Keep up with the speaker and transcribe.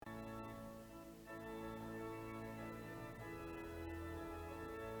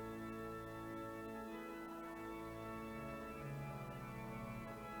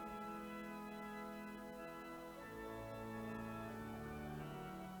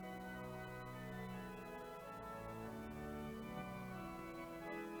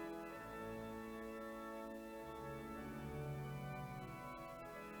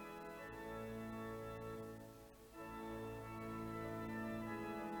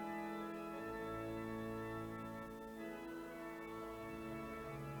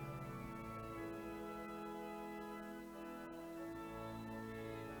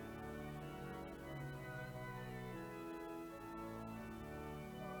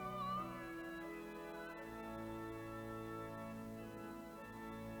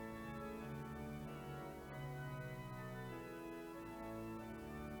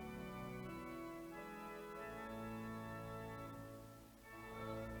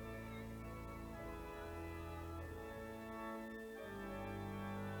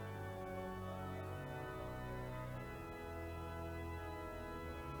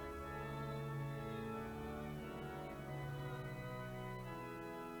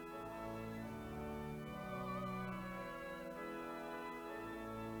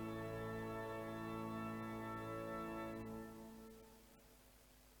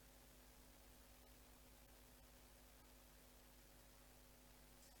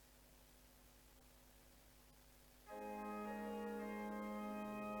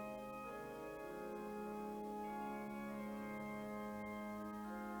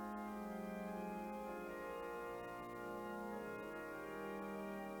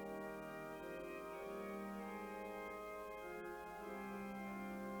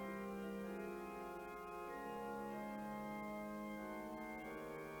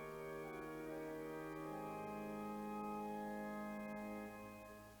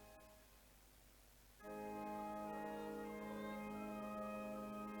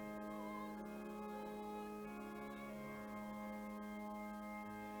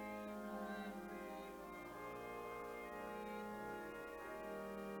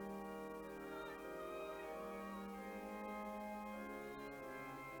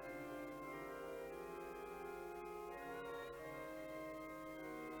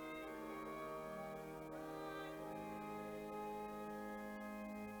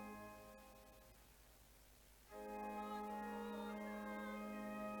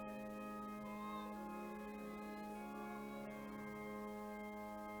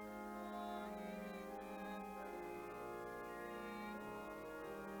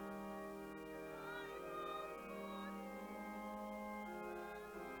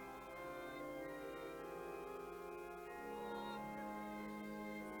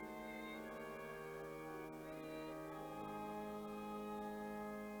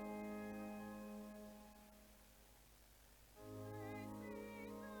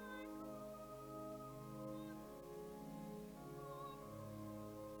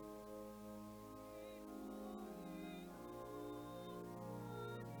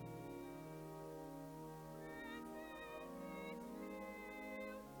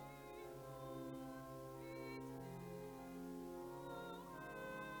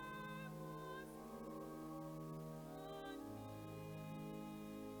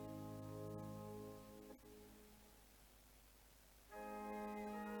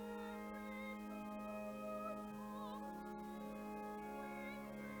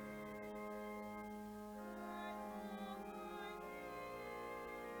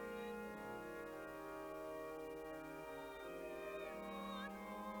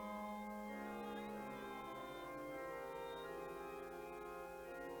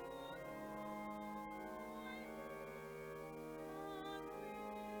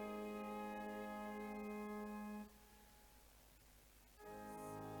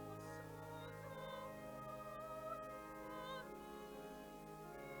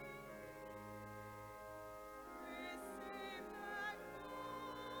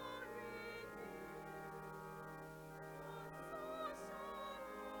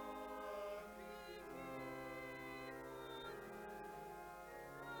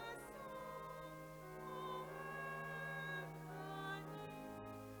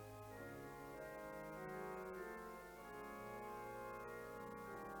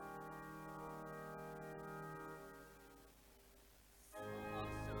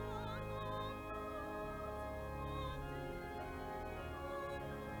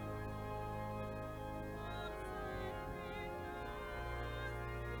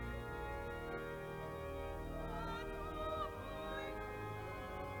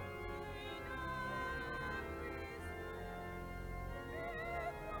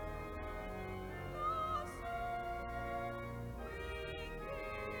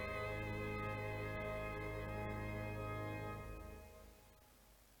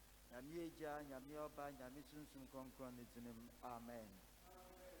Amen.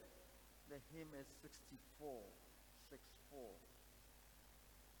 The hymn is 64.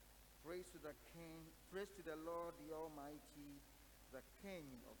 Praise to the King, praise to the Lord the Almighty, the King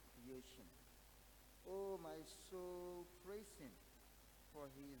of creation. O my soul, praise him, for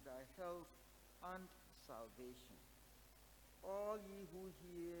he is thy health and salvation. All ye who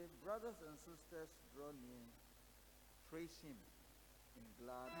hear, brothers and sisters, draw near, praise him in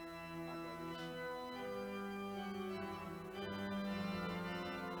glad adoration.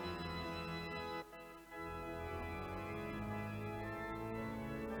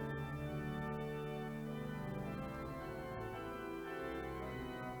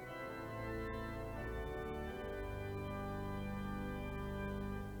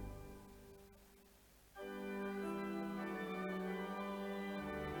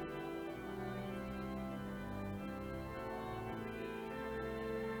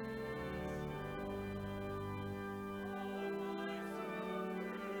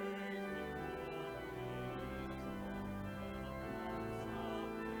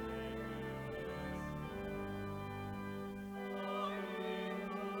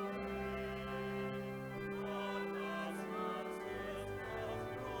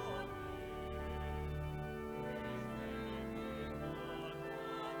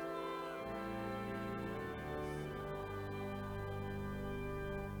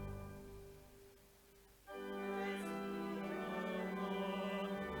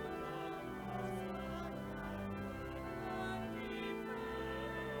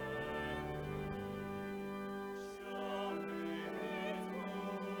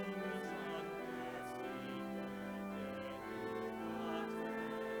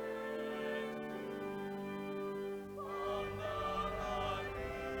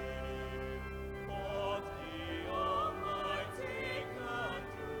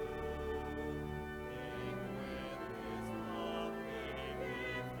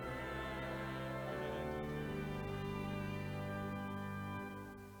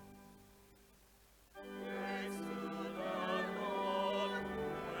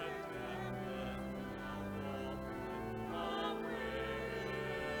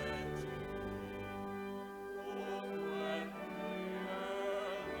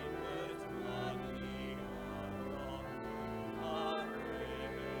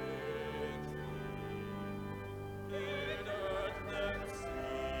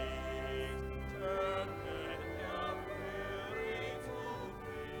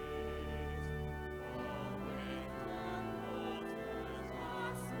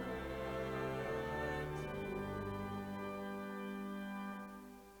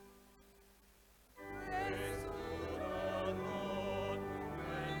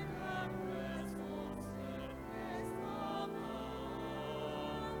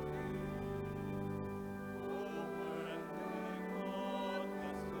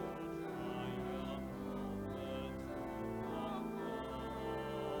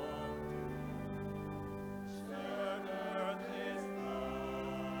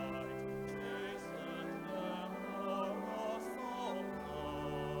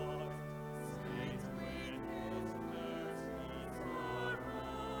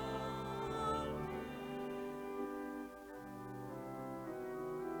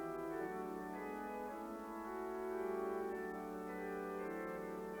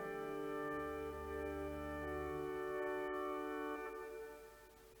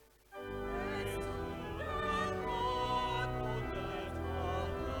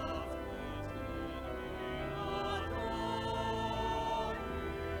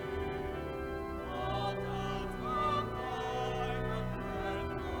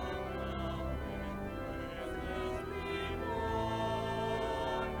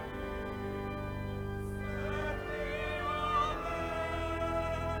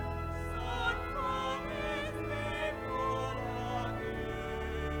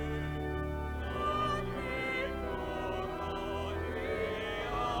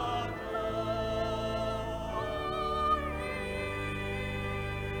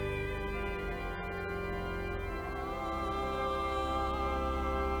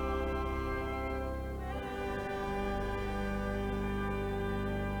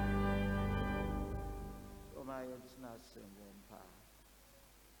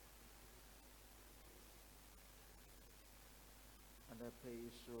 And I pay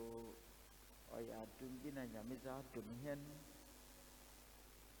so I adungi na nyamiza dumhen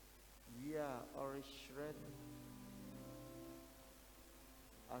we are orishred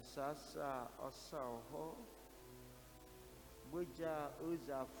asasa osaho boja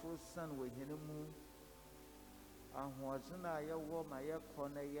oza fusan wehinemu ahoazina ya wo ma ya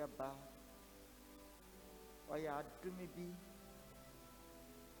kona ya ba ɔyɛ adome bi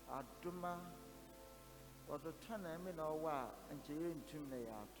adoma ɔde tɔ na ɛme na ɔwɔ a nkyɛ yɛntum na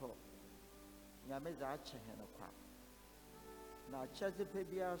yɛatɔ nyame dze akyɛ hɛn kwa na akyɛdze pɛ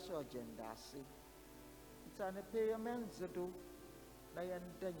biara so ɔgye ndaase nti anɔpa yi yɛmmɛndze do na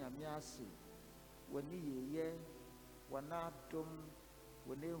yɛnda nyame ase wɔ ne yɛyɛ wɔ n'adom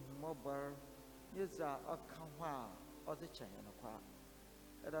wɔ n'ehummɔbɔ ne dza ɔka ho a ɔdze kyɛ hɛn kwa.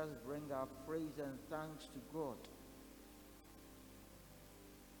 Let us bring our praise and thanks to God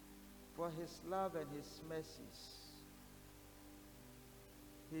for his love and his mercies.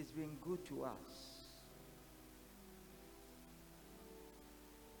 He's been good to us.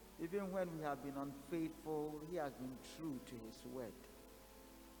 Even when we have been unfaithful, he has been true to his word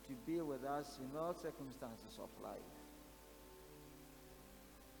to be with us in all circumstances of life.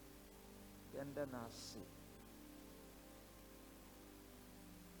 Yenda nasi.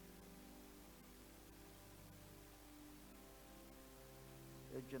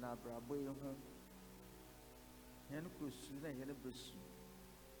 Ejuna brabo yi ho. Yɛn kusu na yɛn besu.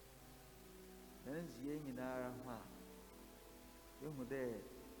 Yɛn zie nyinara ho a. Ehu dɛ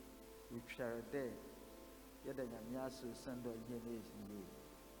wetware dɛ yɛda nyame ase sɛndɛ ɔyɛ n'ezie.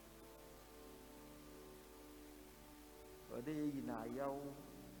 Ɔde yɛyi na ayaw.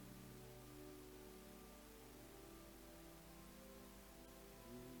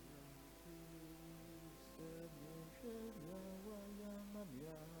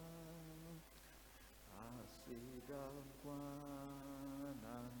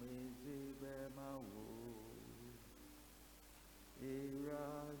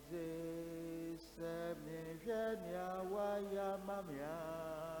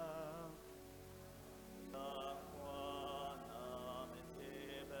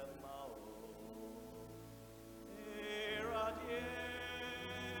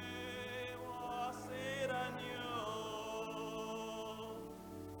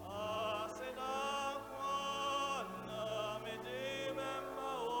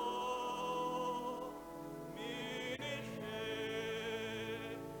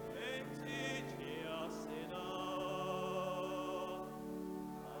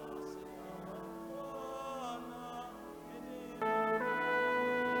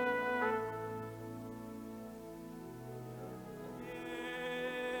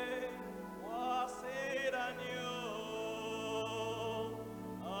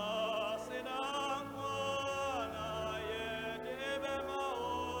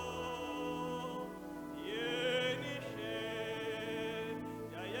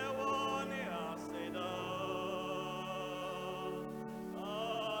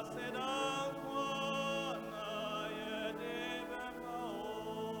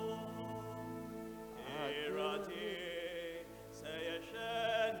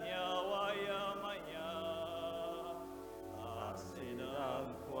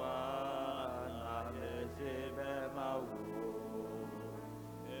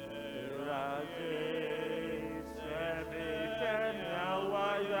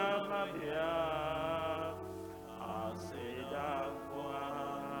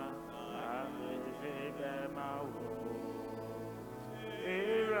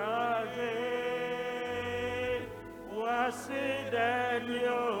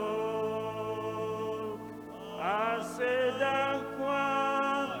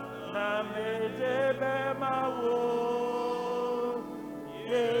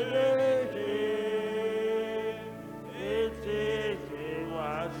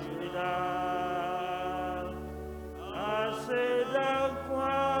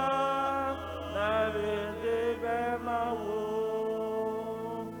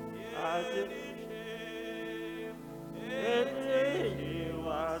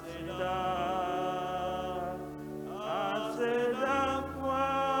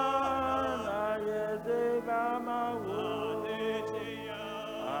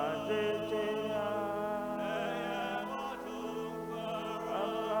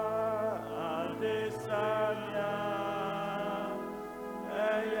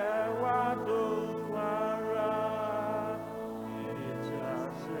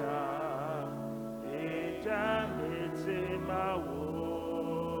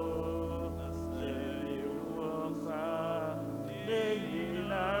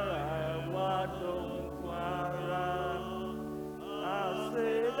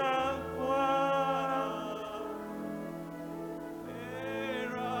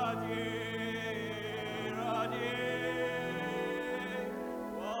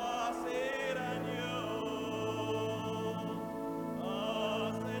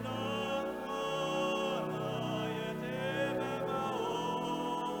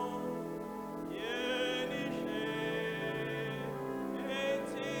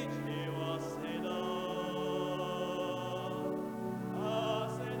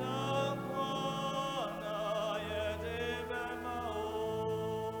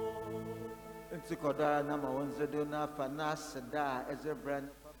 Sikoda na mawanzo na fanasada ezebran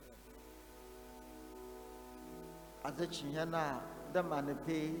azachinyana da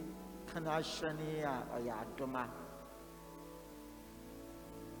manepe kana shania ayadoma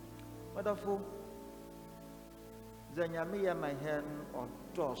madafo zanyame ya mahen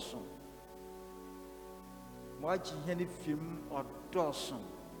odoso mwaji hene film odoso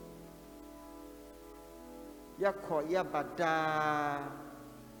yako yabada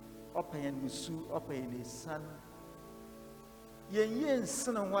open musu open san yen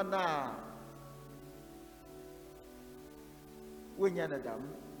sene wana wenya nadam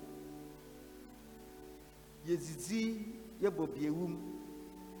yezizi yebobiewum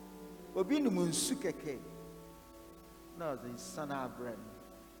obi numu nsu keke na the sana brand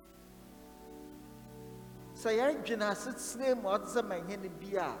sayar dwena setsire mo odza manhene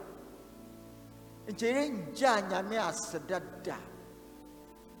bia njere nja nyame asedada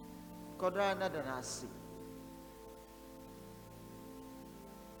kodra na danasi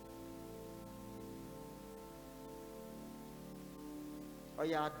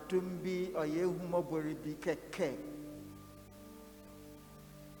oya dumbi oye humobori bi keke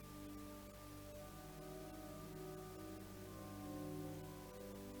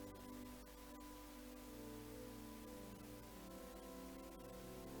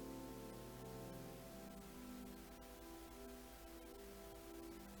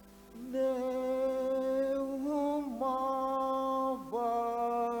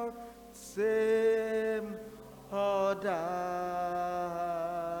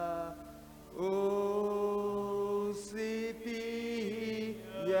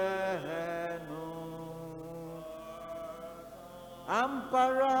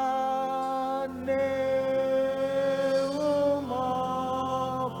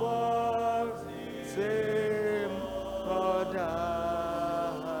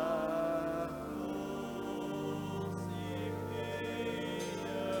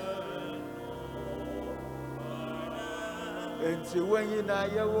Enti wenyi na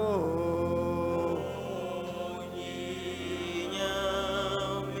yewo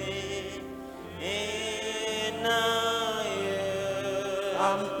nyame enaye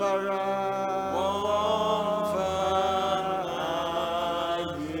ampara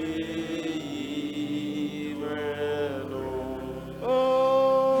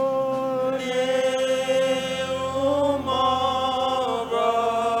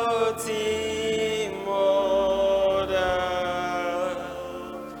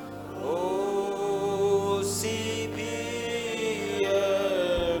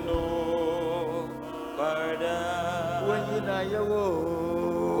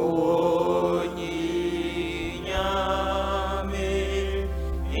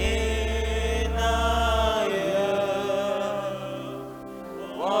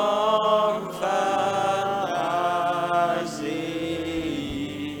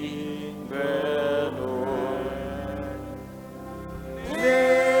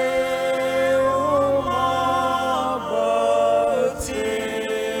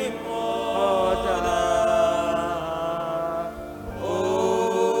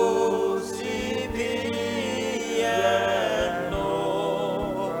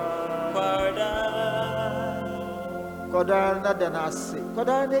kodana danase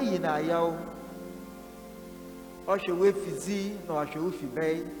kodana yina yaw ohwe wefizi na ohwe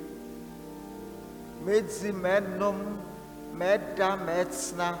wofibei medzi menom meda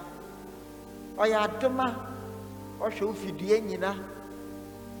metsna oya doma ohwe wofidie nyina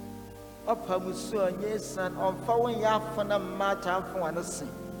opamusu onye san onfa won ya afana mata afo anese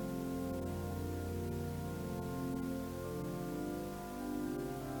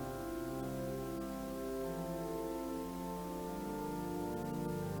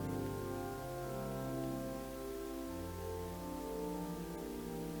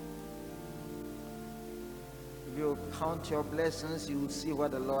you count your blessings, you will see what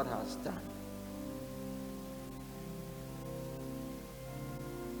the Lord has done.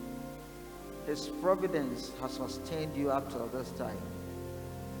 His providence has sustained you up till this time.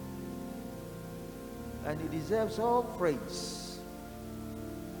 And He deserves all praise,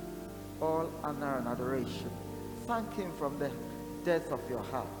 all honor and adoration. Thank Him from the depth of your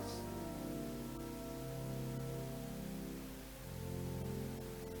hearts.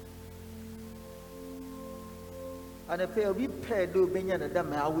 And if you be paid to be in the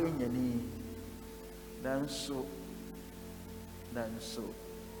dam, I win your knee. Then so.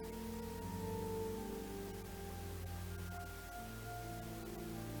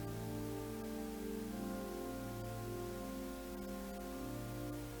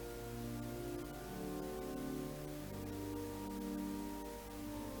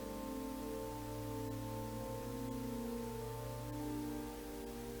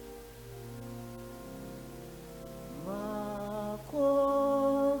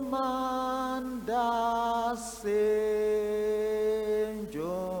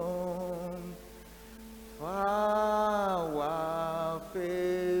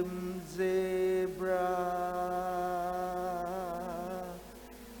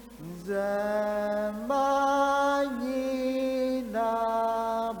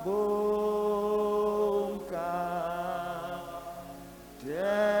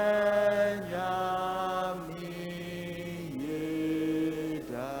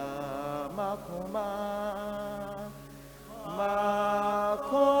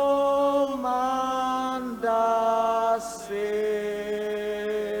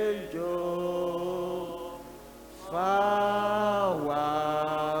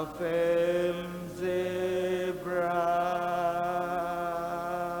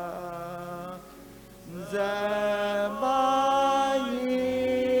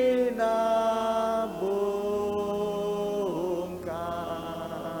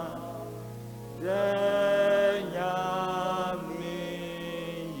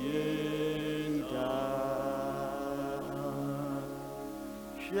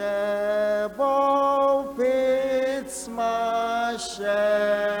 Shebo pits ma shen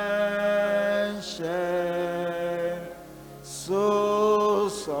so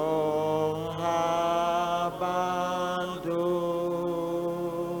song habando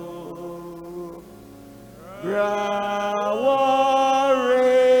Brawore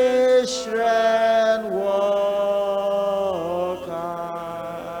shren woka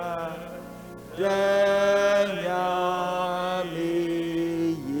Denyami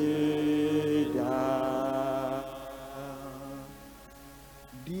yeda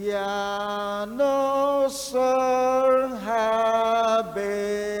Diano sor habemu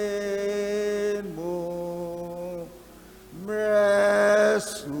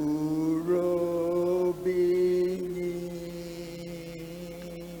Mresuro bini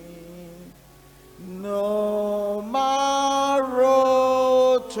No maro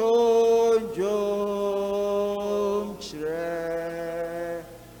tonjom chre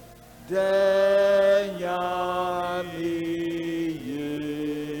Denyami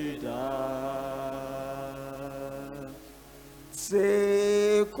yeda Se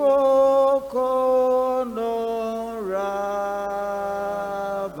koko no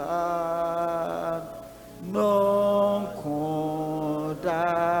raban non konda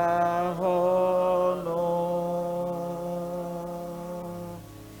hono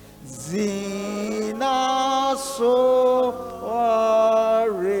Zina so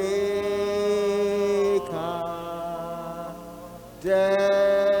oreka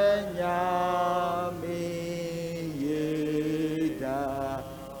Denyami yeda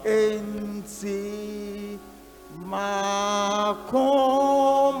enti makomanda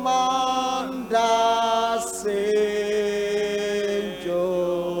senjo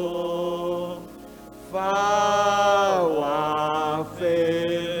fawa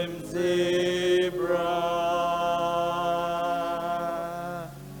fem zebra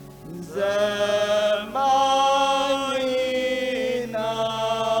Zemanyina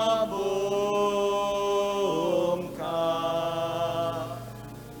bomka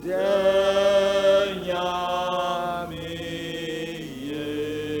Denyami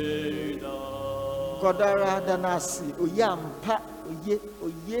yeda Kodara danasi oyampa oye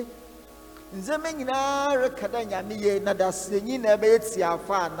Nzeme nyina rekada nyame ye na dase nyina be eti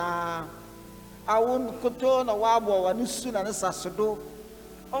afa na awon koto na wabo wa nusu na ne sasodo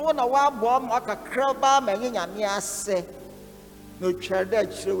owo na wabo ma kakra ba ma nyame ase no twerde a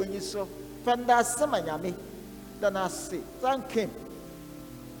kire wonyi so fanda sema nyame danase thank him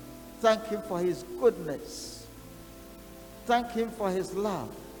for his goodness, thank him for his love,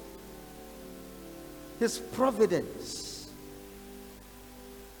 his providence.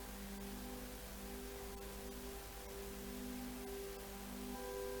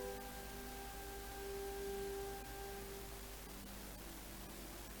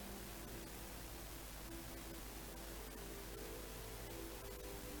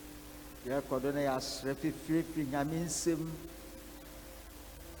 Ya kodone ya srefi nyame nsem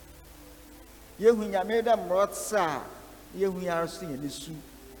yehu nyame da mrotsa yehu ya so ye nesu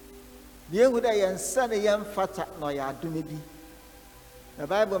yehu da yensa ne yemfata no ya adome bi the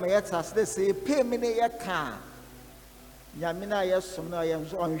bible me yeta say pay me ne yeka nyame na yesom na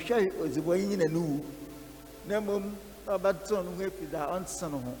yenso onhwe ozibo nyina nu na mom obaton ho efiza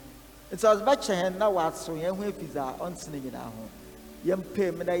onsen ho it was bachen na watso ye ho efiza onsen nyina ho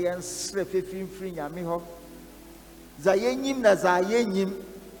yempe me na yensre fefimfiri nyame ho za yenyim na za yenyim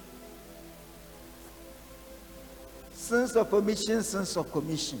sins of omission, sins of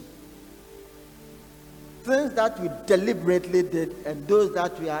commission. Things that we deliberately did and those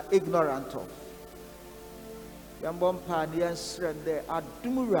that we are ignorant of. Yambon Panian Srende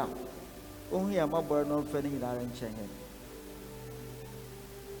Adumura. Only a mobile non fending in our enchant.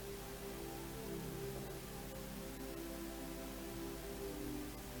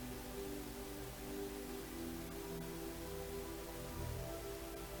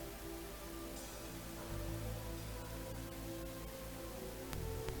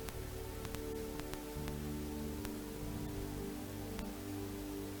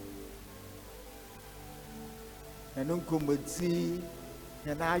 Enunkumati,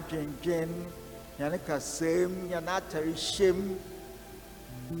 yana jenjen, yana kasem, yana tarishim.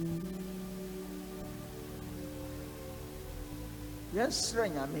 Yes,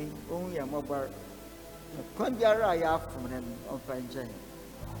 Ranyami, only a mobile. Kondiara ya from them on Fanjay.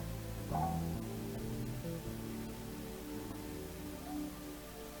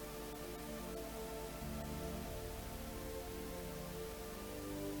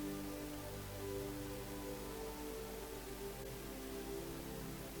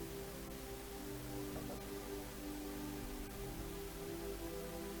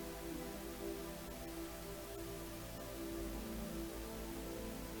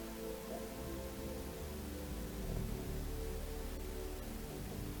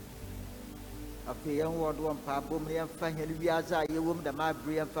 afei yɛn wɔ do mpaabɔ mu yɛmfa hɛn wiase a yɛwɔ mu dɛm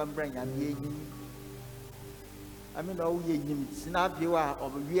abere yɛmfa mbra Nyame anim. Ame na ɔyɛ nyim sina afei a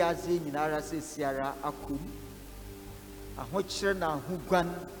ɔbɛ wiase nyinara sesiara akɔm. Ahokyere na ahoguan.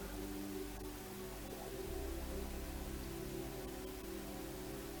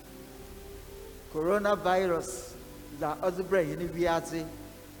 Coronavirus da ɔdze brɛ hɛn wiase.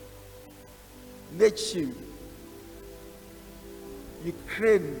 N'ekyir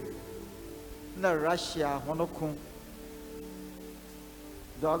Ukraine na Russia hɔn ko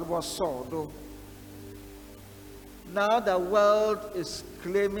dɔg bɔ sɔɔ do. Now the world is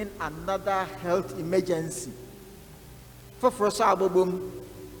claiming another health emergency. For so abobom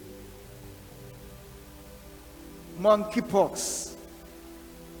monkeypox,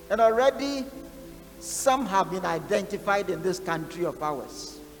 and already some have been identified in this country of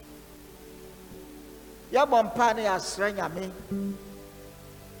ours. Yabompane asra Nyame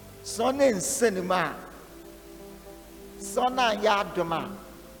so ne nsenima so na yadoma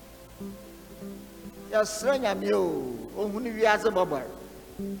yasra Nyame o ohunu wiase bobar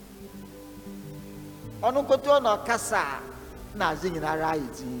onu koto na kasa na azi nyinara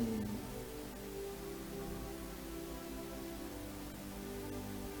iti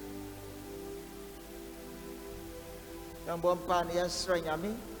Yabompane yasra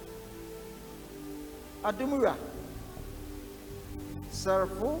Nyame adumura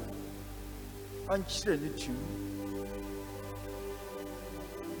sarfo ankyere ne tu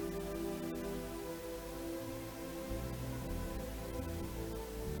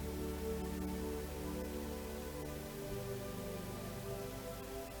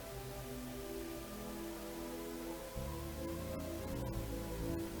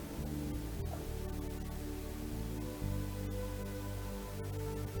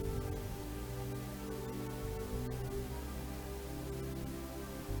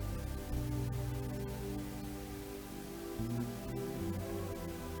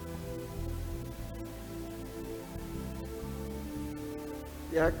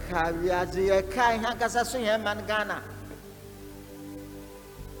Yazi yakai hankasa so yɛn man Ghana.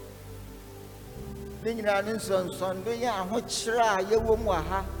 Ne nyinaa ne nsonson do yɛ ahokyere a yɛwɔ mu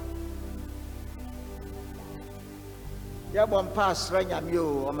aha. Yɛbɔ mpa asra Nyame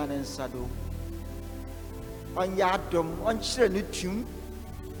o ɔma ne nsa do. Ɔnyɛ adom, ɔnkyerɛ ne tum.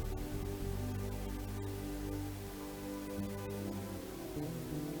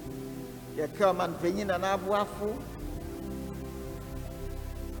 Yɛka ɔman panyin na n'aboafo.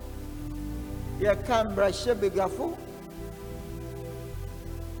 Yɛka mbrɛhyɛ bedwafo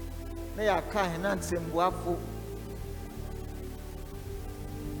na yɛaka hena nsɛmbuafo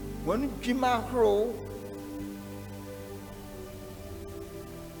wɔn dwuma ahorow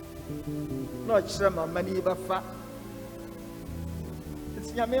na ɔkyerɛ ma ɔma no yi bɛfa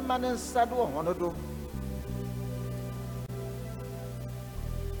nti Nyame ma ne nsa do wɔ hɔn do.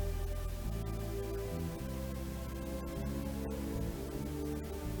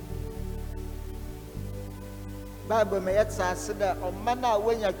 Bible me yetsa ase da ɔma na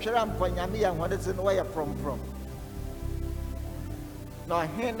wonya twera mpɔ Nyame yɛ hɔn de no wɔyɛ promprom. Na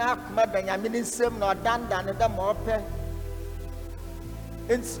ɔhen na akoma da Nyame ne nsɛm na ɔdanda ne da ma ɔpɛ.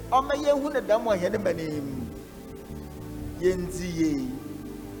 Nti ɔma yɛhu ne da ma ɔhɛ ne manim. Yɛnti yɛ.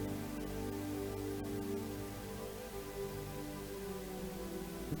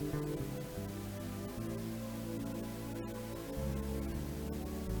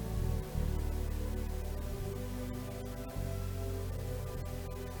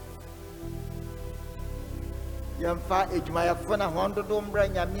 Yɛmfa edwumayɛfo na hɔn dodo mbra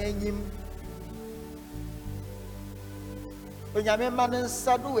Nyame anyim. Onyame ma ne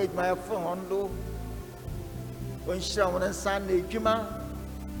nsa do wɔ edwumayɛfo hɔn do. Ɔnhyira wɔn nsa na edwuma.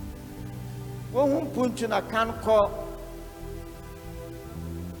 Wɔhu mpuntu na kan kɔ.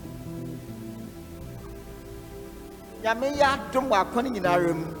 Nyame yɛ adom wɔ akɔne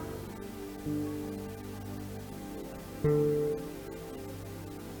nyinara mu.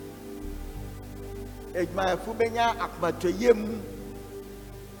 Edwumayɛfo benya akomatoyɛ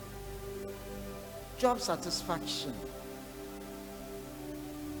job satisfaction.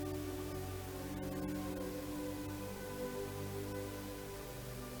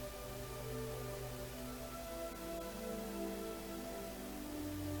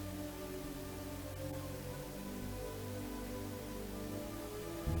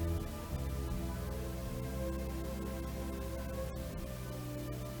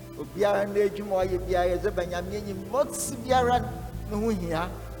 Obiara na edwuma ɔyɛ biara yɛdze ba Nyame enyim motsi biara ne ho hia.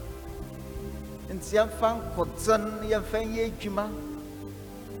 Nti yɛmfa nkɔdzen yɛmfa nyɛ edwuma.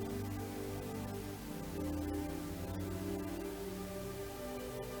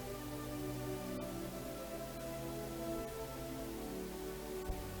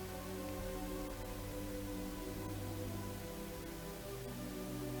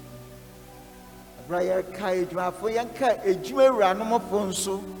 Prayer Kaid, my for Yanka, a Jimmy Ranoma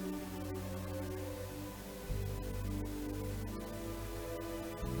Fonso.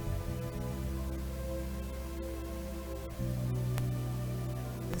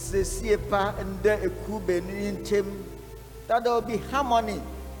 See a pa and a Cuban in Tim, that there will be harmony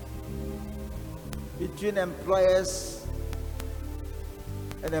between employers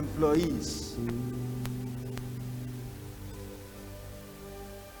and employees.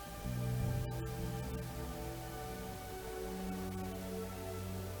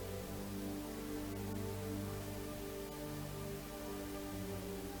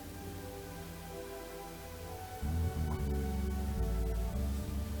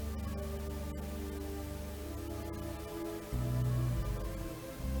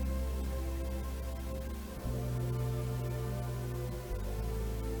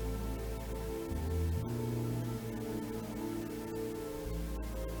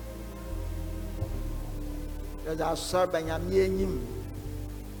 I serve by Yamim.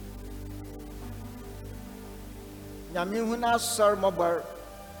 Yamin who now serve Mobar.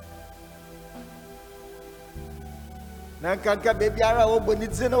 Nanka baby ara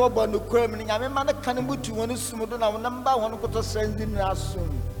obonizena obonu kwem ni nyame ma na kan butu wonu sumudo na namba wonu koto sendi na asun.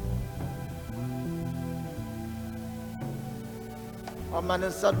 O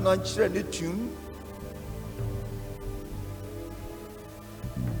man sad no chire ni tum.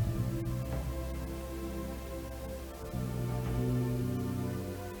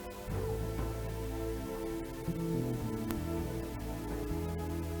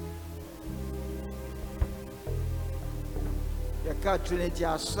 Trinity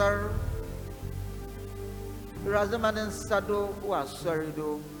Asar Razaman and Sado was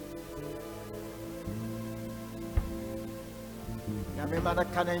Sarido Yamimana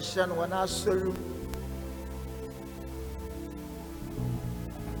Kanenshan one Asur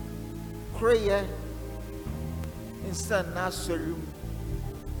Kraya in San Nasurum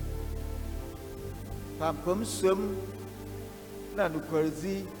Pampum Sum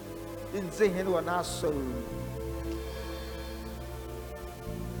Nanukurzi in Zihin one Asur.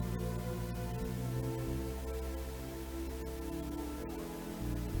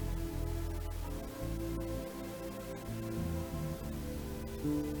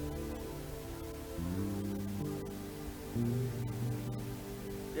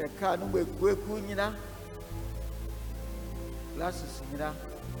 Kanu kweku nyina glasses nyina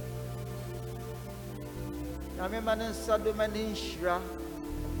na me manen sado manen shira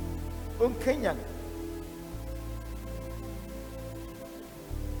on Kenya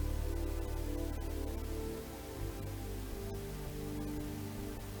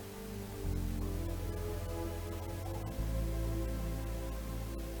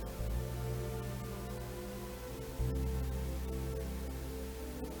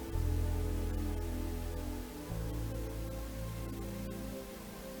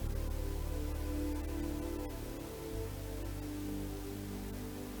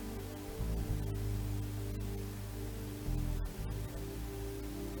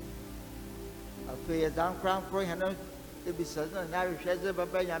a down crown for him, it be certain and Irish as a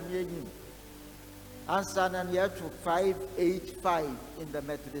Baba Yamin. Answer and year to 585 in the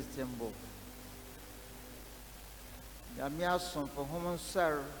Methodist Temple. Yamiason for Homo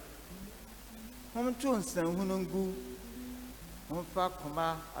Sir Home Tunes and Hunungu, Home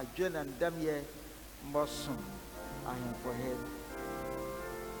Fakuma, a Jen and Damie Mossum. I am for him.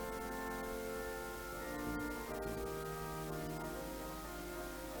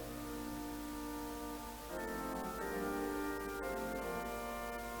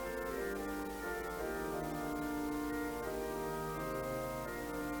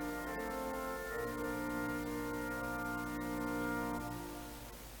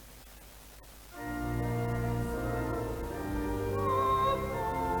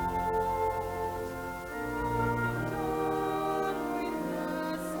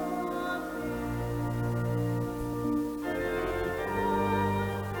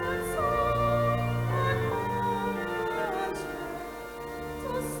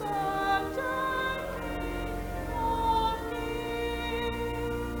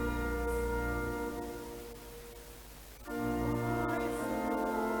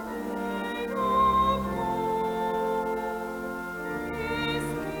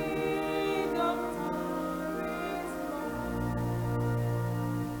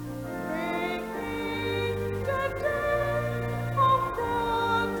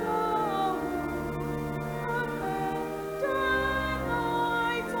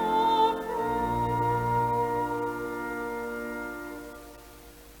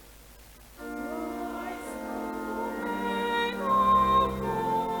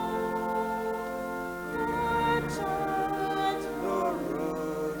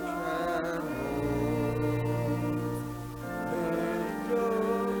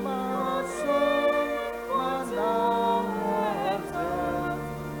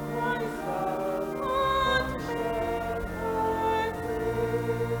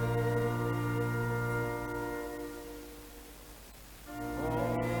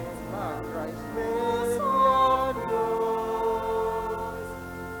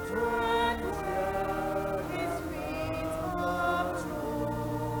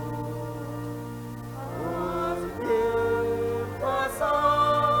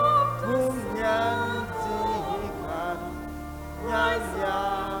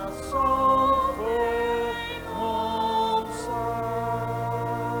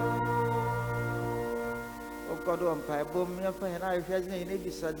 mpa bom ya fa na ahwehwe ne ne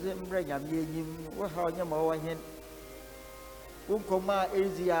bisadze mbrɛ nyame enyim wo ha onye ma wo hen wo nkoma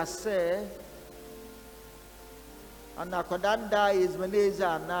ezi ase ana kodanda is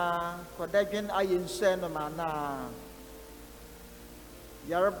maneza na kodadwen ayense no mana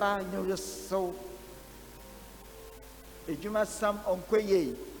yarba nyu so ejuma sam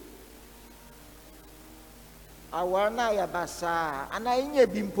onkoye awana ya basa ana inye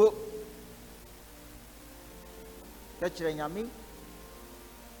bimpo kachire nyami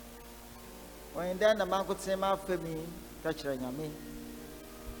wenda na mankotema fami kachire nyami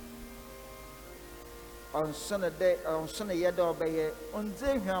on sona yede obeye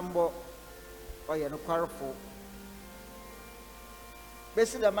onze hwambo oye no kwarfo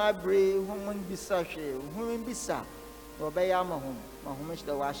besi da mabre humun bisa hwe humun bisa obeye amahum mahum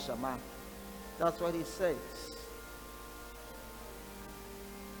shida wa shama. That's what he says.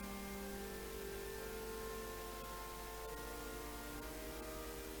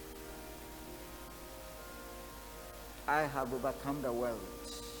 I have overcome the world.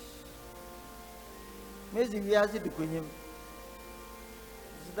 Maybe we are the Kunim.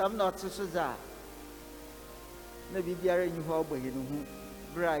 I'm not so that. Maybe we are in your hobby in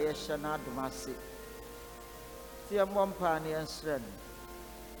Briar Shana Domasi. See a Mompani and Stren.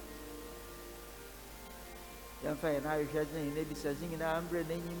 Young Fay and I had maybe saying in our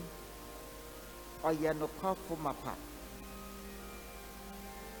name or Yano Cough for my part.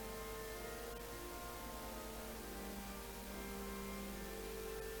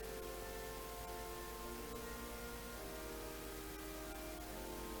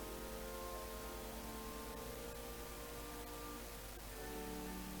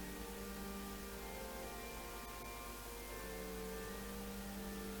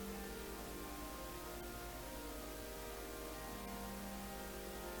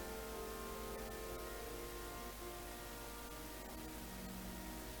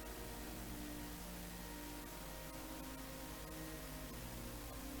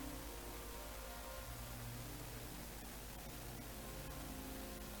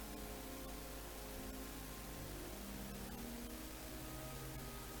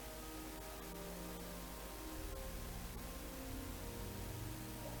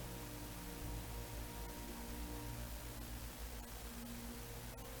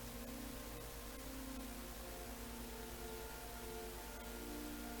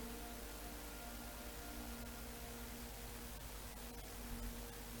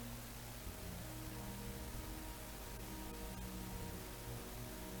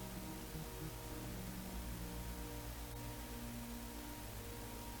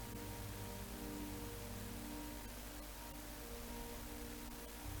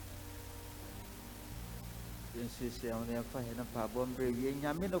 Sisi on the fire and pabombre,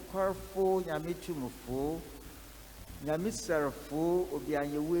 Yamino Corfo, Yamitumufo, Yamisarafo,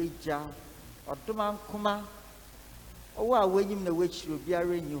 Obianya Wager, or Toman Kuma, or when the witch will be a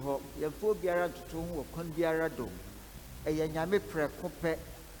rain you hope, your phobia to tomb or condiarado, a Yami precope,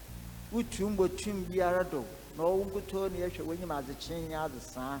 Utumbo Tumbiarado, no good tone when you as a chain as the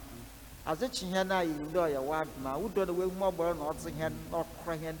sun. As a china, you know your word, ma, who don't away more burn, not singing, not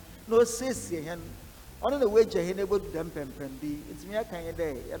crying, no sissy hen. On the way, Jahene would dump and be. It's me a kind of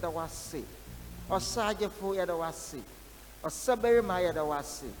day, yet I was sick. Or Sergeant for yet I was sick. Or Sabary my yet I was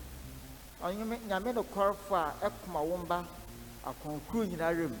sick. Or you make Yamino Corfa, Ekma Wumba, a conclusion in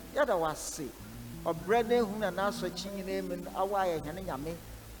a room, yet I was sick. Or Brendan, whom an answer chinging name and a wire henning yammy,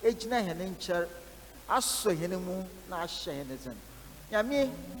 H. Nahan chair, as so henimu, not shahenison. Yammy,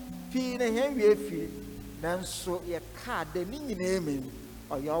 P in a heavy fee, then so your card, the meaning name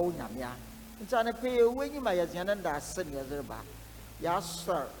or your own yamia. It's an appeal when you may as Yananda send your zerba. Yes,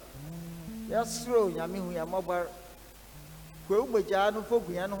 sir. Yes, sir. Yami, we are mobile. Quobajano for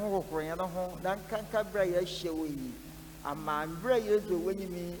Guiano or Coreano, then can't cabray a show. A man brayers when you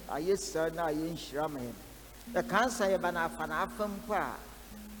mean, yes, sir, now you shraman. The cancer of an afan pa.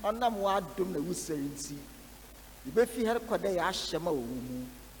 On them what doom the whistle in sea. You bet you had quite a ashamo.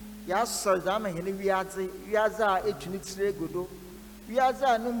 Yes, sir, Zama Henry Yaza, 8 minutes regular.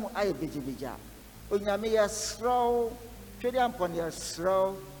 Yaza num ay bijibija onyame ya sraw twede ampon ya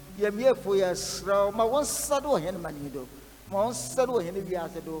sraw yemiefo ya sraw ma wonsado hen manido ma wonsado hen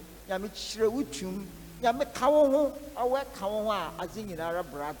wiase do nyame kyire wutum nyame kawo ho awe kawo ho a azinyinara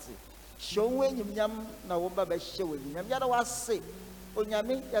brate hyew wenyim nyam na wo baba hye wenyim nyam yada wase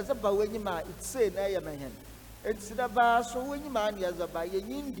onyame yazaba wenyim a itse na yemehen etsida ba so wenyim a na yazaba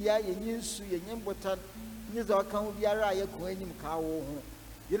yenyindia yenyinsu yenyimbotan Nizo can be a raya when you cow.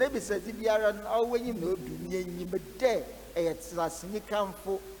 You may be said to be a run all when you know, do ye but there, a sassin come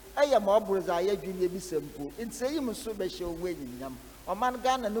for aya ma oburu za ya dwene bi sempo nti yi mso be hye onwe nyinyam oman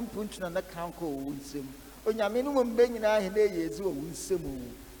Ghana no mpuntuna na kanko wo nsem onyame no mbe nyina he na yezi wo nsem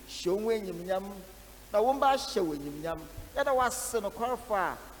wo hye onwe nyinyam na wo mba hye wo nyinyam ya da wase no korfo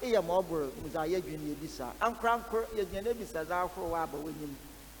a aya ma oburu za ya dwene bi sa ankrankor ya dwene bi sa za afro wa ba wonyim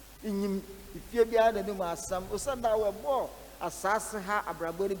inyim ifie bia na mu asam osanda we bo asase ha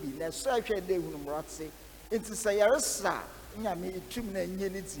abrabori bi na so ahwe de hunu mrote nti sa yaresa nyame itum na nye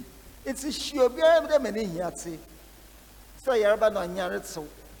ne ti nti hio bia de mane hiate sa yarba na nyare tso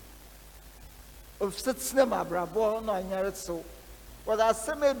of sitsne ma abrabo na nyare tso wada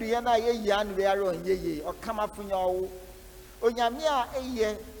asem eduye na ye ya na yare onye ye okamafunya owo onyame a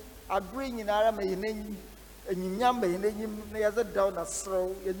eye agre nyinara ma yenenyi enyimnyam ba yenenyim na yaze daw na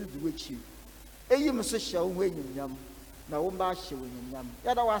sro ye dudu wachi eyim so hye wo enyimnyam na wo mba hye wo enyimnyam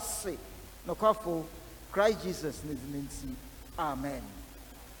ya da wase no kwafo Christ Jesus nizimenti amen.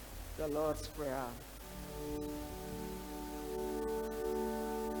 The Lord's Prayer.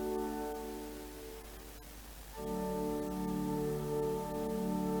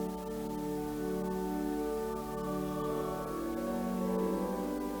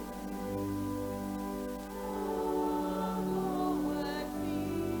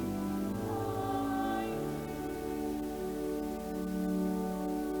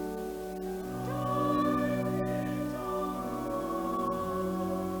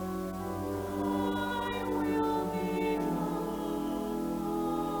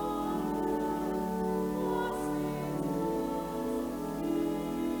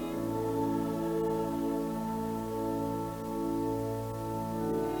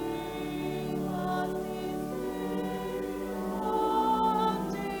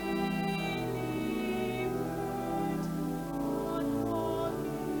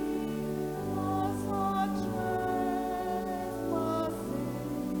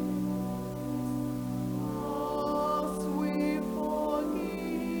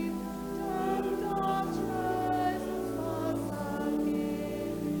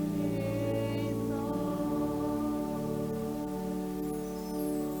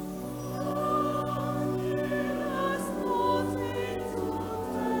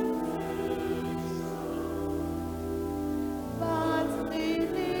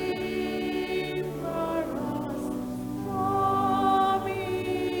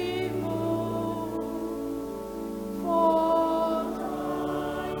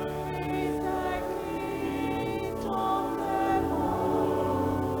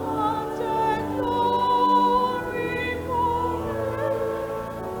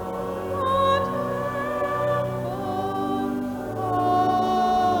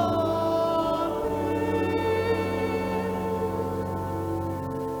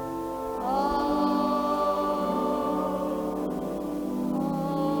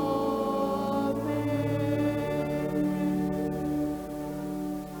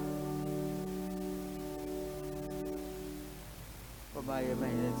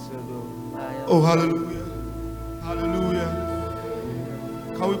 Oh, hallelujah. Hallelujah.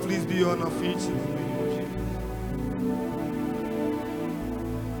 Can we please be on our feet?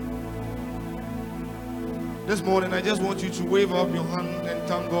 This morning, I just want you to wave up your hand and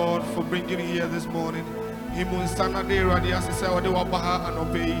thank God for bringing you here this morning.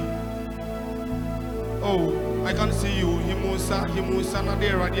 Oh, I can't see you.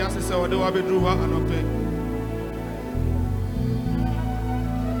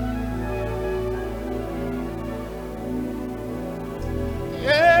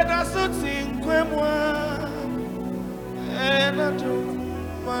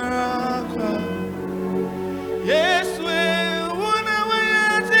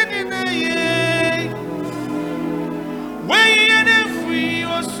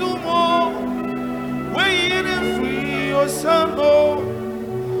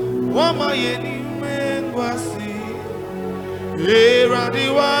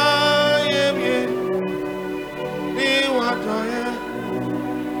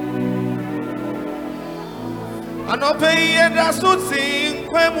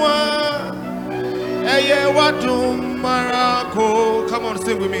 Come on,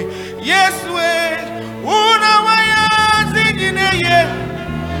 sing with me. Yes, we una waya zinine ye.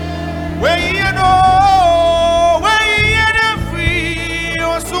 We know, we free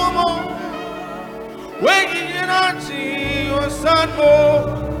or sumo. We or sanmo.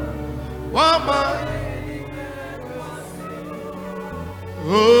 Wama.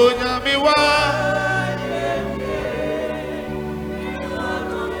 Oh, nyamiwa.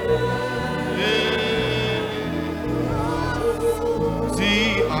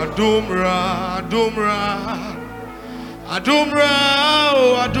 Adumra, Adumra,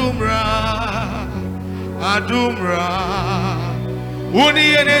 oh Adumra, Adumra, Uni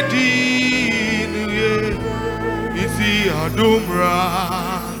enedi nuye, isi Adumra,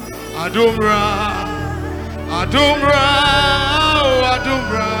 Adumra, Adumra, oh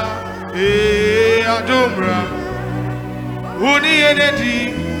Adumra, Adumra, Uni enedi,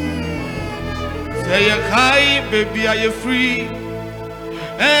 say you kai baby are you free,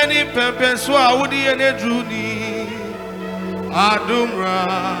 any pempen swa Uni enedruni. Adumra,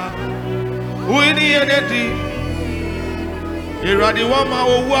 Winnie Edeti, Iradi Wama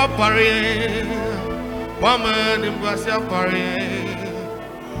Owa Pare, Waman in Basia Pare,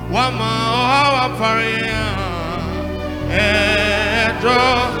 Wama Owa Pare, Edo,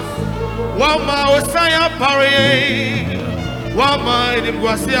 Wama Osaya Pare, Wama in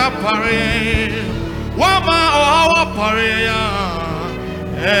Basia Pare, Wama Owa Pare,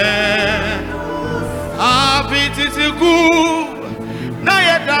 Abititiku na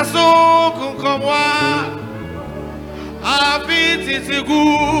yeda so kunkomwa Abititiku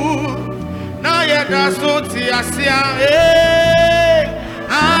na yeda so tiasia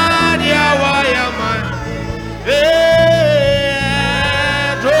adia wayama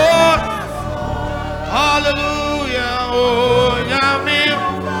hallelujah oh yami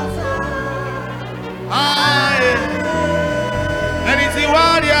anything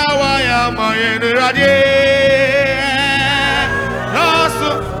wadia wayama yenrade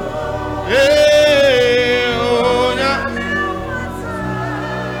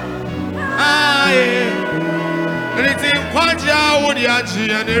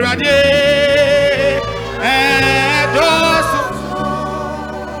and iradi edos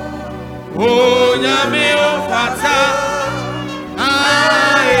oh nyame ofata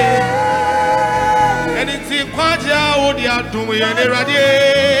anything kwaja odi adum and iradi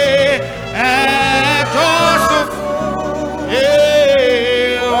edos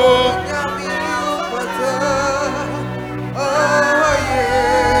oh nyame ofata oh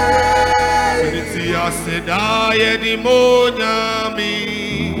yeah anything aseda yedi monyami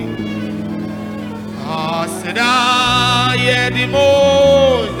aseda yedi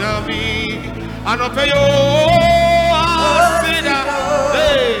monyami anopeyo aseda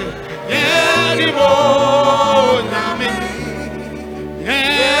yedi monyami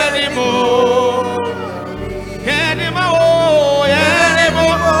yedi mo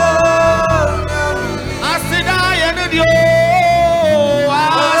aseda yedi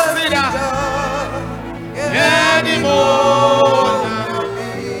aseda yedi mo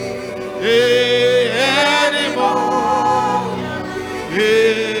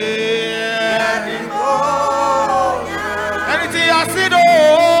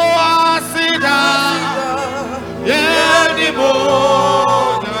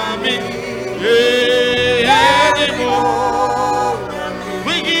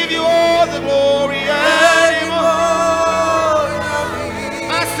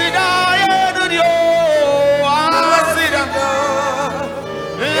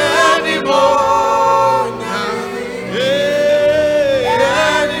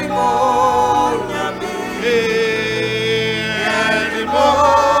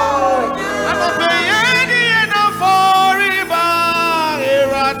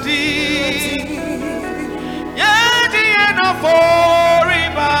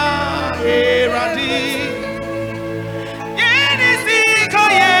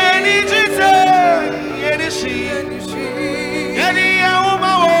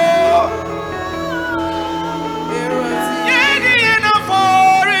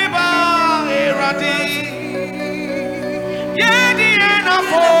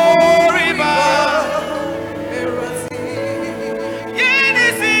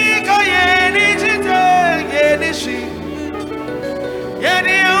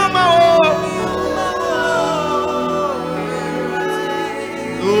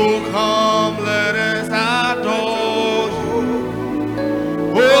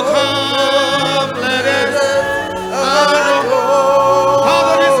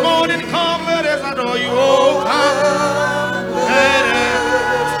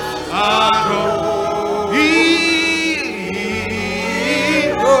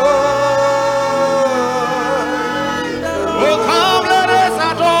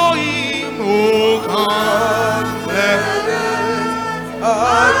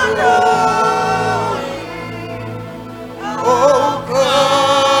Oh,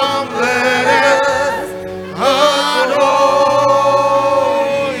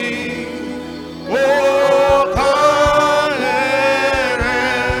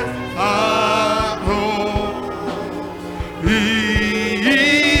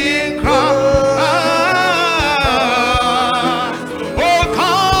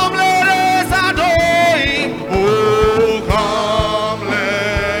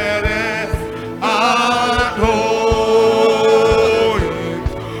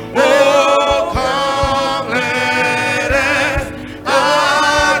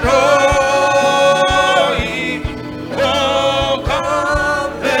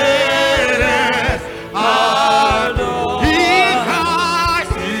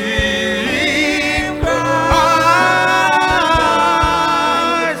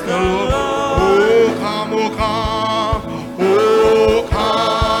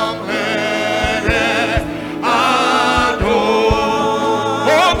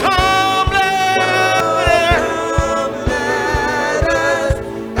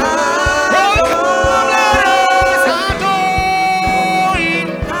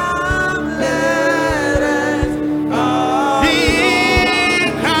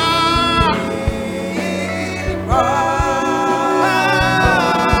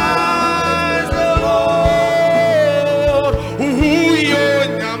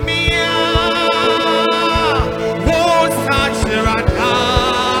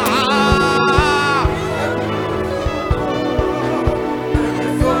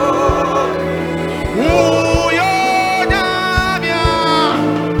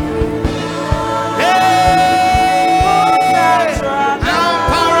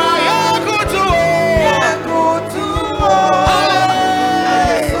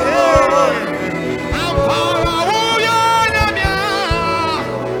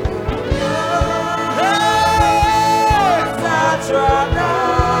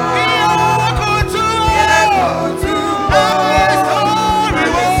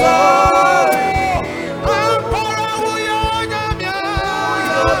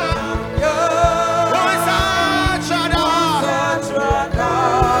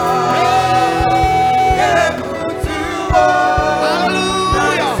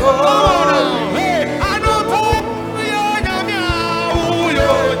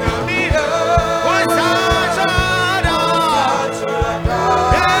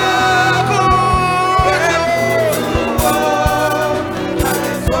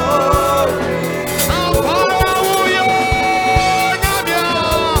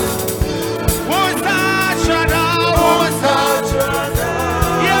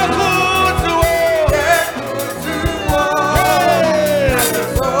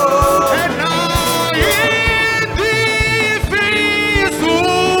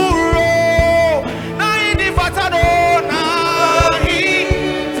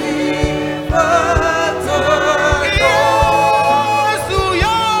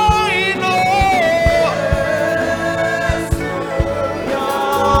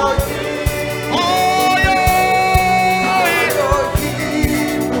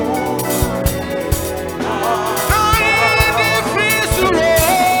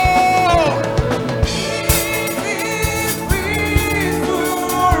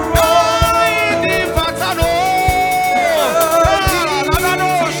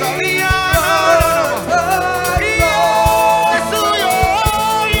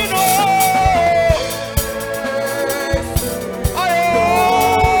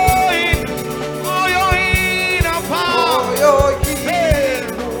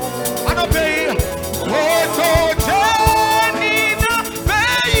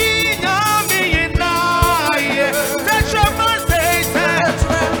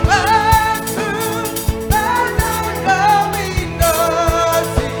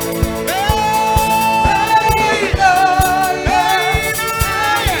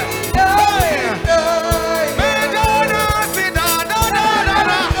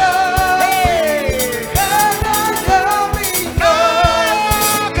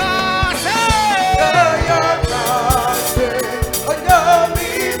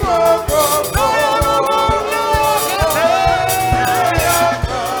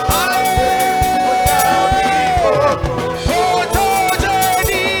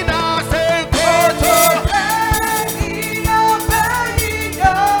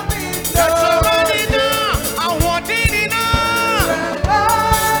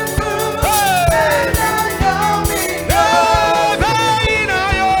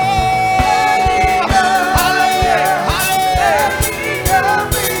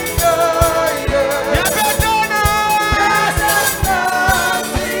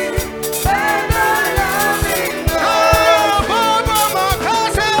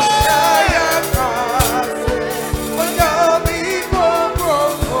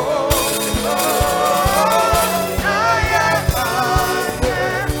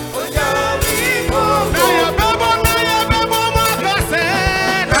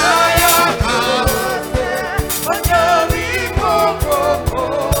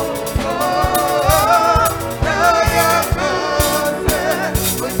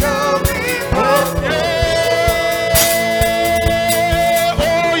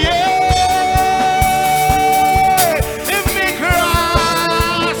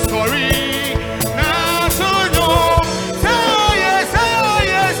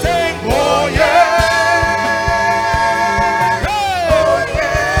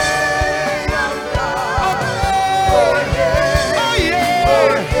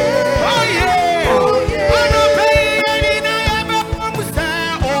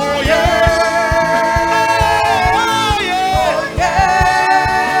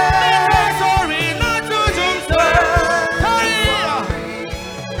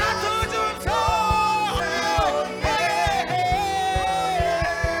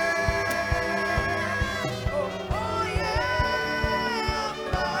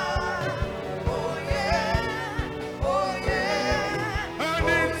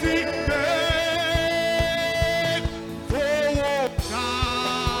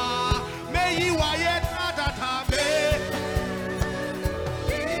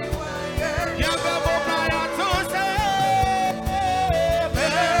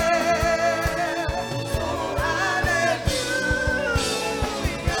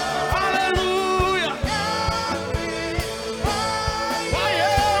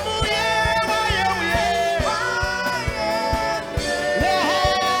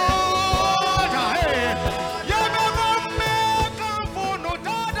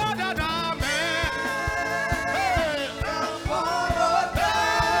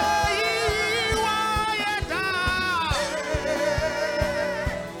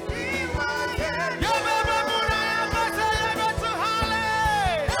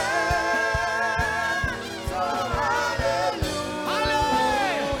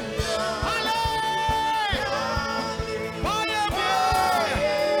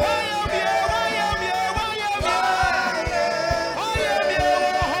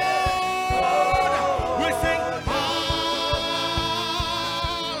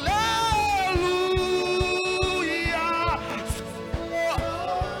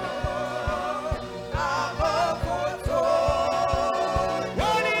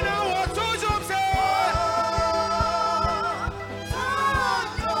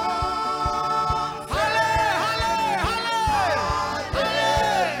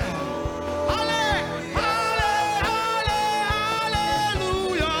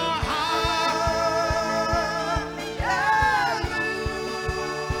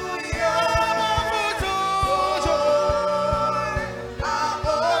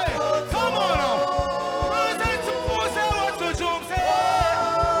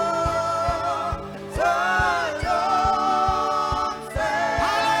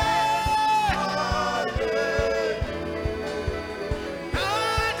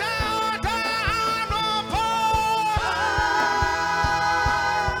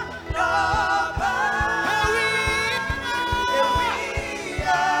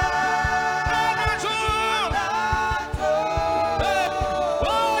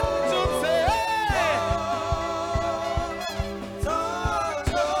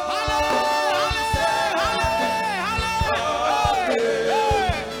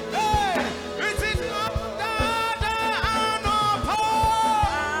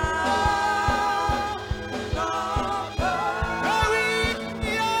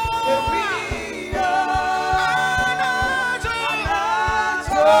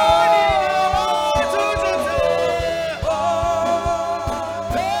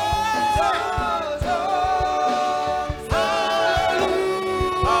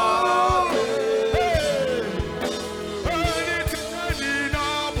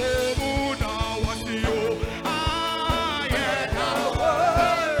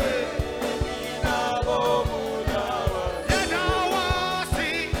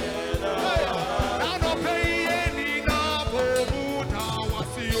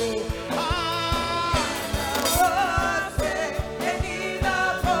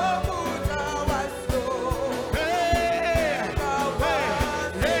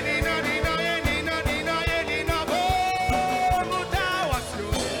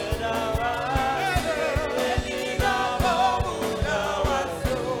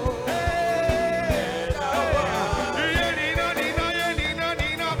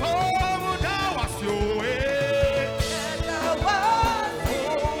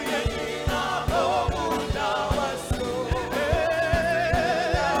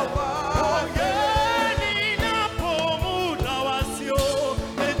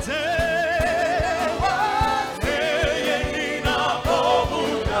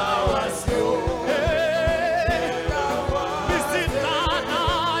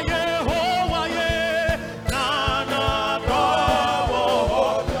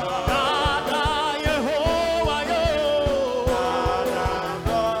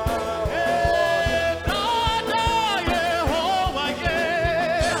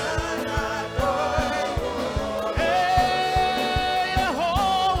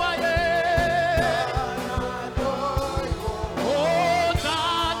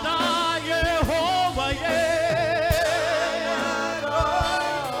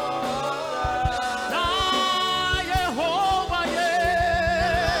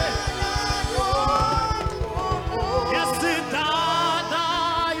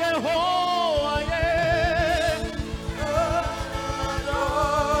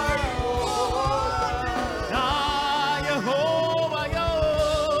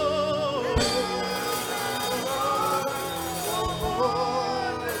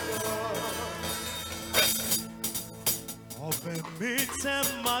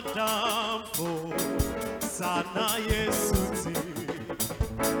 madam for sana yesuti.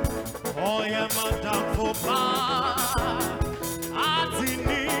 Oh yeah, madam for pa.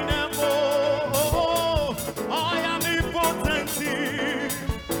 Atinine mo. Oh yeah, me potency.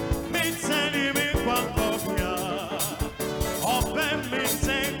 Me teni me kwakobia. Ope me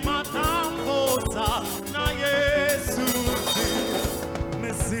ten madam for sana yesuti. Me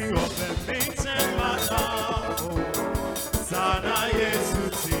see ope me ten madam for sana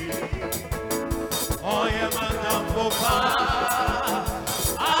yesuti. Oh yeah, madam for pa.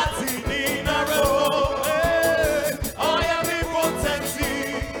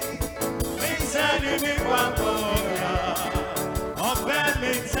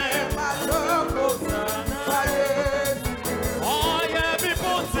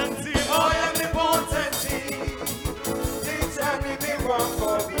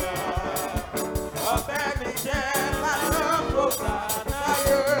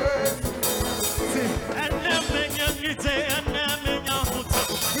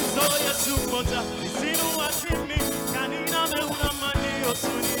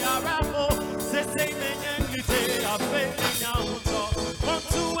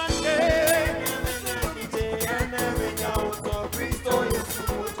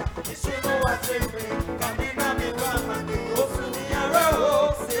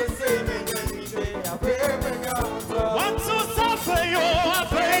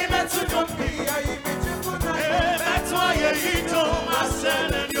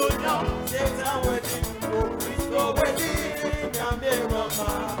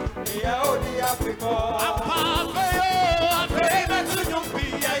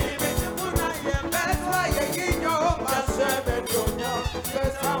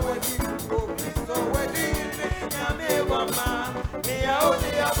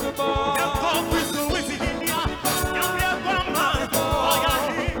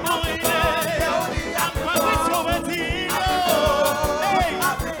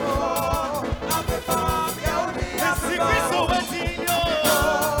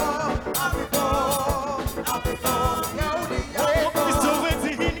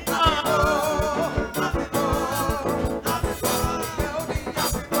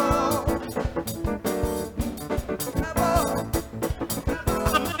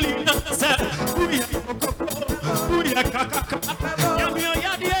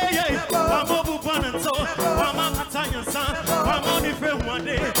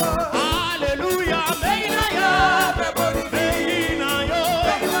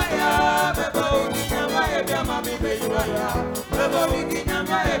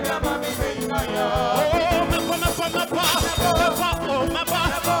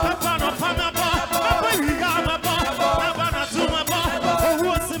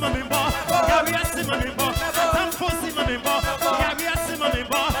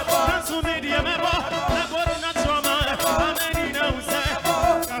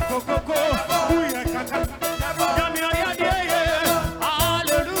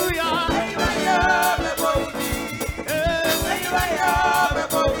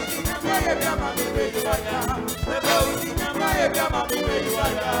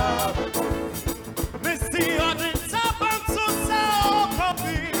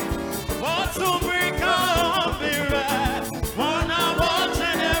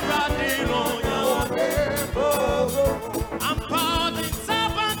 I'm calling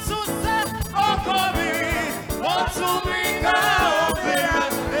someone to say.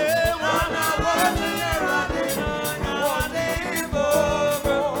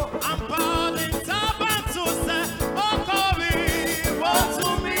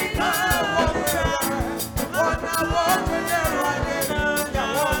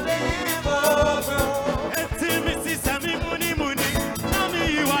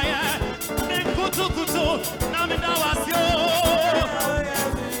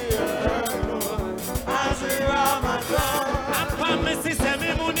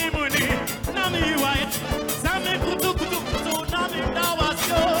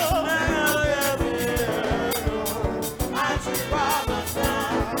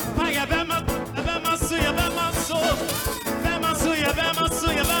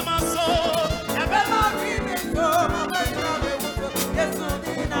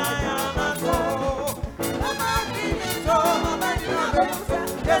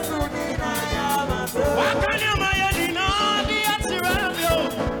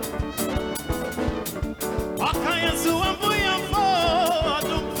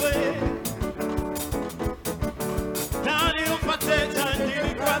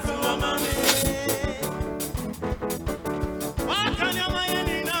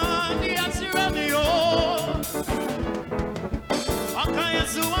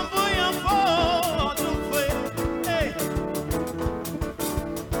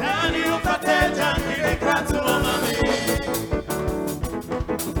 fateja ni kratu mami.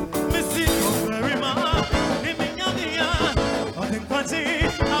 Missy very ma ni minyamia. Odin kwati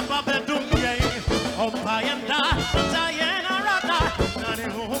ababedum ye. Opayanda Diana Rada. Nani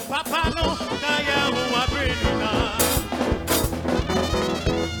hu papa no kaya hu abrinina.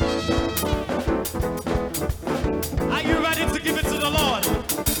 Are you ready to give it to the Lord?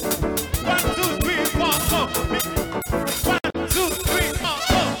 1, 2, 3, 4, go. 1, 2, 3, 4,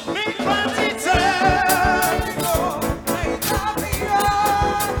 go. Me quantity.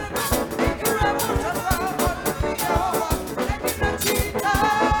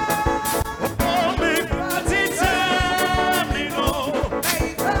 Oh, me quantity. Me know. Me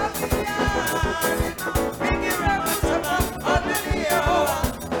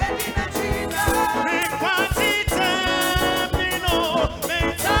quantity. Me know. Me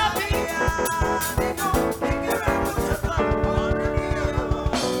tabi.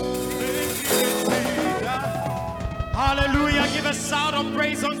 Hallelujah. Give a shout of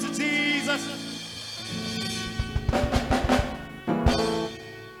praise unto Jesus.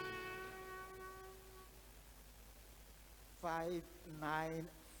 Five, 9,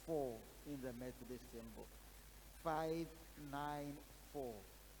 4 in the Methodist symbol. 5, 9, 4.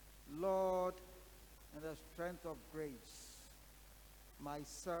 Lord, in the strength of grace,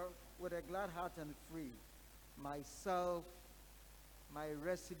 myself, with a glad heart and free, myself, my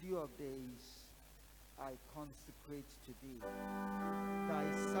residue of days, I consecrate to thee. Thy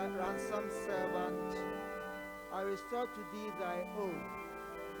ransom servant, I restore to thee thy own,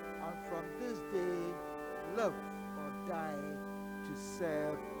 and from this day live or die to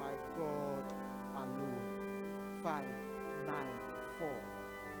serve my God alone. 5, 9, 4.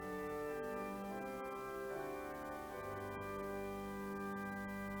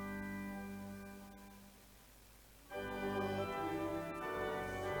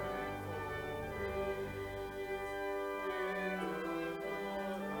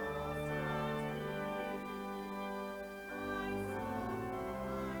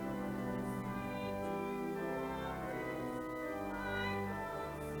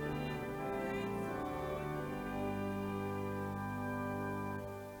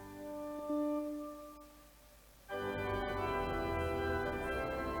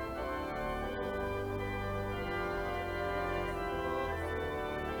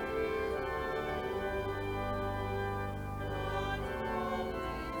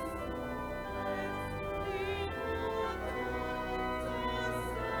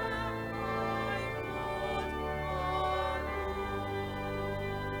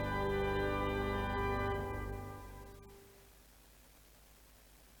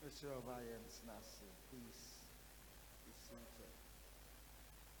 Mr. Alliance Nasi, please be seated.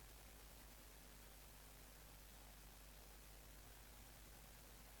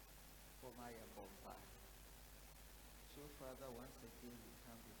 For my Bomba. So, Father, once again we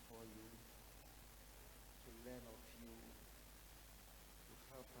come before you to learn of you, to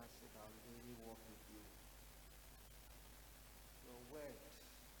help us in our daily walk with you. Your word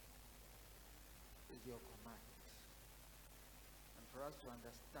is your command. And for us to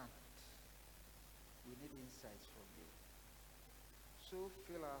understand, we need insights from you. So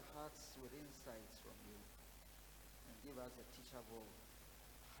fill our hearts with insights from you and give us a teachable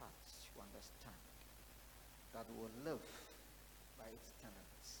heart to understand that we will live by its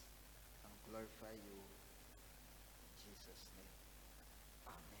tenets and glorify you in Jesus' name.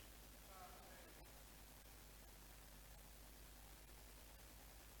 Amen.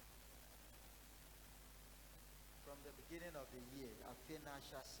 From the beginning of the year, Afena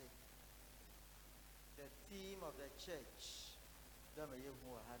Shase, the theme of the church,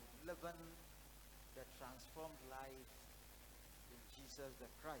 living the transformed life in Jesus the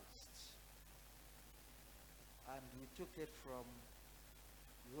Christ. And we took it from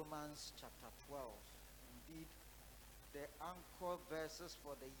Romans chapter 12. Indeed, the anchor verses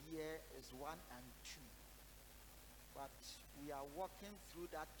for the year is 1 and 2. But we are walking through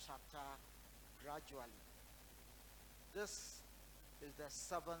that chapter gradually. This is the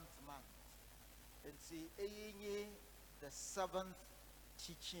 7th month. And see, the 7th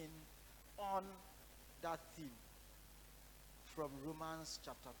teaching on that theme from Romans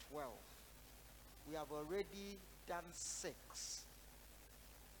chapter 12. We have already done 6.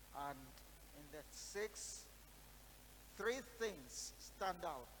 And in the 6, 3 things stand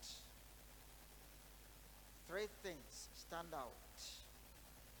out. 3 things stand out.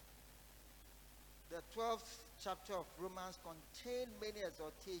 The 12th chapter of Romans contains many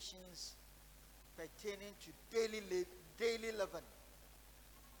exhortations pertaining to daily living.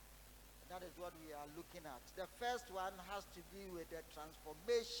 That is what we are looking at. The first one has to do with the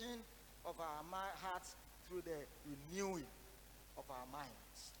transformation of our hearts through the renewing of our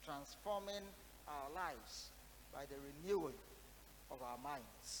minds, transforming our lives by the renewing of our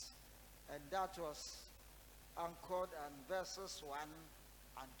minds. And that was anchored on verses 1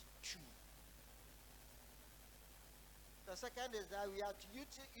 and 2. The second is that we have to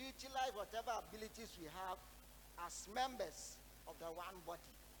utilize whatever abilities we have as members of the one body.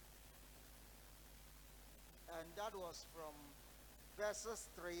 And that was from verses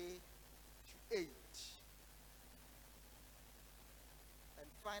 3 to 8. And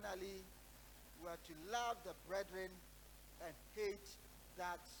finally, we are to love the brethren and hate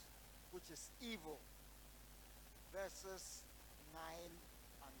that which is evil. Verses 9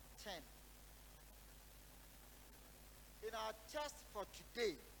 and 10. In our text for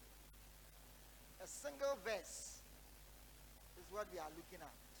today, a single verse is what we are looking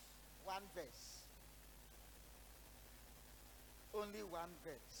at. One verse. Only one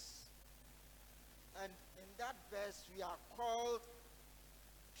verse. And in that verse, we are called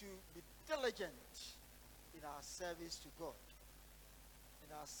to be diligent in our service to God,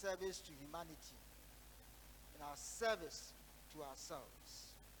 in our service to humanity, in our service to ourselves.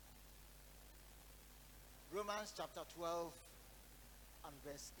 Romans chapter 12 and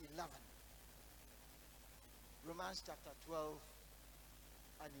verse 11. Romans chapter 12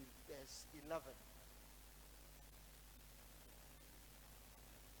 and verse 11.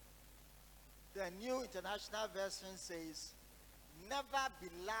 The New International Version says, never be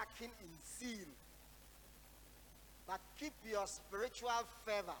lacking in zeal, but keep your spiritual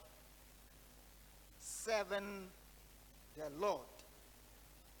fervor, serving the Lord.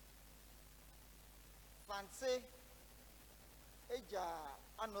 Fancy, Eja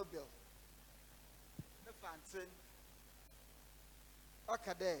Anobil, the fancy,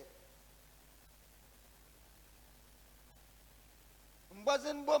 Okade,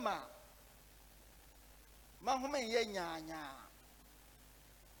 Mbazin Boma, Mahume ye nya,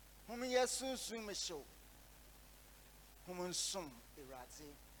 Humi ye soon misho, Humun sum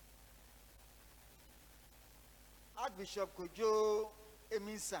irati. Archbishop Kojo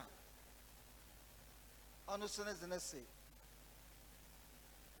Emisa, Onusunes Nese.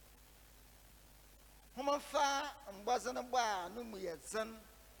 Humafa Mbazanaba, Numuyazan,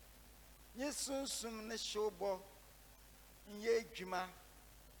 Yesun sum nishobo, Ye Juma,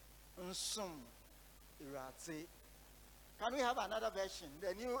 Unsum irati. Can we have another version?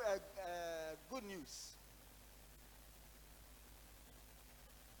 The new Good News.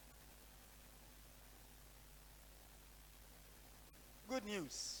 Good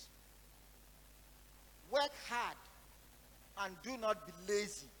news. Work hard and do not be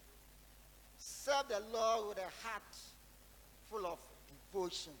lazy. Serve the Lord with a heart full of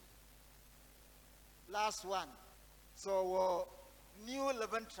devotion. Last one. So, New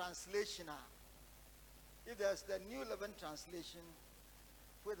Living Translation. If there's the New Living Translation,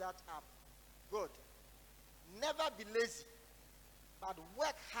 put that up. Good. Never be lazy, but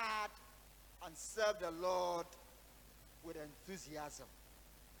work hard and serve the Lord with enthusiasm.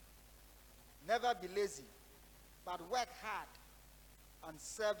 Never be lazy, but work hard and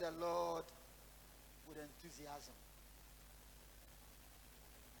serve the Lord with enthusiasm.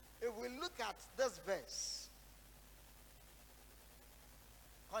 If we look at this verse,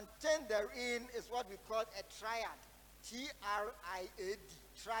 contained therein is what we call a triad. T-R-I-A-D,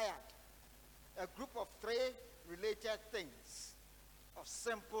 triad. A group of three related things, of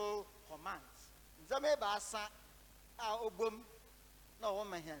simple commands. Nzame basa a obum na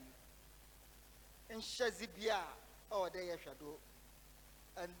omehen. Inshazibia or de yeshado.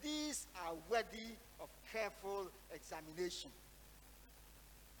 And these are worthy of careful examination.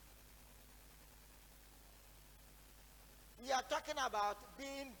 We are talking about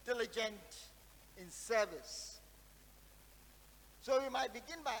being diligent in service. So we might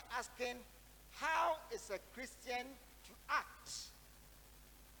begin by asking, how is a Christian to act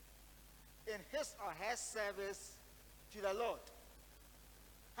in his or her service to the Lord?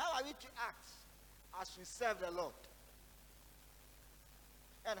 How are we to act as we serve the Lord?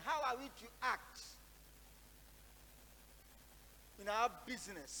 And how are we to act in our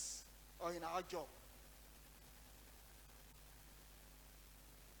business or in our job?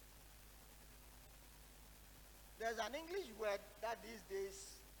 There's an English word that these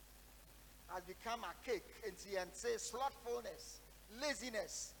days has become archaic and says slothfulness,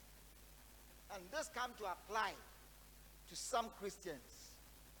 laziness. And this comes to apply to some Christians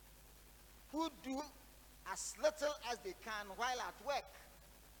who do as little as they can while at work.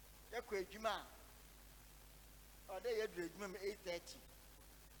 Or they 8:30.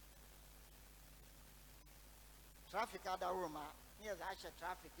 Traffic at the room, Here's actual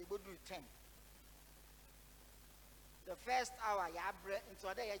traffic. You go do 10. The first hour, you have into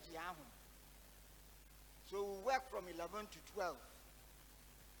other edge. So we work from 11 to 12.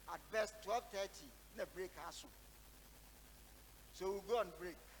 At best, 12:30, the break has. So we go on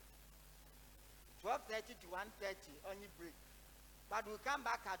break. 12:30 to 1:30, only break. But we come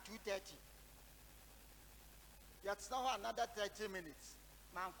back at 2:30. That's now another 30 minutes.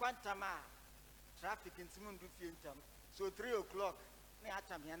 Man, quantama traffic in Simundu Fientam. So 3 o'clock, we have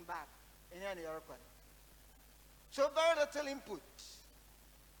to be back in any airport. So very little input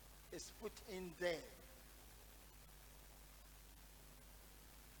is put in there.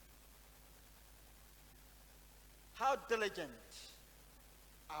 How diligent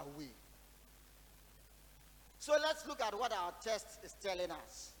are we? So let's look at what our text is telling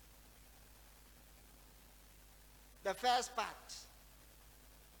us. The first part,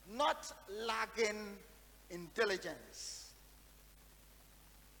 not lagging in diligence.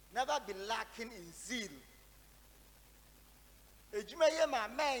 Never be lacking in zeal.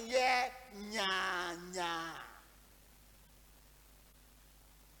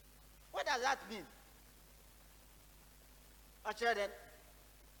 What does that mean? Children,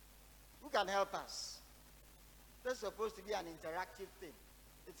 who can help us? This is supposed to be an interactive thing.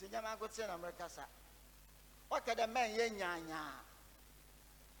 It's in America, sir. What can the man nya?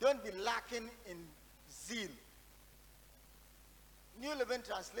 Don't be lacking in zeal. New Living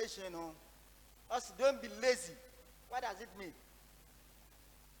Translation, us don't be lazy. What does it mean?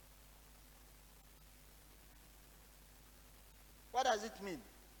 What does it mean?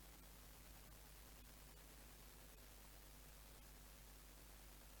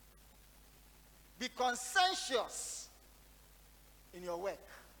 Be conscientious in your work.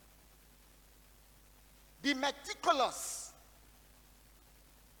 Be meticulous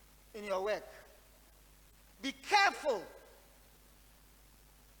in your work. Be careful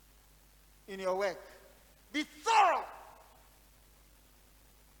in your work. Be thorough.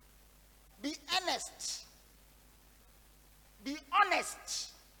 Be earnest. Be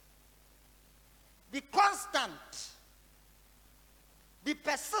honest. Be constant. Be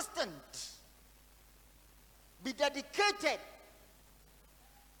persistent. Be dedicated.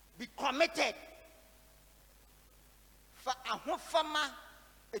 Be committed. For a hofama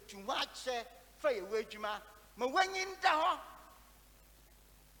etumache for a wejuma. Ma wenyin da ho.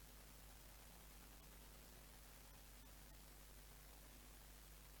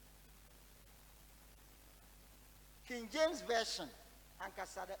 King James Version, and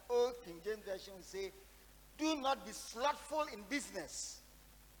the old King James Version will say, do not be slothful in business.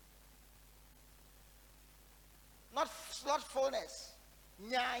 Not slothfulness.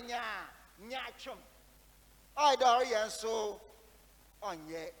 Nya chum. I don't so on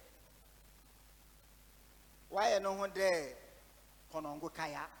ye. Why no one there? Konongo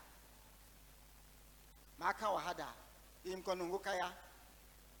kaya. Maka wahada. Im konongo kaya.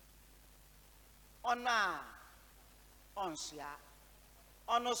 Ona. Onsia.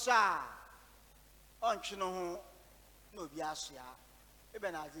 Onosa. Onchino no biasia.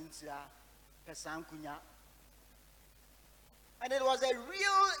 Eben azintia. Pesankunya. And it was a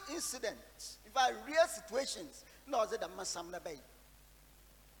real incident. In fact, real situations. No, the Masam Bay.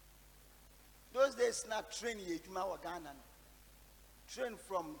 Those days, not training Yejuma Waganan. Train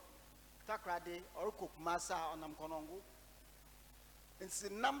from Takrade or Kumasa on Namkonongo. In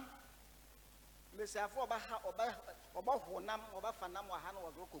Sinam, Mr. Oba Honam, Oba Fanam Wahana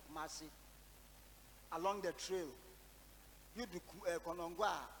was Kumasi along the trail. You do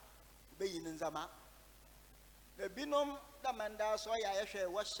Konongwa, Bayin and Zama. The binom Damanda so I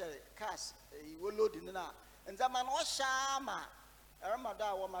wash cast a will load in now. And Zaman was Shama,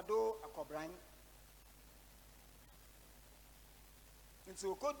 Aramada, Wamado, a cobran. And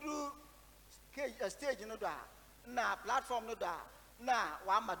so could do a stage no da, na platform no da, na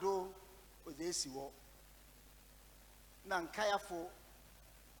Wamado with the ACO. Nan Kayafo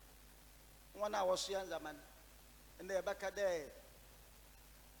 1 hour young Zaman, and they're back at there.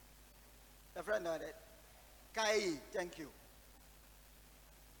 The friend of it. Kai, thank you.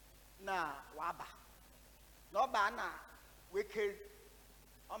 Na waba. No bana wicked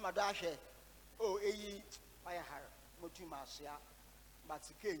on my dash. Oh, by a hair, Motu Marcia, but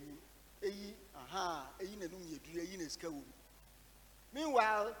Kenny, aha, a yin a school.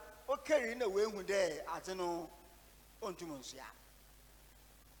 Meanwhile, okay, in a way, one day, I don't know, on to Monsieur.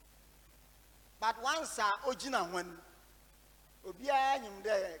 But once I Ojina when Obia him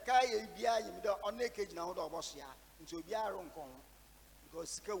there, Kai Bia him there on the cage now of Bosia, into Bia Roncon, because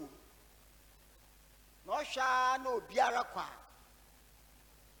school. No sha no Biara qua.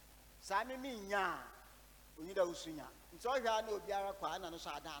 Sammy Minya, we need a Usunya. nso hwa na obiara kwa na no so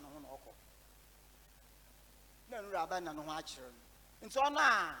adan no ho na okọ na nuru aba na no ho akire no nso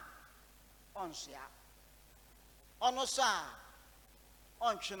na onhia ono so a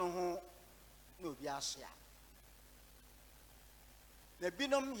ontwe no ho na obi ahia na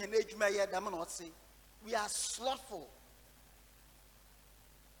binom hene adwuma ye dam na otse we are slothful.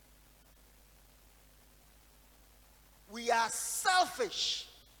 We are selfish.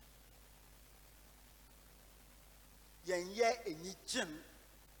 Yenye enyichin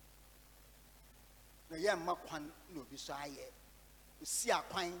na yemma kwan no bi so aye si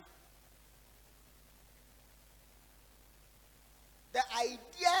akwan. The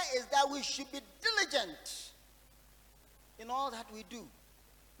idea is that we should be diligent in all that we do.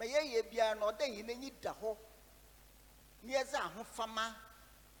 Ma ye bia no de yin nyi da ho ni eze ahofama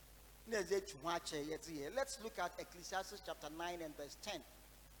na eze tu ho ache ye tie. Let's look at Ecclesiastes chapter 9 and verse 10.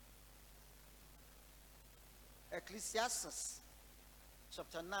 Ecclesiastes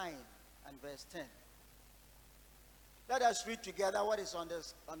chapter 9 and verse 10. Let us read together what is on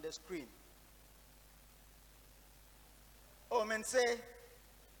the screen. Oh, men say,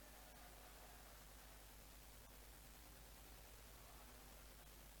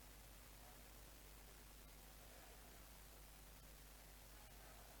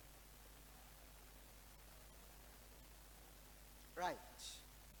 right.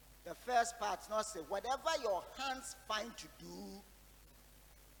 The first part not say, whatever your hands find to do,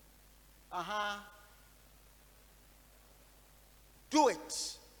 do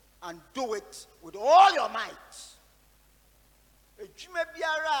it, and do it with all your might. Ejuma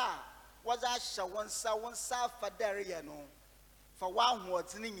biara was a one sa fadere no for one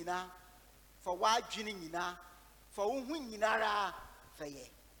hoɔdene nyina for one dwene nyina for wo hu nyinara feye.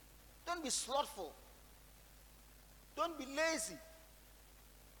 Don't be slothful. Don't be lazy.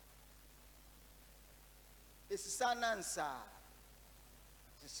 Esisa nansa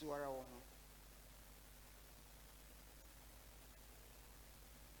sisiwara wo ho.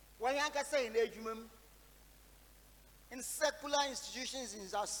 When you can say in ejuma in secular institutions, in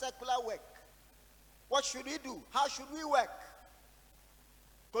our secular work, what should we do? How should we work?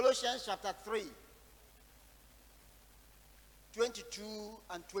 Colossians chapter 3, 22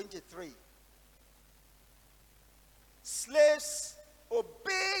 and 23. Slaves,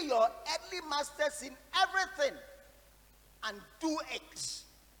 obey your earthly masters in everything and do it.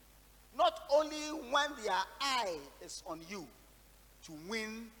 Not only when their eye is on you to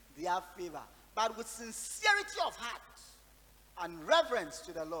win their favor, but with sincerity of heart and reverence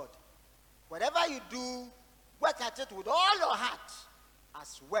to the Lord. Whatever you do, work at it with all your heart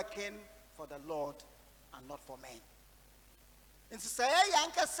as working for the Lord and not for men. In society,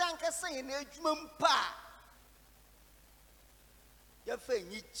 yanka sanka say in ejumum pa. Yemfe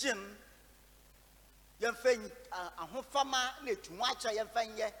nyichin. Yemfe ahofama ne tuwacha yemfe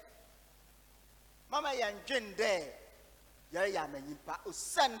nye. Mama yanjin de. Yere ya menyimpa.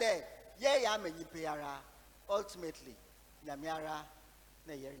 Usende ye ya menyimpa yara. Ultimately, nyamiara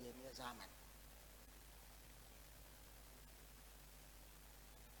na yere ye zaman.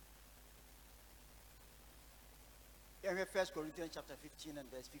 In 1 Corinthians chapter 15 and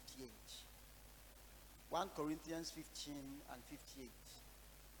verse 58. 1 Corinthians 15 and 58.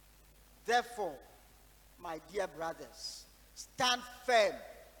 Therefore, my dear brothers, stand firm.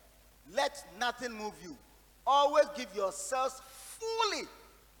 Let nothing move you. Always give yourselves fully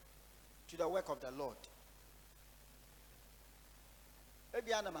to the work of the Lord.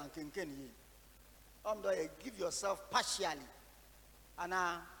 Give yourself partially. And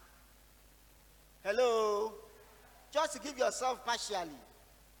hello. Just give yourself partially.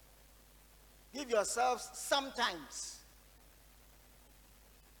 Give yourself sometimes.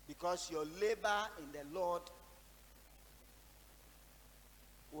 Because your labor in the Lord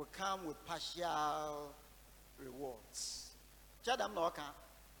will come with partial rewards.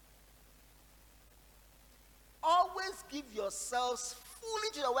 Always give yourselves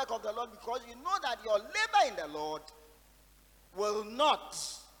fully to the work of the Lord, because you know that your labor in the Lord will not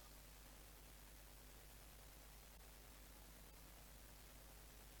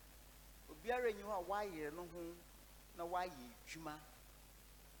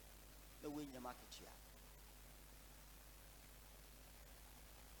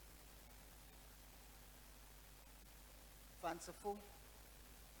fanciful.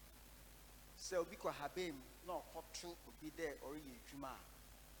 So because habim no kotu will be there or ye juma.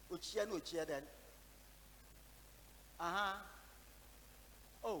 Uchia no chia then.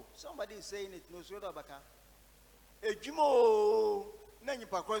 Oh, somebody is saying it no soda baka. A jumo nani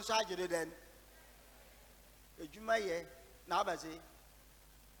pakon sajid then. A juma ye nabazi.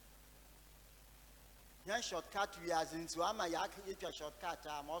 Yan shortcut we as into ama ya a shortcut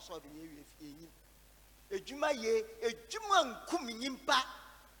am also the new if ejuma ye ejuma nkum nyimpa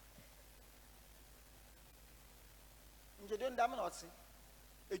nje don dam na ose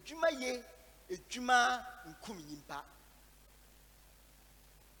ejuma ye ejuma nkum nyimpa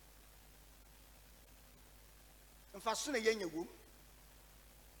mfaso na ye nyewom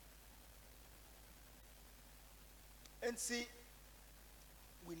and see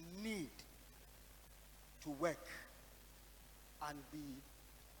we need to work and be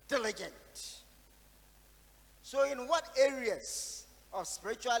diligent. So in what areas of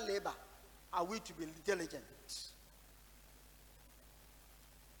spiritual labor are we to be diligent?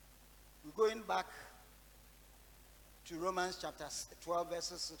 We're going back to Romans chapter 12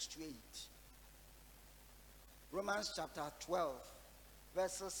 verses 6 to 8. Romans chapter 12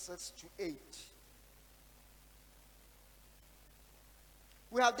 verses 6 to 8.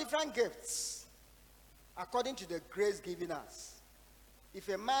 We have different gifts according to the grace given us. If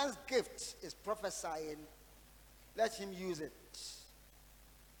a man's gift is prophesying, let him use it.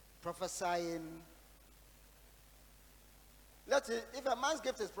 Prophesying. If a man's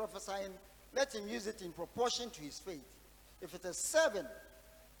gift is prophesying, let him use it in proportion to his faith. If it is serving,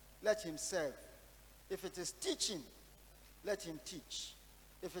 let him serve. If it is teaching, let him teach.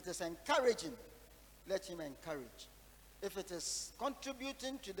 If it is encouraging, let him encourage. If it is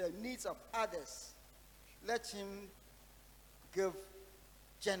contributing to the needs of others, let him give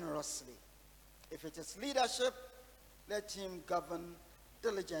generously. If it is leadership, let him govern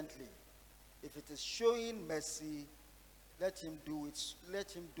diligently. If it is showing mercy, let him do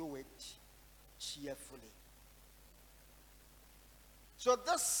it cheerfully. So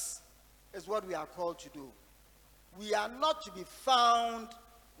this is what we are called to do. We are not to be found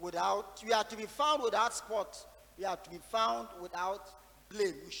without, we are to be found without spot. We are to be found without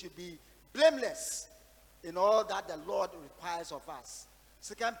blame. We should be blameless in all that the Lord requires of us.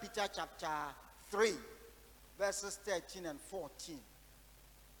 2 Peter chapter 3, verses 13 and 14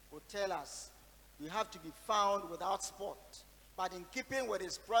 will tell us we have to be found without spot. But in keeping with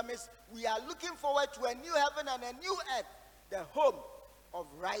his promise, we are looking forward to a new heaven and a new earth, the home of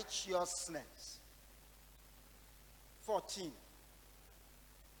righteousness. 14.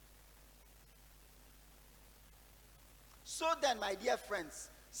 So then, my dear friends,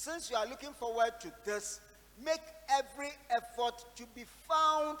 since you are looking forward to this, make every effort to be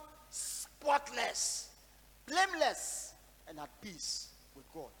found spotless, blameless, and at peace with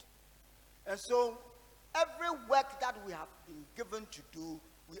God. And so, every work that we have been given to do,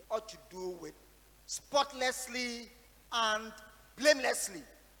 we ought to do with spotlessly and blamelessly.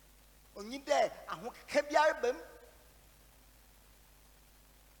 Although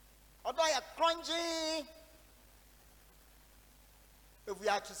you are crunching, if we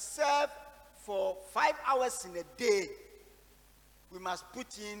are to serve for 5 hours in a day, we must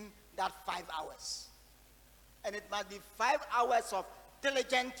put in that 5 hours. And it must be 5 hours of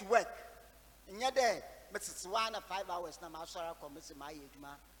diligent work. In your day, but it's 1 or 5 hours. Now, I'm sorry,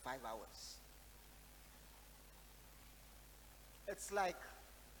 5 hours. It's like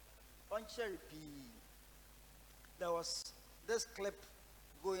on Cherry P. There was this clip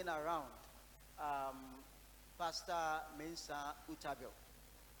going around. Pastor Mensa Utabel,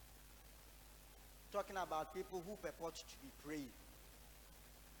 talking about people who purport to be praying.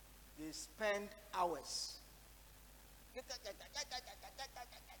 They spend hours.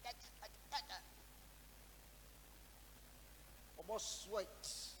 Almost sweat.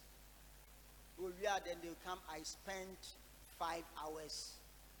 Then they come, I spent 5 hours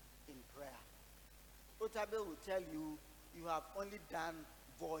in prayer. Utabel will tell you, you have only done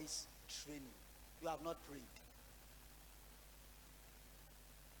voice training. You have not prayed.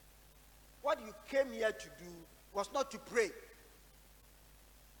 What you came here to do was not to pray,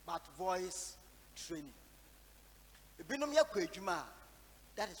 but voice training.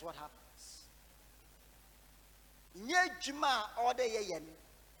 That is what happens.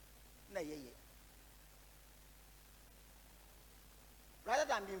 Rather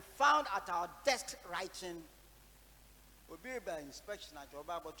than being found at our desk writing, we'll be by inspection at your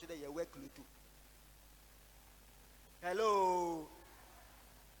Bible today, you work too. Hello.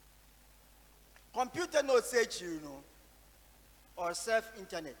 Computer no search, or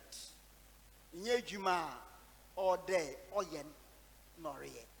self-internet. Nye juma, or day, or yen, nor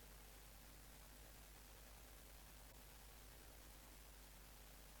ye.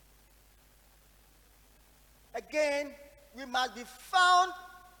 Again, we must be found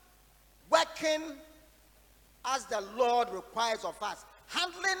working as the Lord requires of us.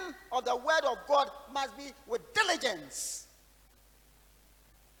 Handling of the word of God must be with diligence.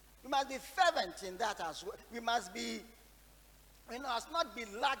 We must be fervent in that as well. We must not be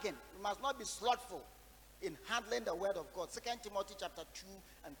lagging. We must not be slothful in handling the word of God. 2 Timothy chapter 2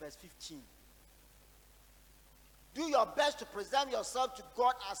 and verse 15. Do your best to present yourself to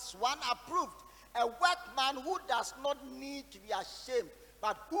God as one approved, a workman who does not need to be ashamed,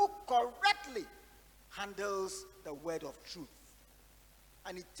 but who correctly handles the word of truth.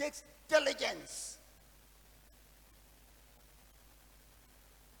 And it takes diligence.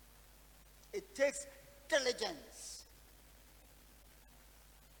 It takes diligence.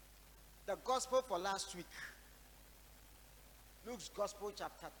 The gospel for last week, Luke's gospel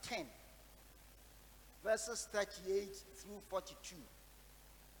chapter 10, verses 38 through 42,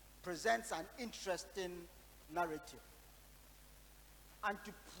 presents an interesting narrative. And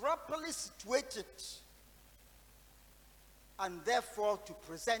to properly situate it, and therefore to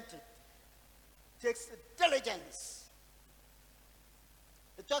present it, takes diligence.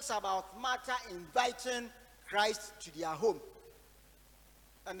 It talks about Martha inviting Christ to their home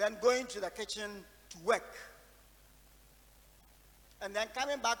and then going to the kitchen to work, and then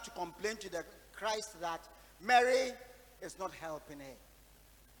coming back to complain to the Christ that Mary is not helping her.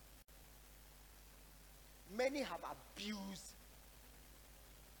 Many have abused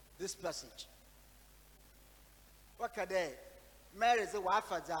this passage. What can they? Mary is a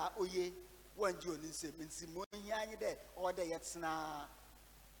wafaza oye one Jonis in Simon Yanide or the Yatsna.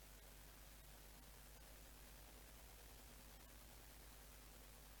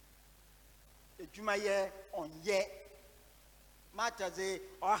 Jumaye on ye Mataze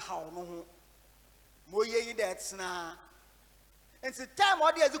or how no Moye that's and the time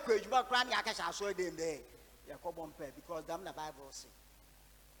what the equation about cranny I can show them there. Jacob because damn the Bible say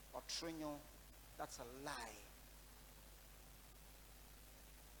or Trino, that's a lie.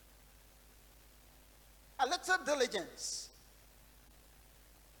 A little diligence.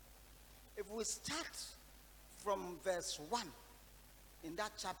 If we start from verse 1 in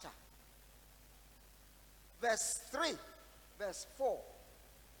that chapter, verse 3, verse 4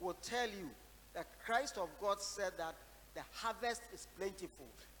 will tell you that Christ of God said that the harvest is plentiful.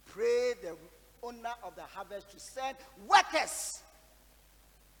 Pray the owner of the harvest to send workers.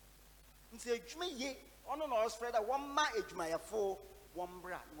 Nse ejuma ye ono no spread that one ma ejuma ya fo one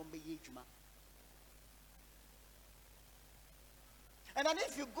bra one be ye ejuma. And then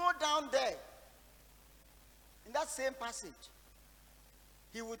if you go down there in that same passage,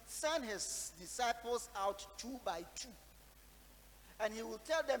 he would send his disciples out 2 by 2. And he would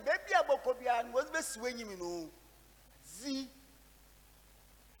tell them, baby abokobian was be swinging, you know. Z.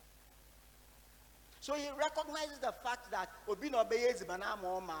 So he recognizes the fact that Obino Beyez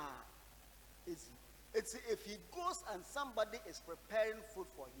Banamoma is it's if he goes and somebody is preparing food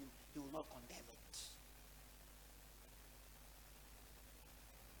for him, he will not condemn it.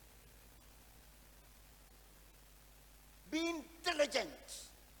 Being diligent.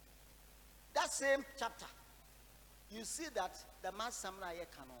 That same chapter, you see that the man Samna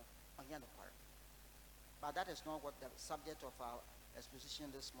Yekano on Yanopar. But that is not what the subject of our exposition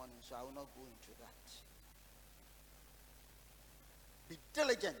this morning, so I will not go into that. Be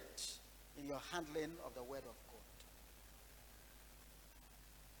diligent in your handling of the word of God.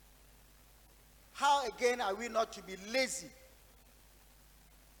 How again are we not to be lazy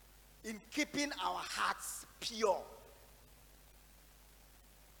in keeping our hearts pure?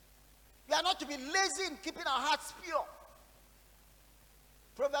 We are not to be lazy in keeping our hearts pure.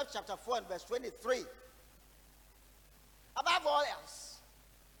 Proverbs chapter 4 and verse 23. Above all else,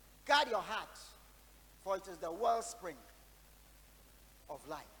 guard your heart, for it is the wellspring of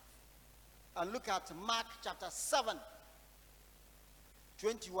life. And look at Mark chapter 7,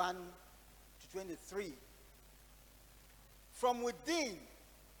 21 to 23. From within,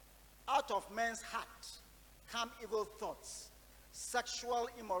 out of men's heart, come evil thoughts, sexual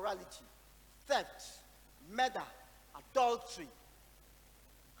immorality, theft, murder, adultery,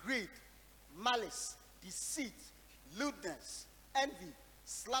 greed, malice, deceit, lewdness, envy,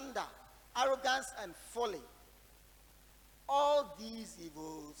 slander, arrogance, and folly. All these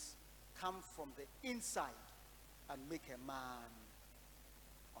evils come from the inside and make a man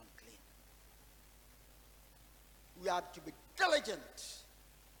unclean. We have to be diligent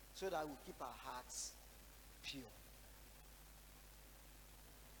so that we keep our hearts pure.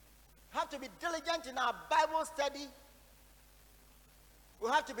 We have to be diligent in our Bible study. We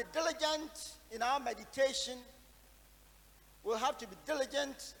have to be diligent in our meditation. We'll have to be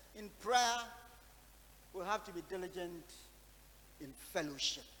diligent in prayer. We'll have to be diligent in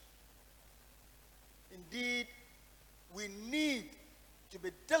fellowship. Indeed, we need to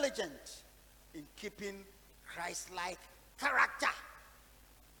be diligent in keeping Christ-like character.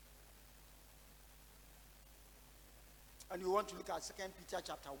 And we want to look at 2 Peter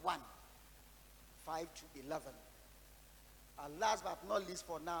chapter 1, 5 to 11. And last but not least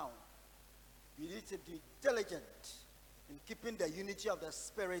for now, we need to be diligent in keeping the unity of the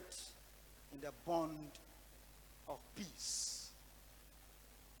Spirit in the bond of peace.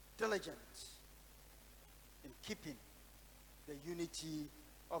 Diligent in keeping the unity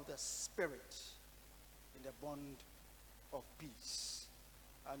of the Spirit in the bond of peace.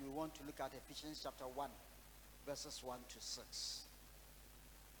 And we want to look at Ephesians chapter 1, verses 1 to 6.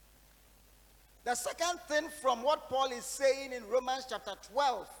 The second thing from what Paul is saying in Romans chapter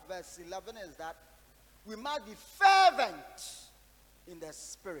 12, verse 11 is that we must be fervent in the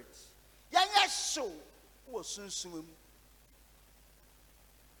Spirit.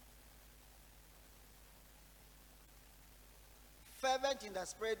 Fervent in the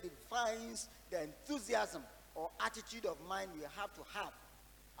Spirit defines the enthusiasm or attitude of mind we have to have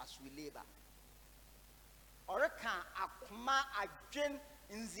as we labor. Oreka akuma adwen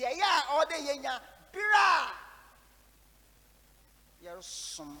nziaya ode yenya bira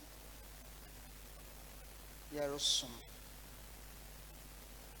yersum.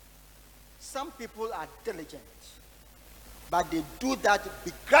 Some people are diligent, but they do that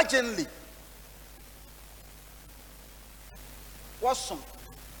begrudgingly. Wasum.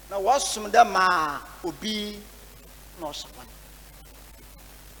 Now wasum da ma obi no someone.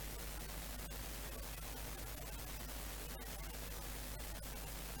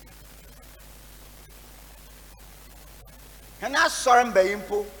 And I saw him by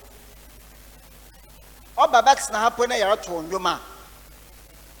impo. All babaks na happen na yara to ndoma.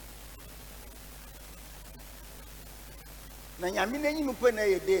 Na nyame na nyim po na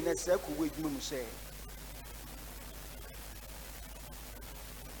yede na se ko wedwuma mu se.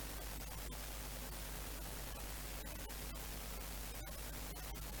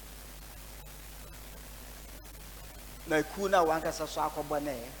 Na ku na wanka so akọbọ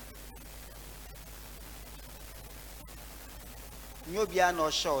na e. Nyobia no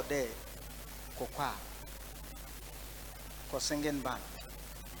show there kokwa ko singing band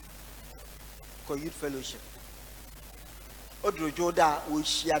ko youth fellowship odrojo da o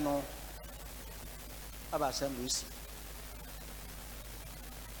hia no aba assembly si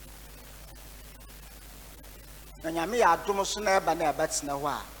na nyame ya adom so na eba na abatina ho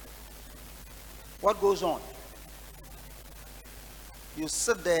a what goes on? You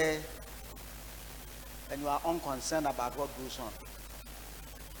sit there and you are unconcerned about what goes on.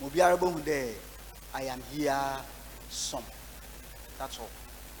 I am here, some. That's all.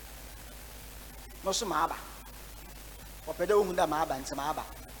 No, some aba. Opedo hunda maba and some aba.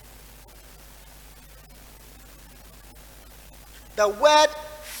 The word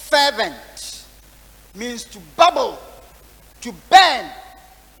fervent means to bubble, to burn,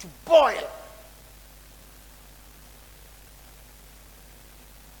 to boil.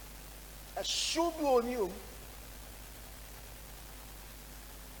 A shubu on you.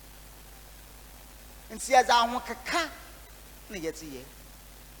 And see as I want kaka na yeti ye.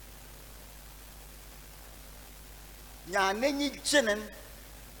 Nya nenyi jenen.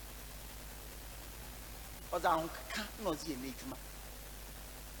 Oza want kaka no zi nejuma.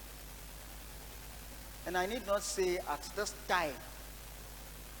 And I need not say at this time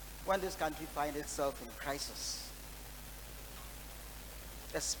when this country finds itself in crisis,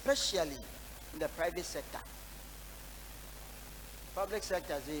 especially in the private sector. Public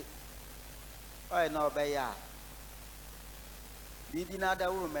sector say, oh no, baya. Bibi nada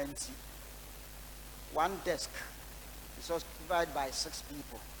woman. One desk is occupied by 6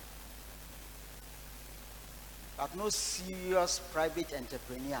 people. But no serious private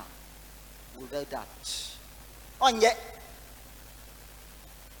entrepreneur will do that. On yet.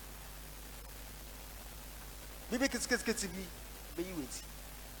 Bibi kids be with.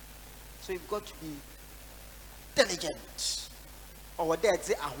 So you've got to be diligent. Or there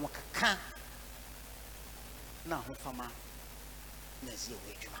say ahwaka na hofama na zi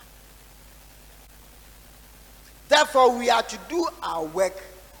ewedwuma. Therefore we are to do our work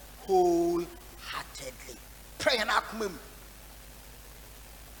wholeheartedly. Pray and akumem.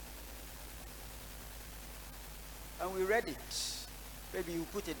 And we read it. Maybe you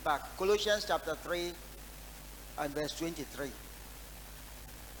put it back. Colossians chapter 3 and verse 23.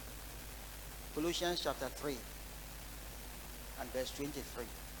 Colossians chapter 3 and verse 23.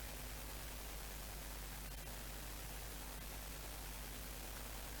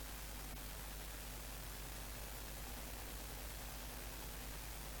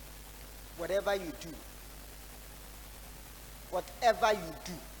 Whatever you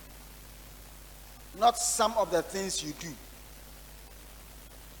do, not some of the things you do,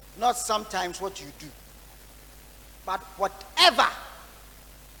 not sometimes what you do, But whatever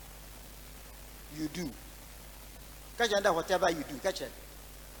you do, catch under whatever you do, catch it.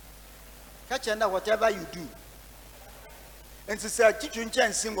 Catch under whatever you do. And to say, teaching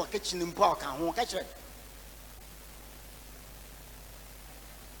chance sim or catching in park and won't catch it.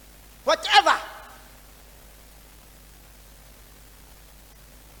 Whatever.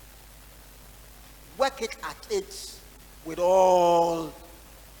 Work it at it with all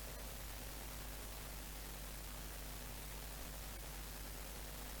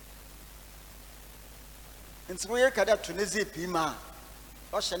and so we are kada Tunisia pima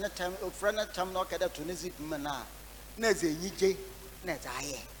or shana time or friend time no kada Tunisia pima na ze yije na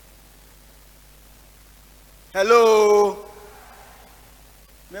zaye. Hello,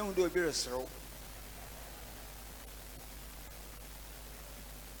 me do be resro.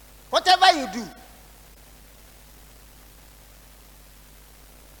 Whatever you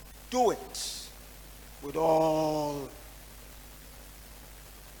do it with all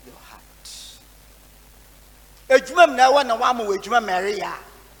your heart. Ejuma na wa na wa mo ejuma Maria.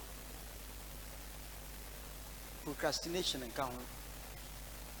 Procrastination and count.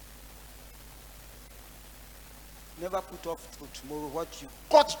 Never put off for tomorrow what you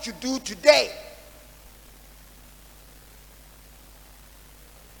got to do today.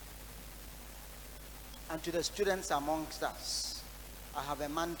 And to the students amongst us, I have a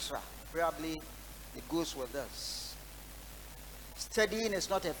mantra. Probably it goes with us. Studying is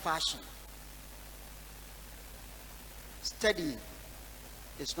not a fashion. Studying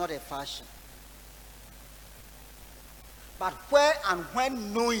is not a fashion. But where and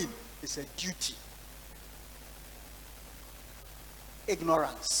when knowing is a duty.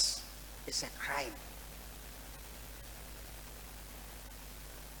 Ignorance is a crime.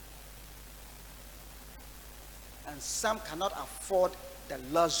 And some cannot afford the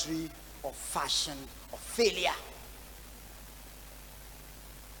luxury of fashion of failure.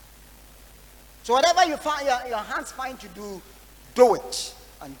 So whatever you find your hands find to do it,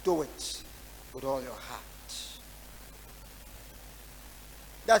 and do it with all your heart.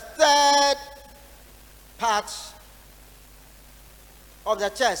 The third part of the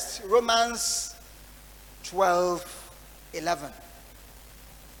text, Romans 12:11.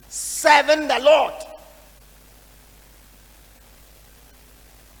 Serve the Lord.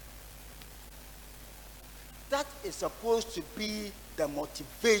 That is supposed to be the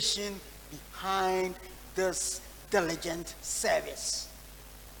motivation behind this diligent service.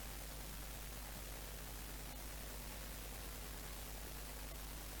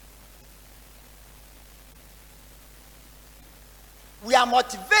 We are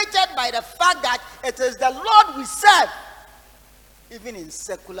motivated by the fact that it is the Lord we serve, even in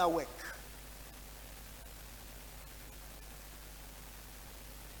secular work.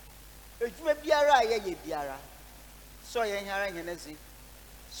 Ejuma biara ye biara. So ye hara nyenezi.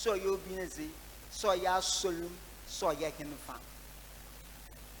 So ye obinezi. So ye solum. So ye hinfa.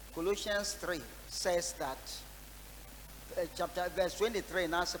 Colossians 3 says that chapter verse 23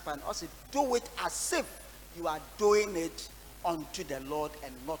 in Asapan also do it as if you are doing it unto the Lord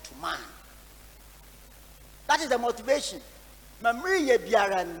and not to man. That is the motivation. Mamri ye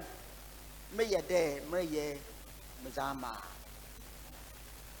biaran me ye de me ye mezama.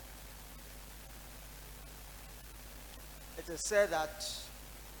 It is said that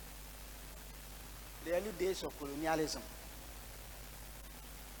the early days of colonialism,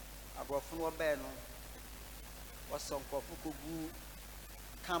 Abrofunu Obeno was some Kofukugu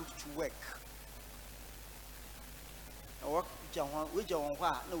camp to work. Work which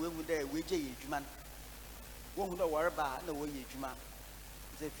no way would they wage a human. One would worry about no way human.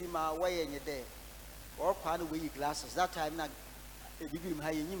 The female way in your day or pan away glasses. That time, not a big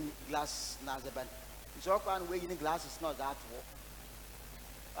high glass Nazaban. It's all pan away in glasses, not that war.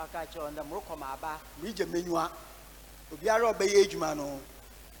 I catch on the Mrokomaba, region menua, Ubiaro Bay age mano,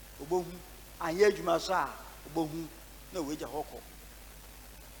 Ubohum, and Yejumasa, Ubohum, no wage a hoko.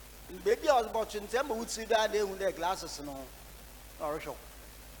 Baby, I was watching them would sit down there with their glasses and all, or a show.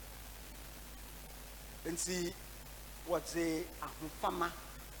 And see what's a farmer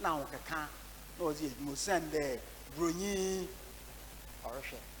now, Kaka, or the Musande, Bruni, or a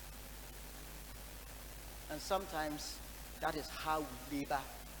show. And sometimes that is how we labor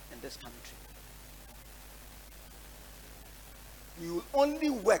in this country. We will only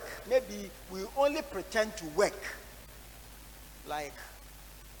work, maybe we will only pretend to work like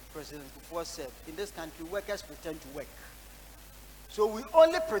President Kufuor said, in this country, workers pretend to work. So we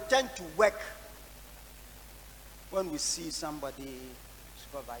only pretend to work when we see somebody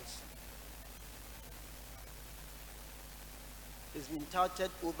supervising. It's been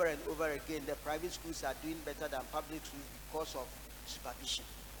touted over and over again. The private schools are doing better than public schools because of supervision.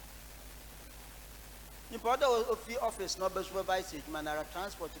 Important office no be supervise manara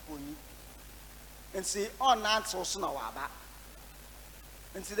transport people and see on answer so now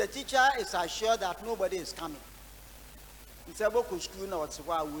and see the teacher is assured that nobody is coming. In several school now it's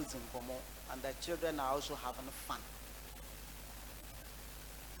why woods in Como and the children are also having fun.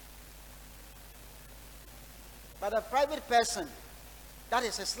 But a private person, that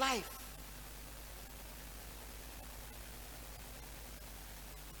is his life.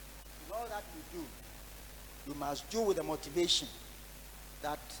 In all that you do, you must do with the motivation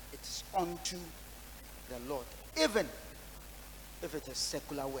that it is unto the Lord, even if it is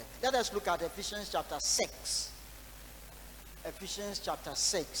secular work. Let us look at Ephesians chapter 6. Ephesians chapter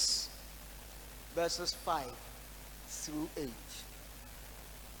 6, verses 5 through 8.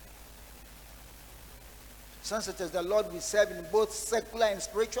 Since it is the Lord we serve in both secular and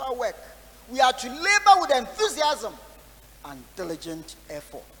spiritual work, we are to labor with enthusiasm and diligent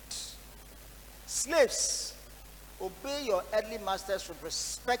effort. Slaves, obey your earthly masters with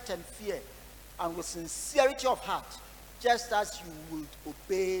respect and fear and with sincerity of heart, just as you would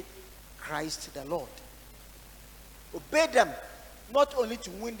obey Christ the Lord. Obey them not only to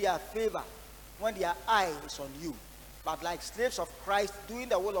win their favor when their eye is on you, but like slaves of Christ, doing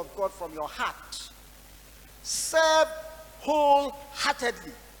the will of God from your heart. Serve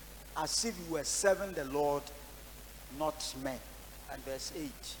wholeheartedly as if you were serving the Lord, not men. And verse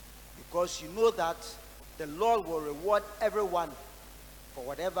 8, because you know that the Lord will reward everyone for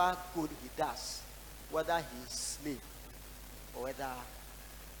whatever good he does, whether he is slave or whether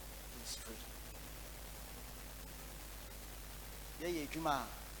he is free.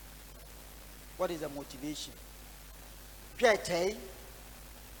 What is the motivation? It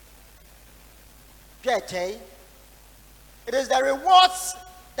is the rewards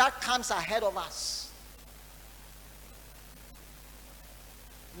that comes ahead of us,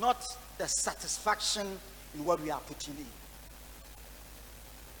 not the satisfaction in what we are putting in.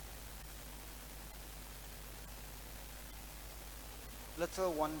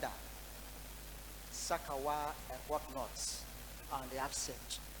 Little wonder, Sakawa and whatnots are the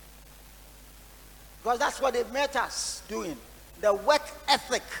upset. Because that's what they met us doing. The work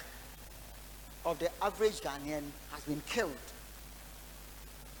ethic of the average Ghanaian has been killed.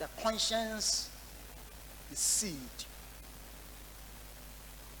 The conscience is sealed.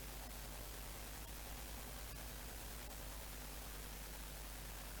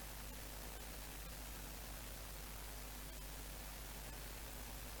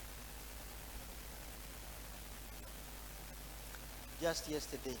 Just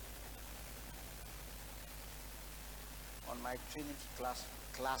yesterday, on my Trinity class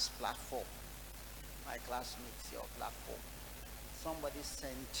platform, my classmates, your platform, somebody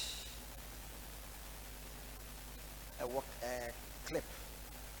sent a clip.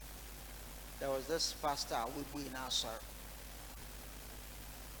 There was this pastor Awibu in Asar.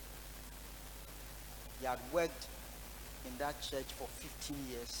 He had worked in that church for 15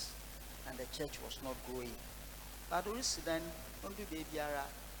 years and the church was not growing. But then, don't be baby ara,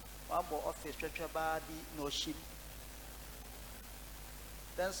 one more office no ship.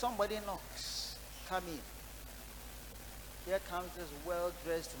 Then somebody knocks. Come in. Here comes this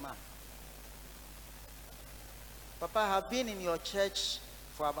well-dressed man. Papa, I have been in your church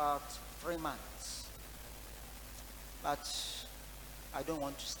for about 3 months, but I don't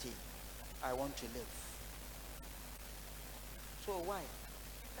want to stay. I want to live. So why?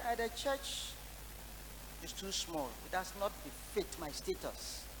 The church is too small. It does not befit my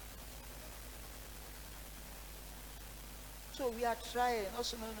status. So we are trying.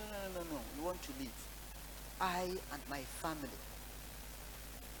 Also, no. We want to leave. I and my family.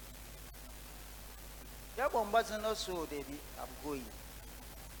 Yeah, but also, David, I'm going.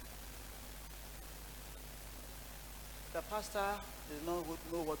 The pastor does not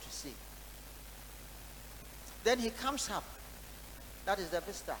know what to say. Then he comes up. That is the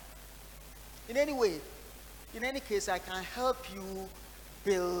visitor. In any case, I can help you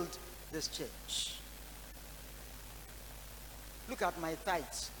build this church. Look at my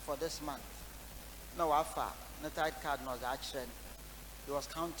tithes for this month. No, Alpha, the tithe card was action. He was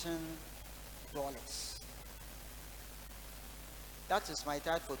counting dollars. That is my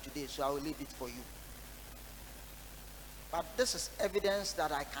tithe for today, so I will leave it for you. But this is evidence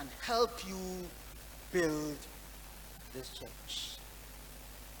that I can help you build this church.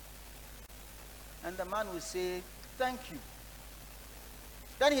 And the man will say, thank you.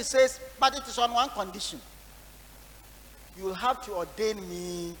 Then he says, but it is on one condition. You will have to ordain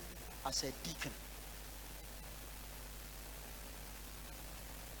me as a deacon.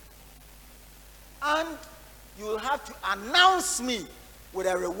 And you will have to announce me with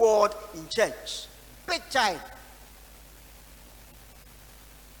a reward in church. Big time.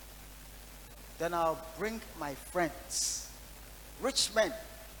 Then I'll bring my friends, rich men,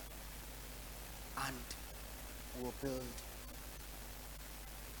 and we'll build.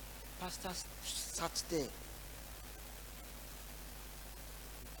 Pastor sat there.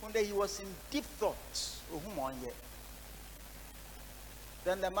 One day he was in deep thought.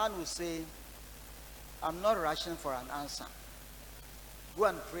 Then the man will say, I'm not rushing for an answer. Go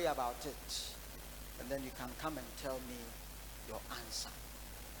and pray about it. And then you can come and tell me your answer.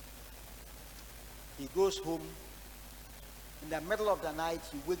 He goes home. In the middle of the night,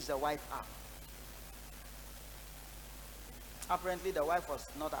 he wakes the wife up. Apparently, the wife was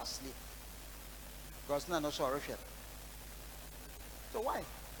not asleep. Because no so horrific. So why?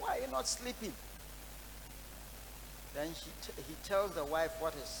 Why are you not sleeping? Then he tells the wife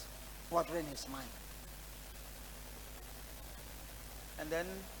what is bothering his mind. And then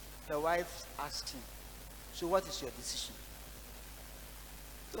the wife asks him, so what is your decision?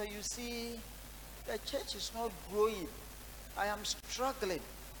 So you see, the church is not growing. I am struggling.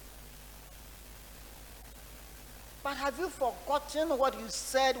 But have you forgotten what you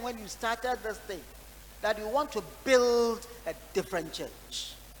said when you started this thing? That you want to build a different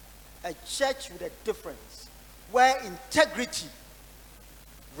church. A church with a difference. Where integrity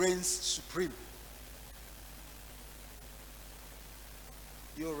reigns supreme.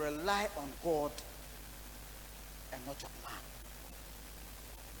 You rely on God and not on man.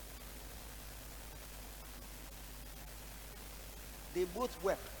 They both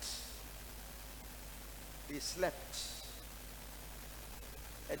wept. They slept.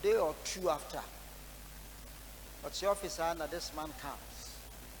 A day or two after, but the officer and this man comes.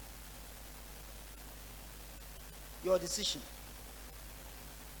 Your decision.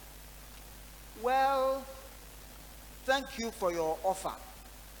 Well, thank you for your offer,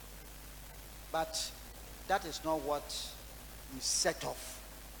 but that is not what we set off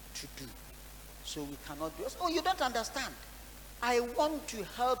to do. So we cannot do it. Oh, you don't understand. I want to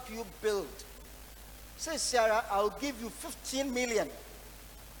help you build. Say, Sarah, I'll give you 15 million.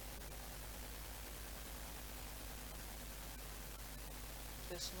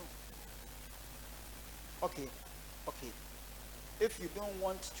 Says no. Okay. If you don't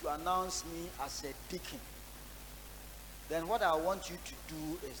want to announce me as a deacon, then what I want you to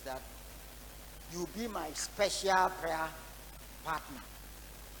do is that you be my special prayer partner.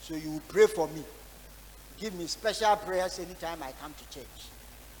 So you will pray for me. Give me special prayers anytime I come to church.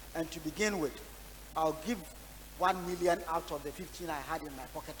 And to begin with, I'll give 1 million out of the 15 I had in my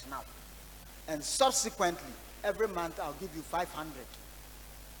pocket now. And subsequently, every month I'll give you 500.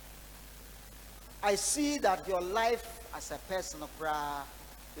 I see that your life as a person of prayer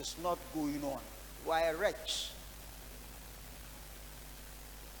is not going on. You are a wretch.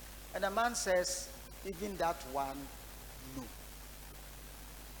 And the man says, even that one, no.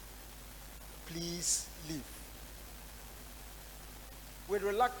 Please leave. With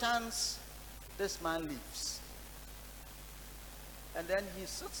reluctance, this man leaves. And then he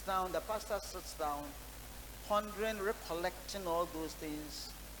sits down, the pastor sits down, pondering, recollecting all those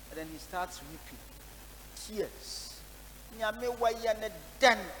things, and then he starts weeping. Tears. Why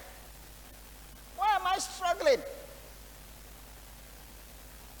am I struggling?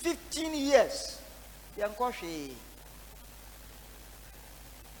 15 years.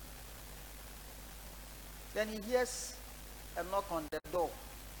 Then he hears a knock on the door.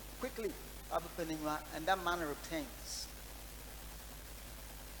 Quickly, and that man returns.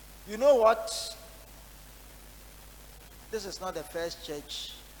 You know what? This is not the first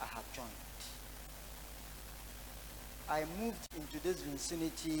church I have joined. I moved into this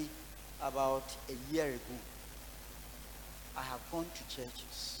vicinity about a year ago. I have gone to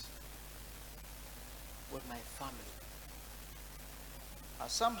churches with my family.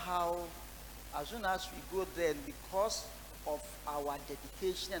 Somehow, as soon as we go there, because of our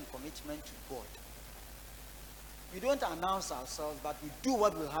dedication and commitment to God, we don't announce ourselves, but we do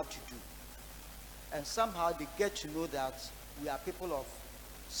what we have to do. And somehow they get to know that we are people of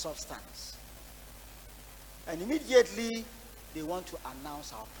substance. And immediately they want to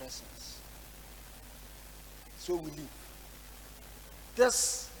announce our presence. So we leave.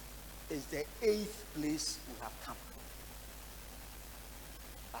 This is the 8th place we have come.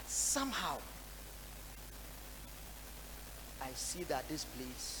 But somehow I see that this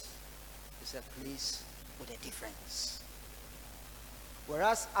place is a place with a difference.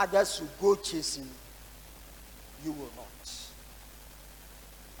 Whereas others will go chasing, you will not.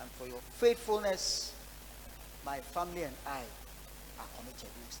 And for your faithfulness, my family and I are committed.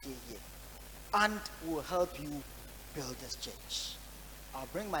 We will stay here. and will help you build this church. I'll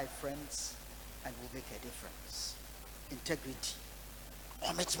bring my friends and we'll make a difference. Integrity,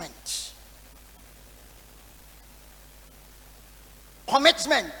 commitment.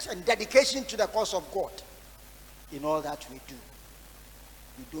 Commitment and dedication to the cause of God in all that we do.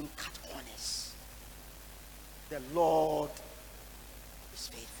 We don't cut corners. The Lord is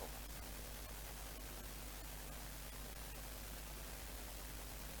faithful.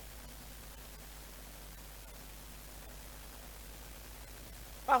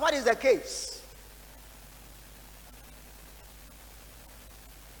 But what is the case?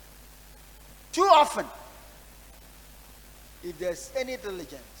 Too often, if there's any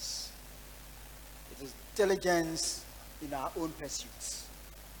diligence, it is diligence in our own pursuits.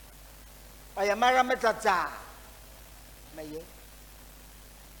 I am Maramatata. Maye.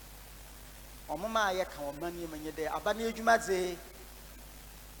 Omama ya ka omani menye de abani adwumadze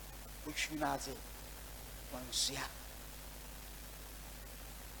ochunadze wansia.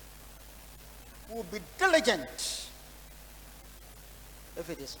 Will be diligent if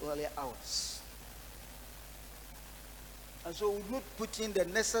it is early hours. And so we would not put in the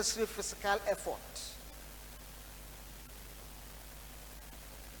necessary physical effort.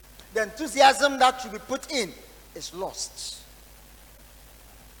 The enthusiasm that should be put in is lost.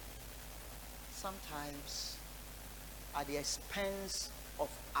 Sometimes at the expense of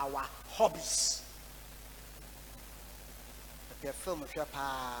our hobbies. The film of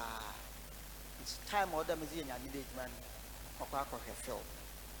it's time order museum man film.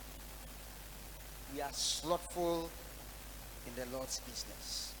 We are slothful in the Lord's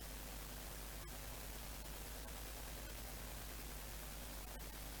business.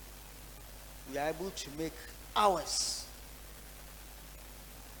 We are able to make hours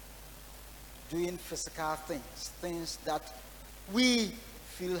doing physical things, things that we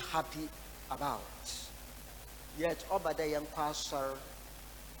feel happy about. Yet, obada young pastor,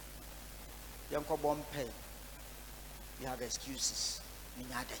 young bompe, you have excuses.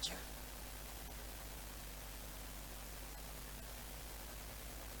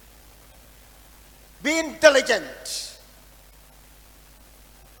 Being diligent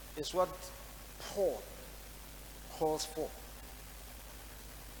is what Paul calls for.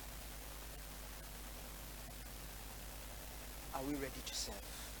 Are we ready to serve?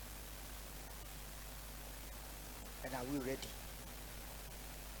 And are we ready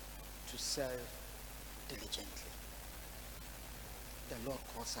to serve diligently? The Lord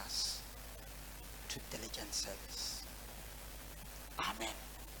calls us to diligent service. Amen.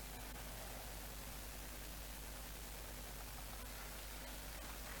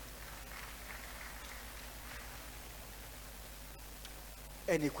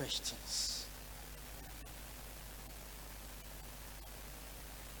 Any questions?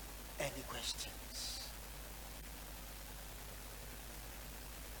 Any questions?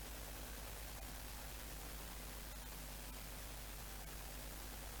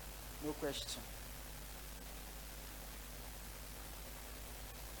 No question.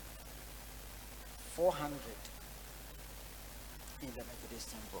 $400 in the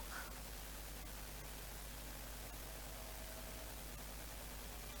Methodist book.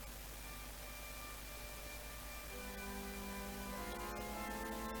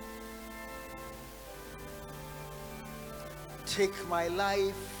 Take my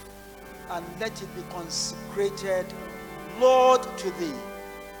life and let it be consecrated, Lord, to thee.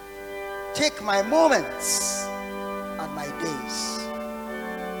 Take my moments and my days.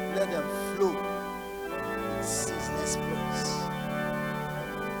 Let them flow in ceaseless praise.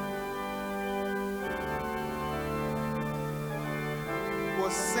 We'll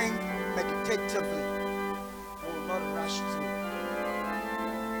sing meditatively. We will not rush through.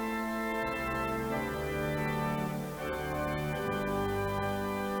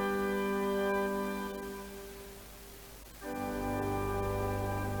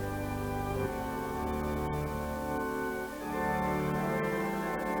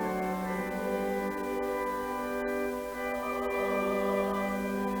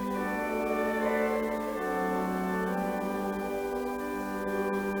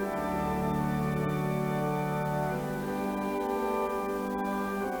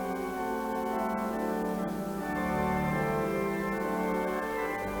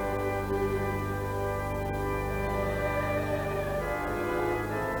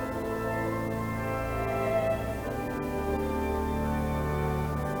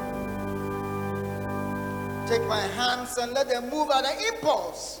 Take my hands and let them move at the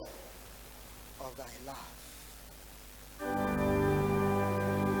impulse of thy love.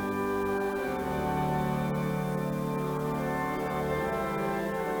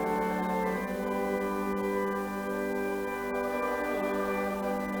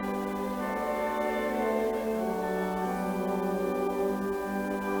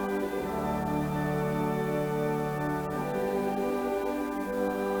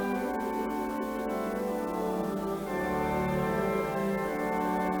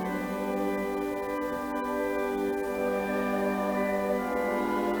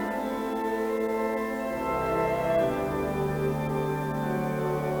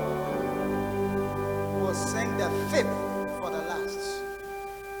 fifth for the last.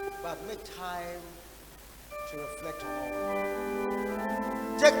 But make time to reflect on all.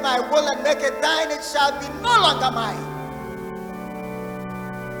 Take my will and make it thine, it shall be no longer mine.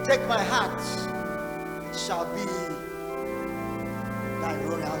 Take my heart, it shall be thy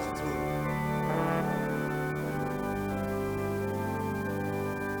royal throne.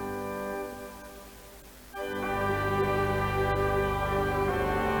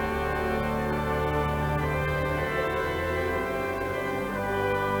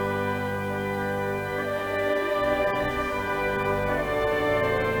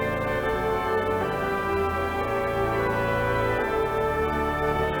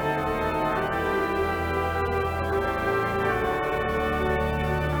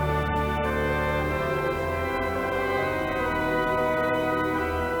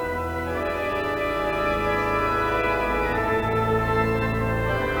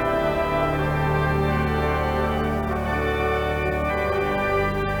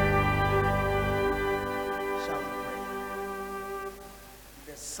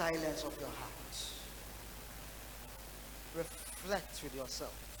 Silence of your heart. Reflect with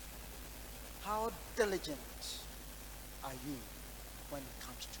yourself. How diligent are you when it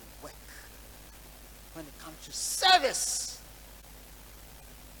comes to work? When it comes to service?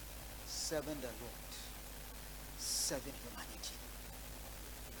 Serving the Lord. Serving humanity.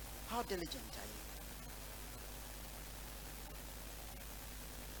 How diligent are you?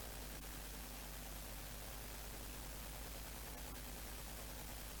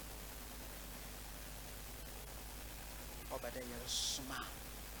 But then you're smart.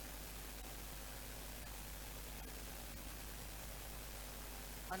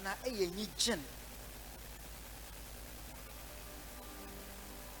 And now, you need gin.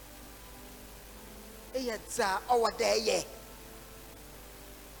 It's over there, yeah.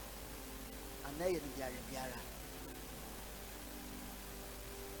 And now you're biara.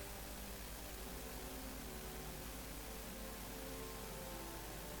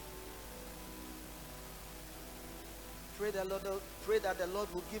 Pray that the Lord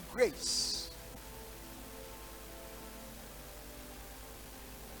will give grace.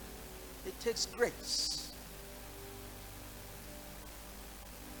 It takes grace.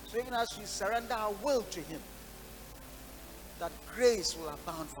 So even as we surrender our will to Him, that grace will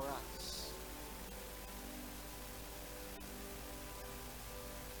abound for us.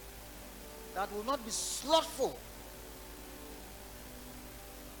 That will not be slothful,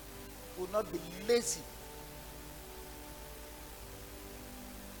 will not be lazy,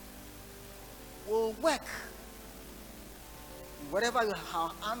 will work in whatever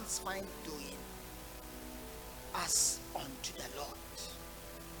our hands find doing as unto the Lord.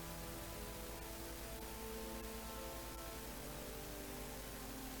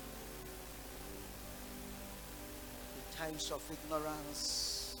 In times of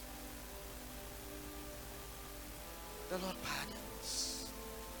ignorance, the Lord pardons,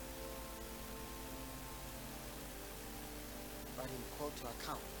 but He will call to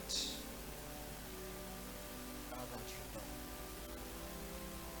account now that you know.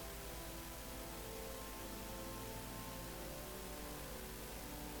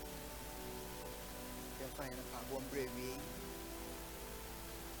 You find a one brave and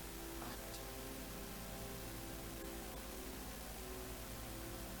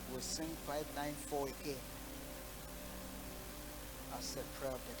we'll sing 594 again as a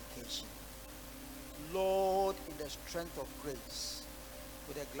prayer of dedication. Lord, in the strength of grace,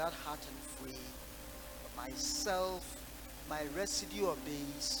 with a glad heart and free, myself, my residue of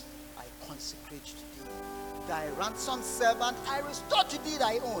days, I consecrate to thee. Thy ransomed servant, I restore to thee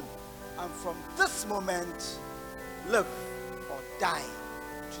thy own. And from this moment, live or die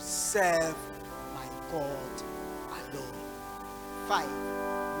to serve my God alone.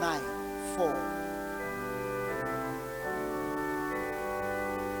 594.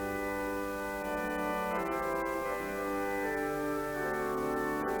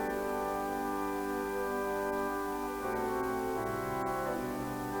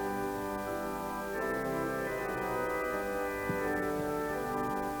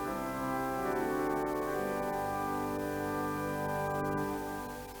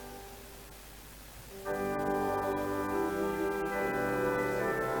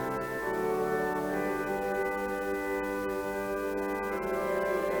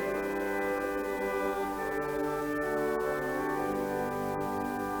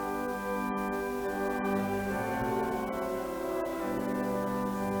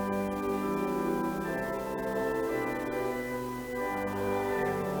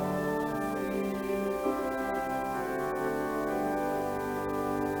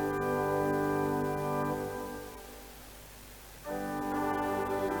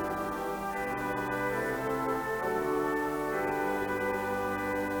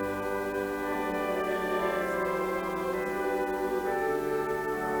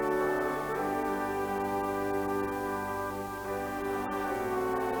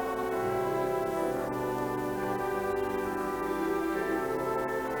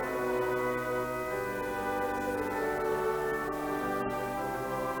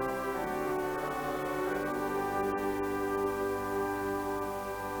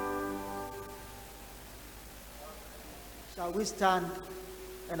 Shall we stand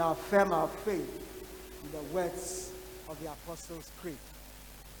and affirm our faith in the words of the Apostles' Creed?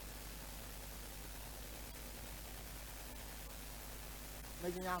 May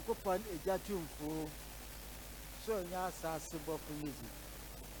Yankupon Ejatumfu so Yasa Sibofunisi.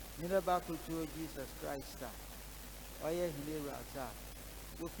 Ninebaku to Jesus Christ. Oye Hilirata.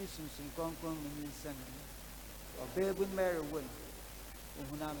 Wofisum Sinkon Minsan. Or Baby Mary Win.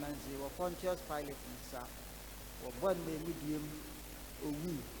 Uhuna Manzi or Pontius Pilate Nisa. Or one may medium or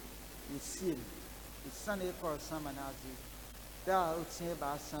we see the Sunday for Samanazi. Thou say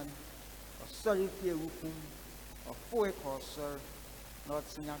by son or sorry fear whoopum or 4 acres, sir. Not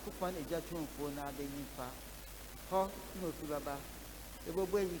Sinakupon a judgment for now the Nipa. Ho no Filaba. The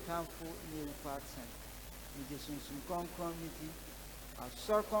way you come for near parts and you just some community. A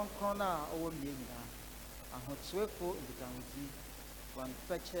circle corner over Mina. A hot swepo in the county. One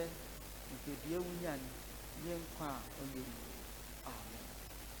fetcher in the Bionian, young qua only. Amen.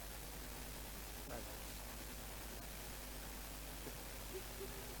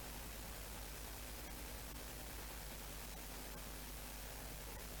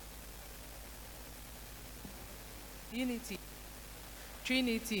 Unity,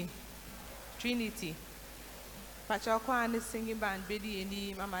 Trinity, Trinity. Pachakwa and the singing band, Biddy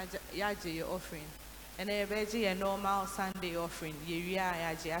and Mama Yaji your offering. And a veggie a normal Sunday offering. Yeria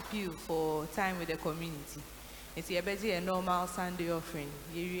Yaji appeal for time with the community. It's a veggie a normal Sunday offering.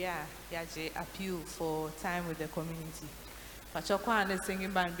 Yeria Yaji appeal for time with the community. Pachakwa and the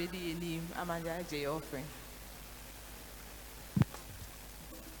singing band, Biddy and Mama Yaji offering.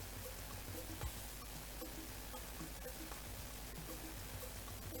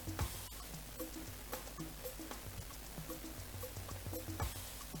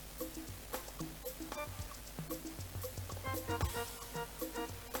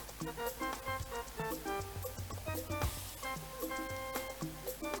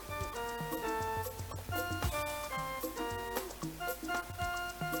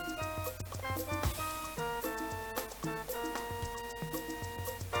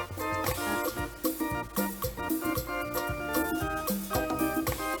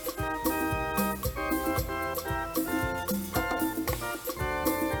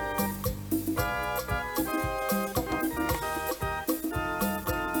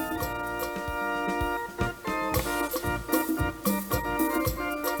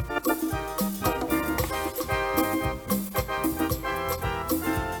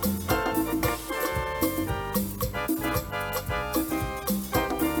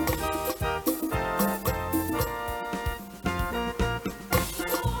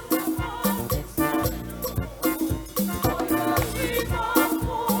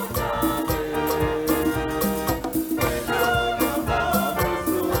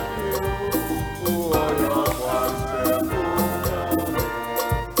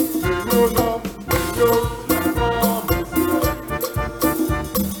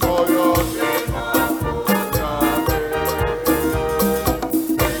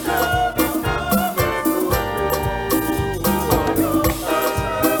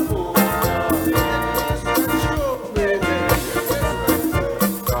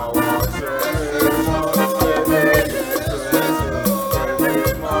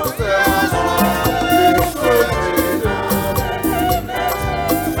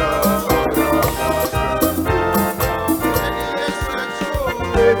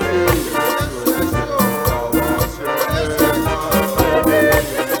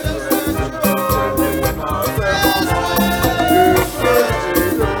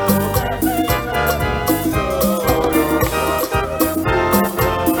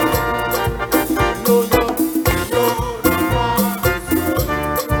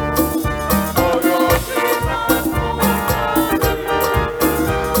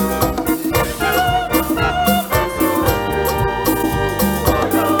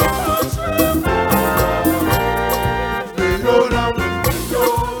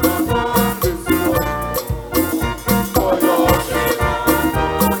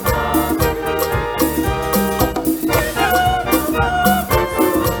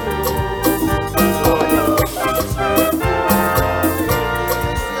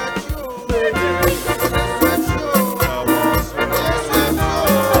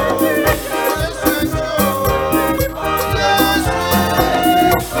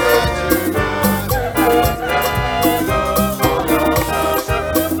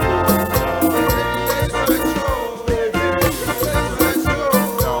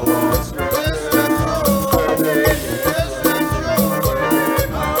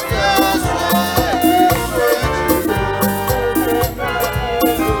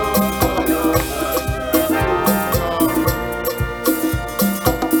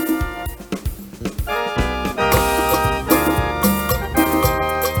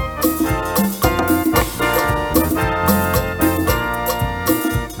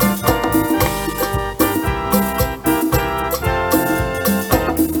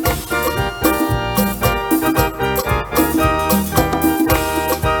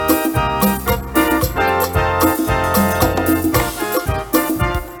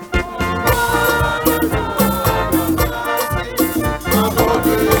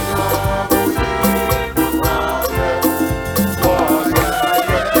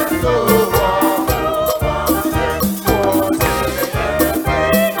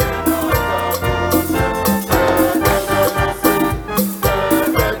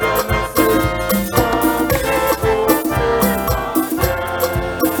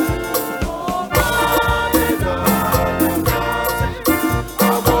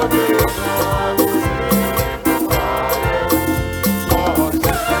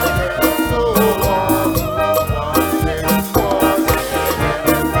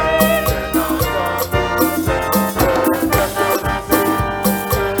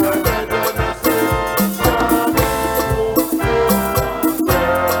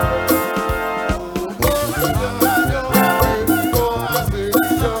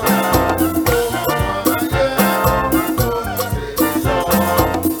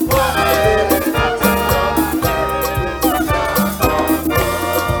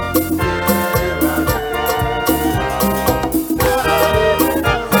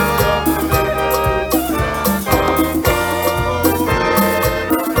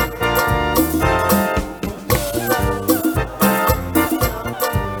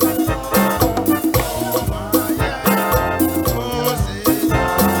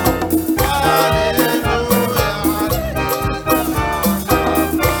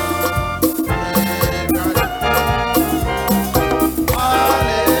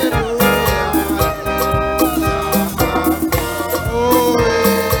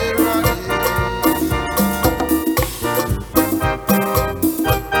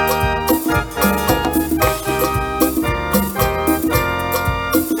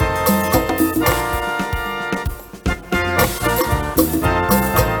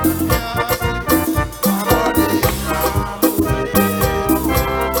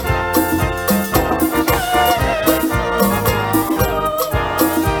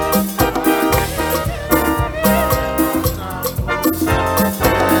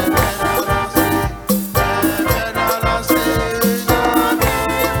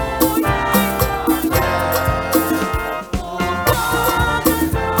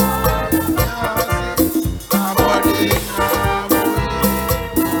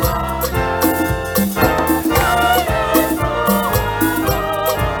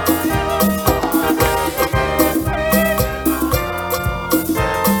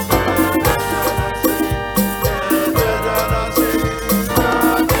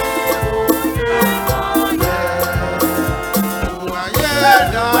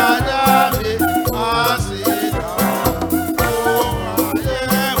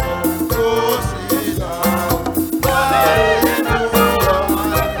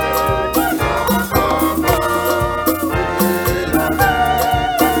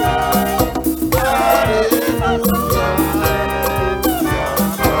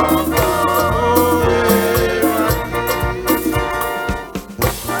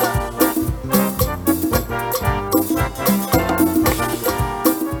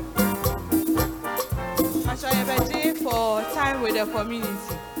 Community.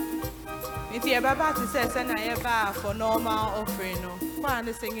 If you ever to say, send I ever for normal offering, no, find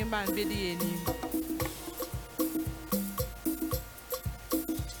the singing band video.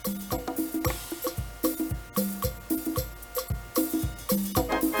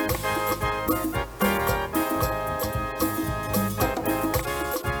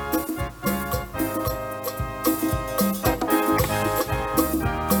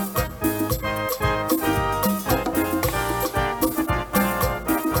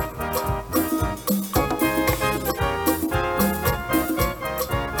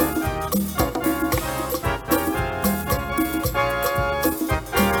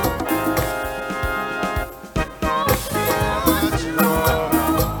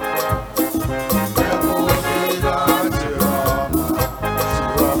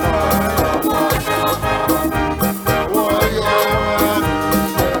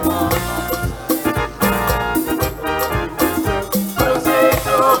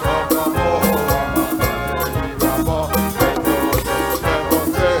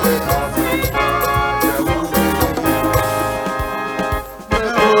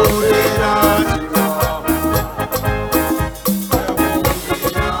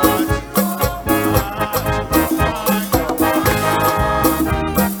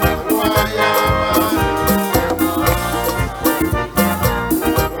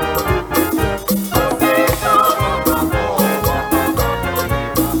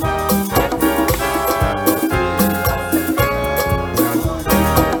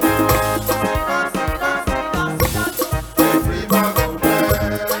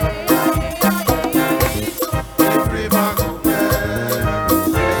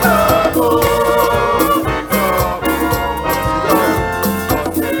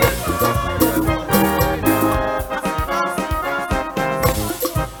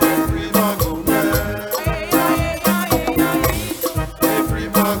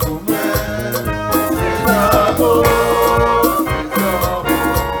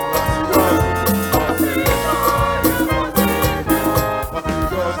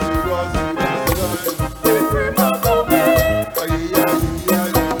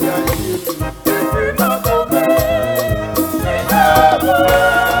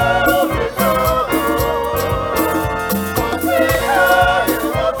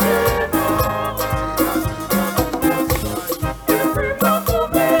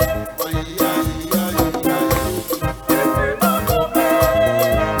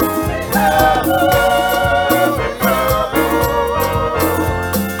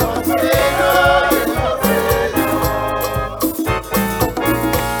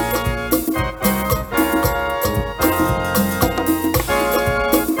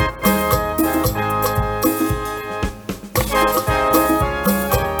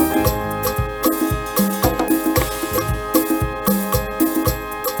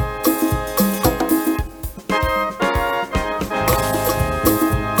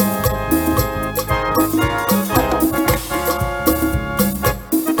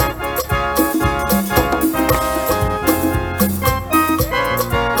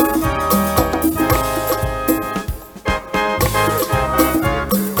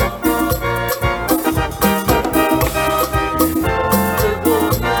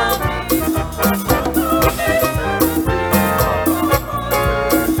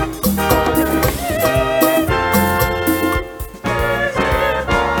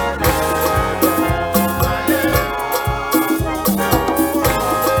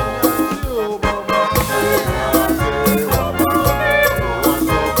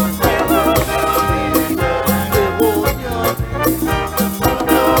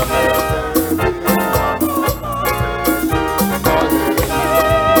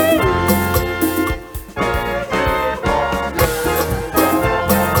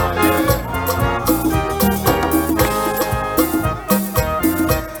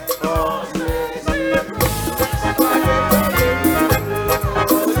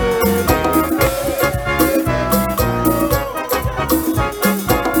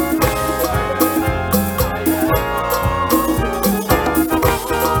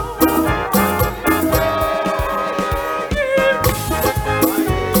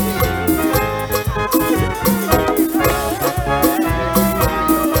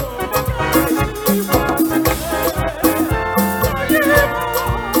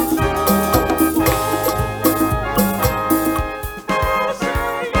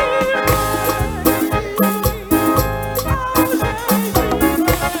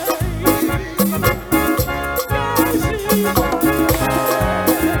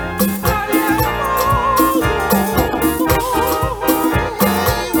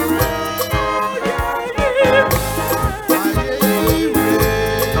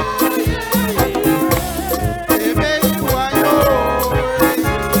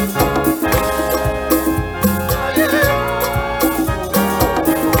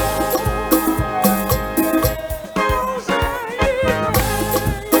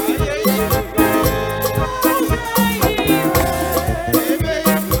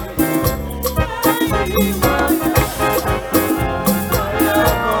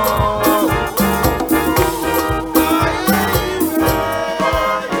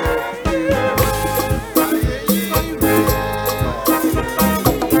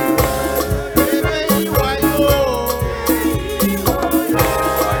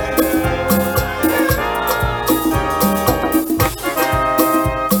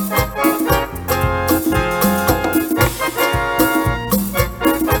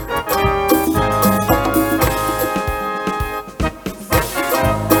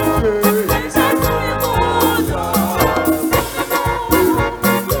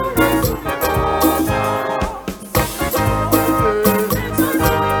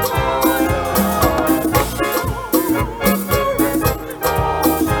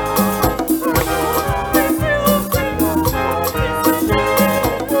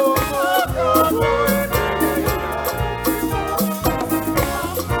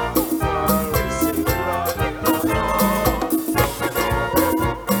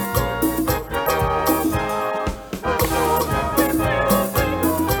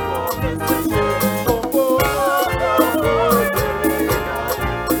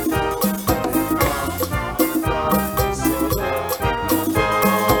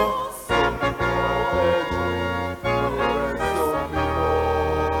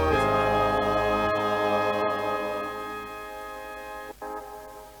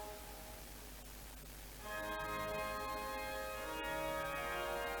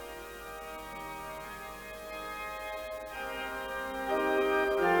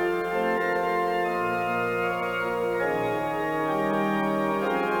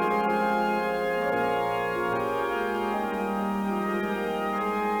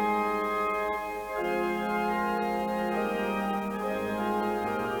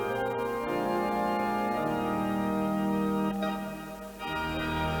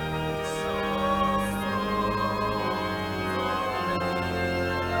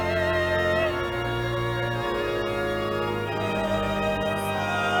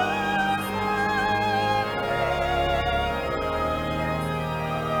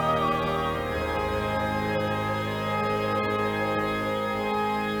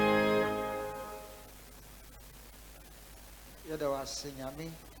 yɛda wo ase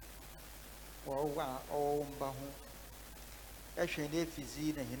nyame wɔwɔ a ɔwɔ mba ho ɛhwɛ ne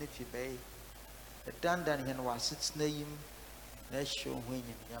efizi na hene fi bɛyi ɛdandan hene wɔ asetena yim na ɛhyɛ wo ho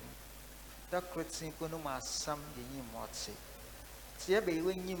enyimnyam da koro tsen ko no mu asam yɛnyim ɔte te yɛbɛyi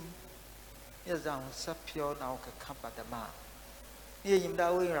w'enyim yɛdze ahosapɛw na wokeka badama a ne yɛnyim da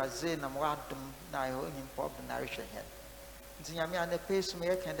woyɛradze nam w'adom na ayɛ onyim pɔb na rehwɛ hɛn nti nyame anapɛ yi so ma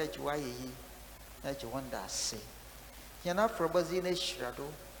yɛka dɛ gye woayɛ yi na gye wɔn da ase hɛn afɔrebɔdze no ahyira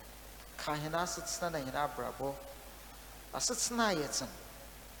do ka hɛn asetena na hɛn abrabɔ asetena a yɛtsen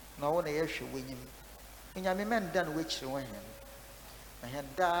na ɔwɔ na yɛhwɛ w'enyim onyame mɛnda no w'akyiri wɔ hɛn na hɛn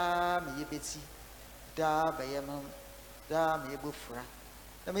daa ma yɛbɛti daa bɛyɛ no daa ma yɛbɛfura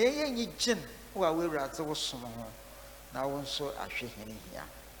na ma yɛnyɛ nyi gyen wo a woawuradze wo som ho na wo nso ahwɛ hɛn hia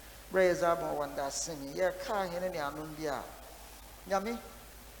berɛ yɛdze ama wɔn da ase mi yɛkaa hɛn ne anom bi a nyame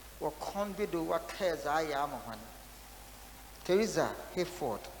wɔkɔn bi do waka ɛdze ayɛ ama hɔn Teresa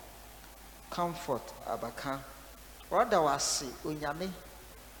Hayford Comfort Abaka wɔda wo ase onyame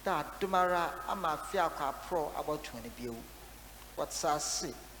da adom ara ama afe akɔ aporɔ abɔtoɔ no bio wɔtse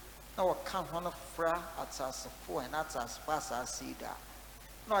ase na wɔka ho no fra atasefo ɛna atasefo asase yi da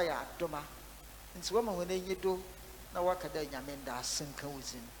na ɔyɛ adoma nti wɔma wɔn anyi do na wɔka dɛ nyame nda ase nka wo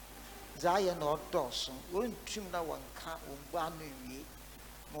dzin dza ayɛ na ɔdɔɔso wɔntum na wɔnka wɔn bu ano nwie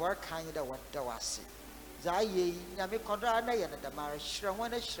ma wɔreka anyi dɛ wɔda wo ase dza ayɛ yi nyame kɔdɔra na yɛ no dɛm ara hyerɛ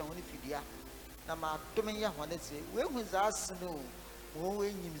wɔn na hyerɛ wɔn fidua na ma adom nyɛ wɔn dze wɔahu dza ase no wɔn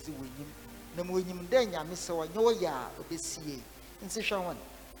wɔanyim dze wɔnyim na ma wɔnyim dɛ nyame sɛ wɔnyɛ wɔyɛ a obesie nti hwɛ wɔn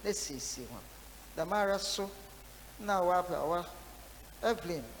na siesie wɔn dɛm ara so na wɔapɛ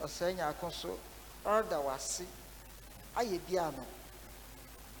Evelyn ɔsɛe nyaako so ɔreda wo ase ayɛ bia no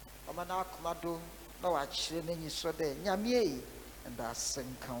ɔma no akoma do na wɔakyerɛ n'anyi so dɛ nyame yi nda ase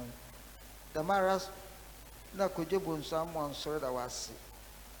nka wo dɛm ara na kodwobo nso ammɔ nsɔre da wo ase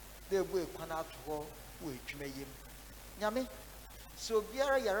dɛ ebue kwan ato hɔ wɔ adwuma yam nyame sɛ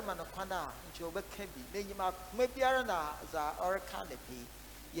obiara yare ma no kwan a nti wɔbɛka bi na enyim akoma biara na dza ɔreka ne pii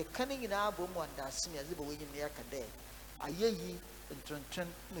yɛka no nyinaa bɔ mu ɔnda ase mi adze bɔ w'enyim na yɛka dɛ ayɛ yi ntontwon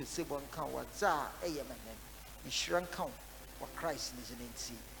na osebɔ nka wo dza a ɛyɛ ma hɛn nhyira nka wo wɔ Christ ne dzin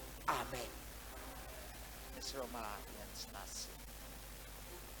nti amen ɛsrɛ ma yɛntena ase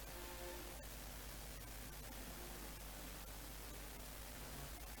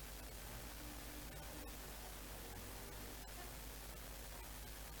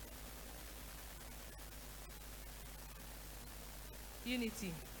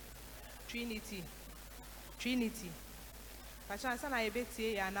Unity, Trinity, Trinity. Pachansa na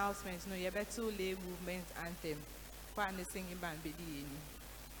yɛbɛtie yɛ announcement no yɛbɛto lay movement anthem kwa ne singing band bɛdi yɛni.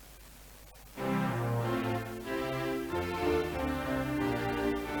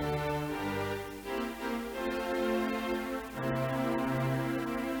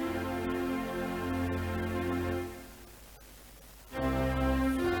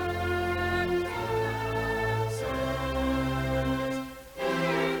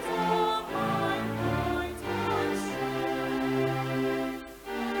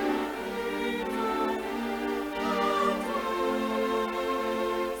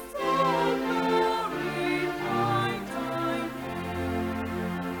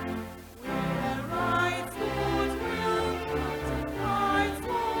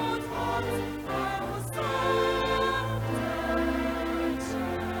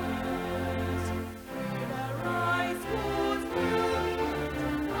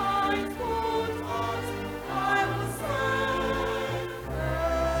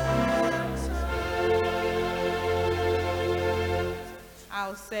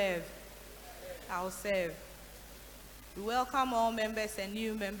 I'll serve. We welcome all members and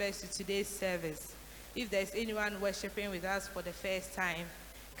new members to today's service. If there's anyone worshiping with us for the first time,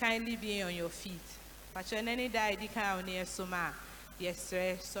 kindly be on your feet. Pachaneni daidi kauni soma. Yes,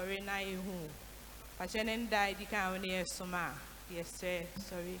 sir. Sorry, na ihu. Pachaneni daidi kauni soma. Yes, sir.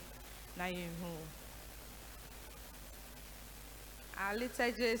 Sorry, na ihu. Our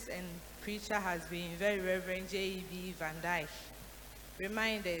liturgist and preacher has been Very Reverend J.E.B. Van Dyke.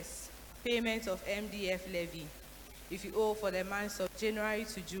 Reminders, payment of MDF levy. If you owe for the months of January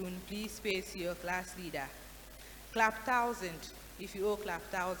to June, please pay to your class leader. Clap 1,000. If you owe clap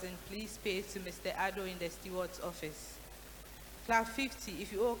 1,000, please pay to Mr. Ado in the steward's office. Clap 50.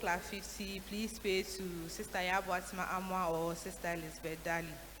 If you owe clap 50, please pay to Sister Yabuatima Amwa or Sister Elizabeth Daly.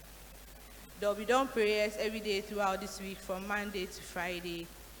 There will be done prayers every day throughout this week from Monday to Friday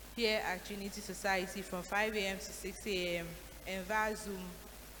here at Trinity Society from 5 a.m. to 6 a.m. and via Zoom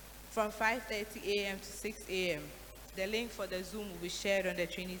from 5:30 a.m. to 6 a.m. The link for the Zoom will be shared on the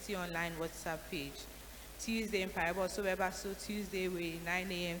Trinity Online WhatsApp page. Tuesday in Paibo, so Tuesday we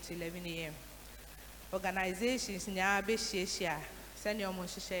 9 a.m. to 11 a.m. Organizations nya be share send your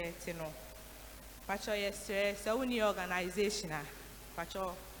share tino. Pacho yesterday, so we need organization.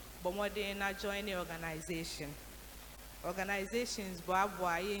 Pacho bomode na join the organization. Organizations boa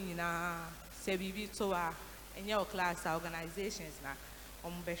na se bibi toa in your class organizations na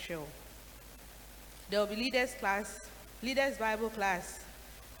show. There will be leaders Bible class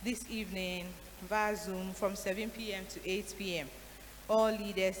this evening via Zoom from 7 p.m. to 8 p.m. All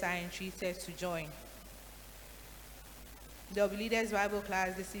leaders are entreated to join. There will be leaders Bible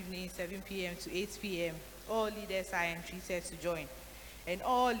class this evening 7 p.m. to 8 p.m. All leaders are entreated to join. And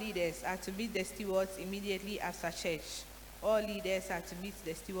all leaders are to meet the stewards immediately after church. All leaders are to meet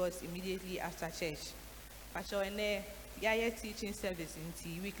the stewards immediately after church. Pacho ene yaya teaching service in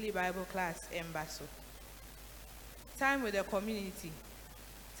the weekly Bible class embasso. Time with the community.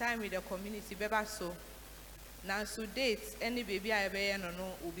 Time with the community beba so. Now so dates any baby I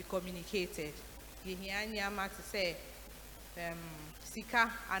no will be communicated. Yehiani ama to say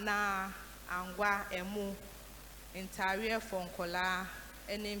sika ana angwa emu entire for nkola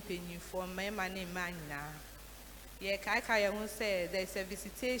ene mpenyu for mema ne manina. Ye kai won say there's a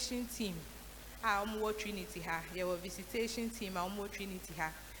visitation team. Our Trinity ha. Your visitation team our Trinity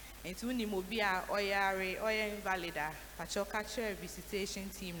ha. And to ni mobia oyare oya invalida. Pacho catcher visitation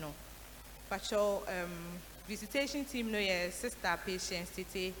team no. Pacho visitation team no ye sister Patience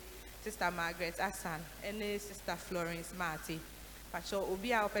Tete, sister Margaret Asan, and sister Florence Marty. Pacho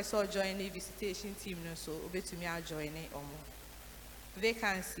obia opeso join the visitation team no so obetumi a join it omo.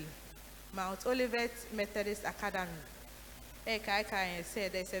 Vacancy. Mount Olivet Methodist Academy. Kai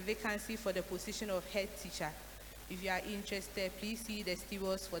said there's a vacancy for the position of head teacher. If you are interested, please see the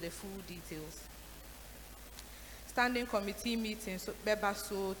stewards for the full details. Standing committee meetings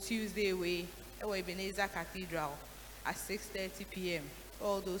Bebaso Tuesday way at Ebenezer Cathedral at 6:30 p.m.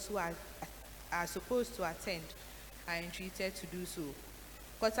 All those who are supposed to attend are entreated to do so.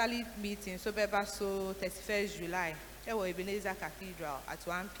 Quarterly meetings Bebaso 31st July at Ebenezer Cathedral at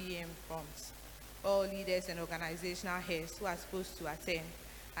 1 p.m. prompt. All leaders and organizational heads who are supposed to attend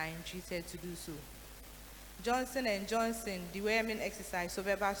are entreated to do so. Johnson & Johnson deworming exercise so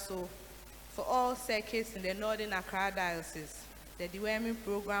for all circuits in the Northern Accra Diocese. The deworming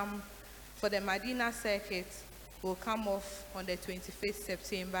program for the Medina circuit will come off on the 25th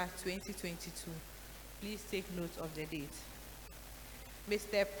September 2022. Please take note of the date.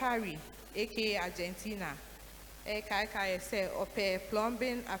 Mr. Parry, aka Argentina, say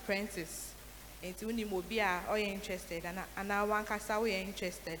plumbing apprentice. Into Unimobia or interested and now one casa we are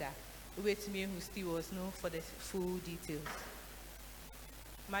interested wait me who still was known for the full details.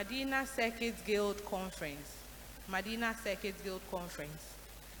 Medina Circuit Guild Conference. Medina Circuit Guild Conference.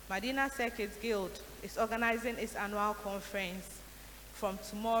 Medina Circuit Guild is organizing its annual conference from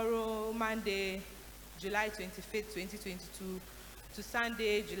tomorrow, Monday, July 25th, 2022 to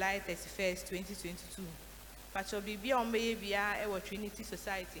Sunday, July 31st, 2022. Pacho Bibi Ombeyebia Ewa Trinity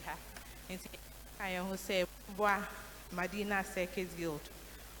Society ha. I who say Boa Medina Circuit Guild.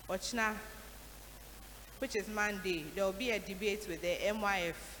 Ochna, which is Monday, there will be a debate with the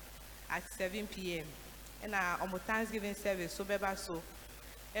MYF at 7 p.m. And on Thanksgiving service, so beba so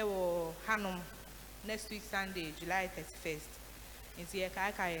ewo Hanum next week Sunday, July 31st. In the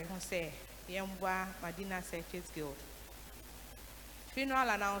Kai who say Yemboa Medina Circuit Guild. Funeral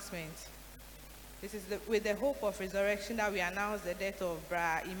announcement. This is with the hope of resurrection that we announce the death of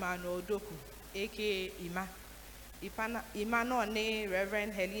Bra Emmanuel Doku, aka Ima no ne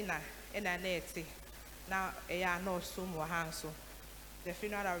Reverend Helena and Anette. Now no sum hanso. The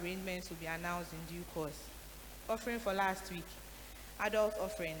funeral arrangements will be announced in due course. Offering for last week. Adult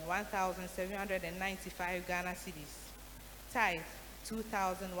offering 1,795 Ghana cedis. Tithe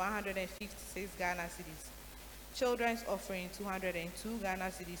 2,156 Ghana cedis. Children's offering 202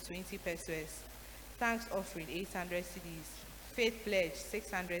 Ghana cedis 20 pesos. Thanks offering 800 cedis. Faith pledge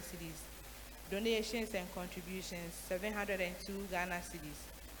 600 cedis. Donations and contributions 702 Ghana cedis.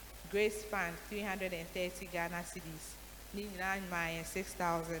 Grace fund 330 Ghana cedis. Nine Maya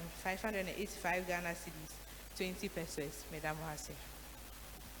 6,585 Ghana cedis. 20 pesos. Madam Hase.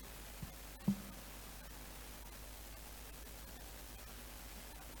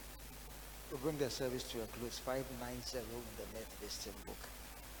 We'll bring the service to a close. 590 in the Methodist book.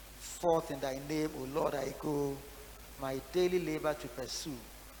 Forth in thy name, O Lord, I go, my daily labor to pursue.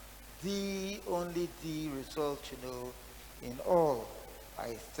 Thee, only thee, resolve to know in all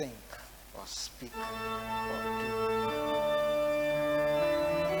I think or speak or do.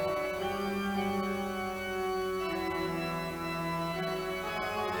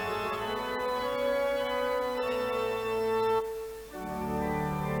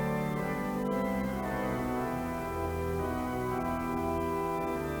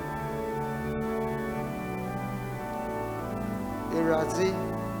 Irazi,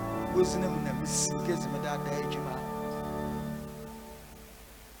 wasn't him the Miss Kismeda Dejima.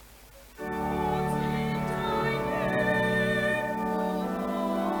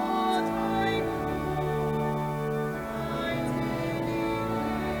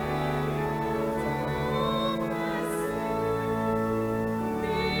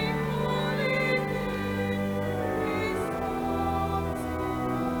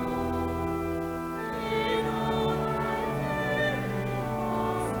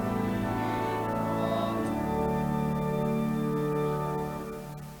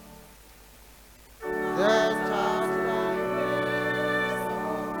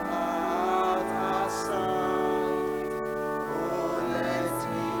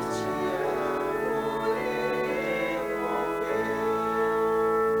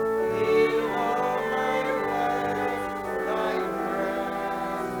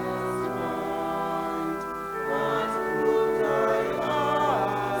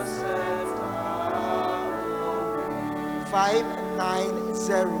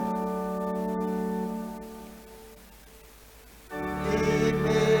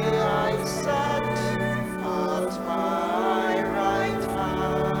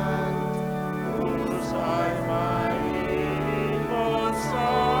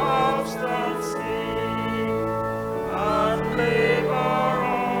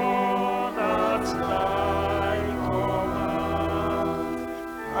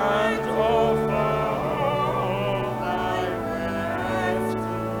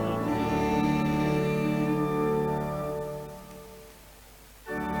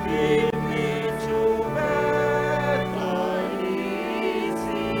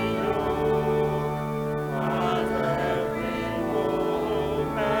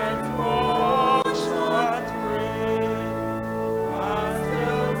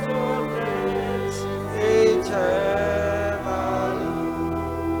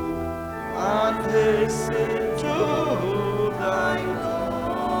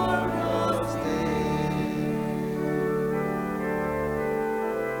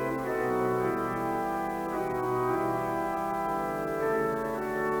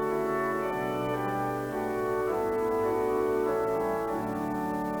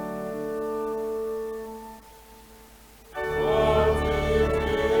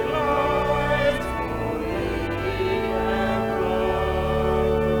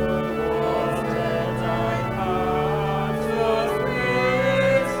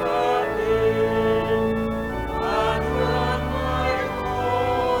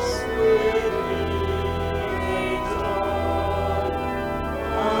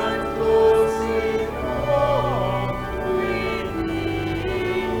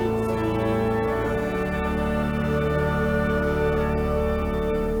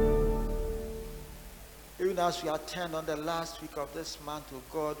 As we attend on the last week of this month, oh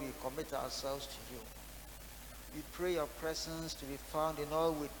God, we commit ourselves to you. We pray your presence to be found in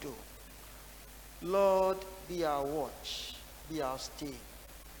all we do. Lord, be our watch, be our stay.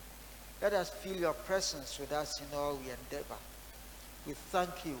 Let us feel your presence with us in all we endeavor. We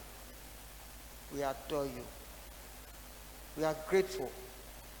thank you. We adore you. We are grateful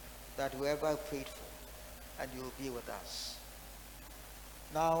that we are ever faithful and you will be with us.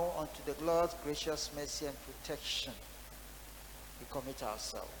 Now, unto the Lord's gracious mercy and protection, we commit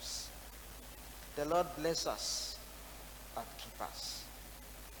ourselves. The Lord bless us and keep us.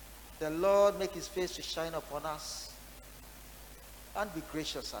 The Lord make his face to shine upon us and be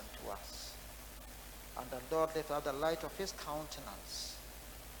gracious unto us. And the Lord lift up the light of his countenance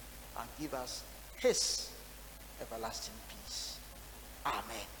and give us his everlasting peace.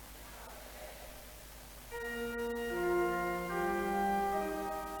 Amen.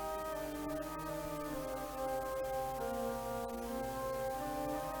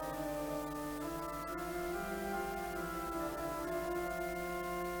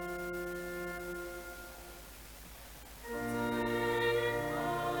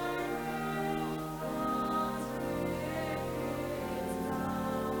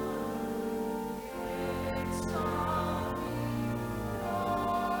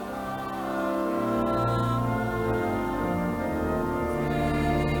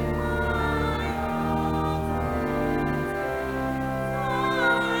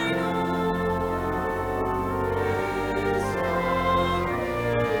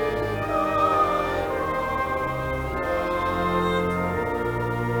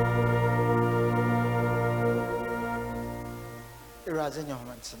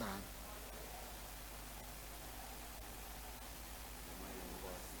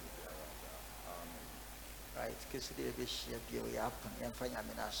 Right, because they be share be and find a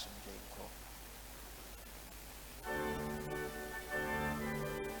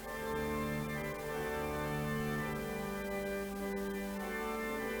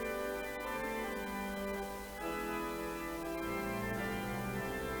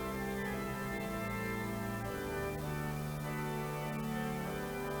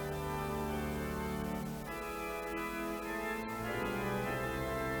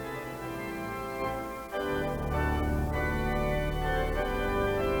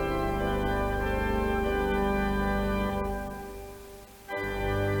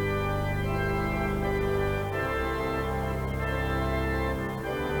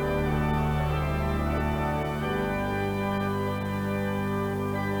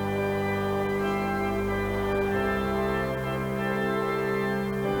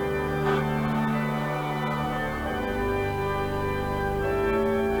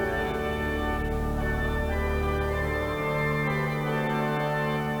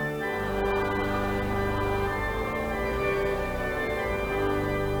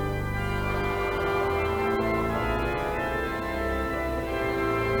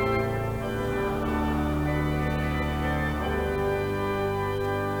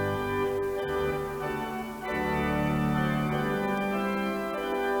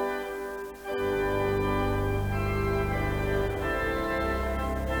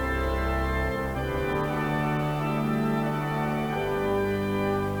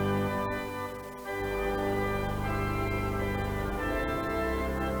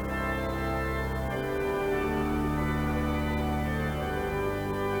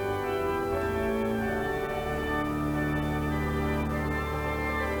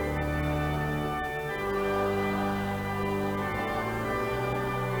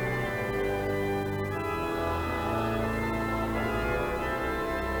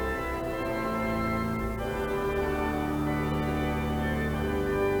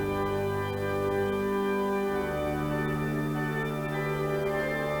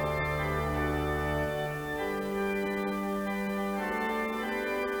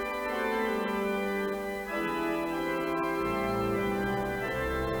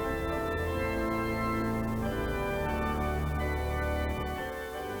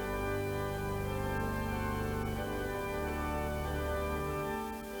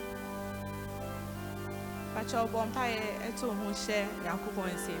Pacho Bompaye eto ho hye Yankopon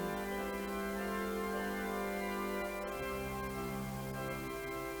nsem.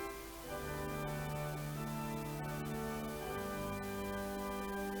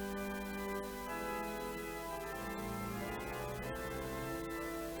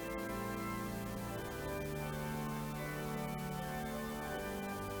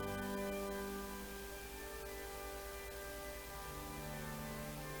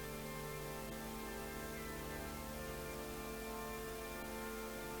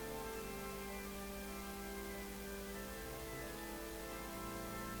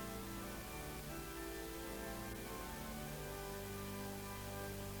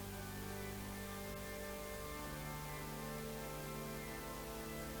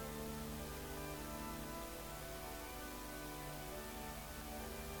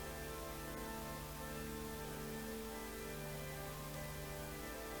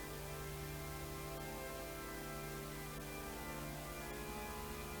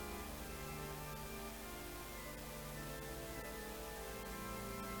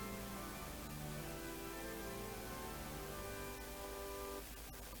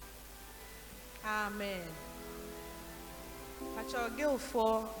 Amen. Pacho go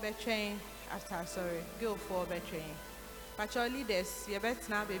for between after sorry, go for between. Pacho leaders, you bet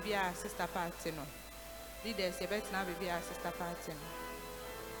now baby our sister party no. Leaders, you bet now baby our sister party no.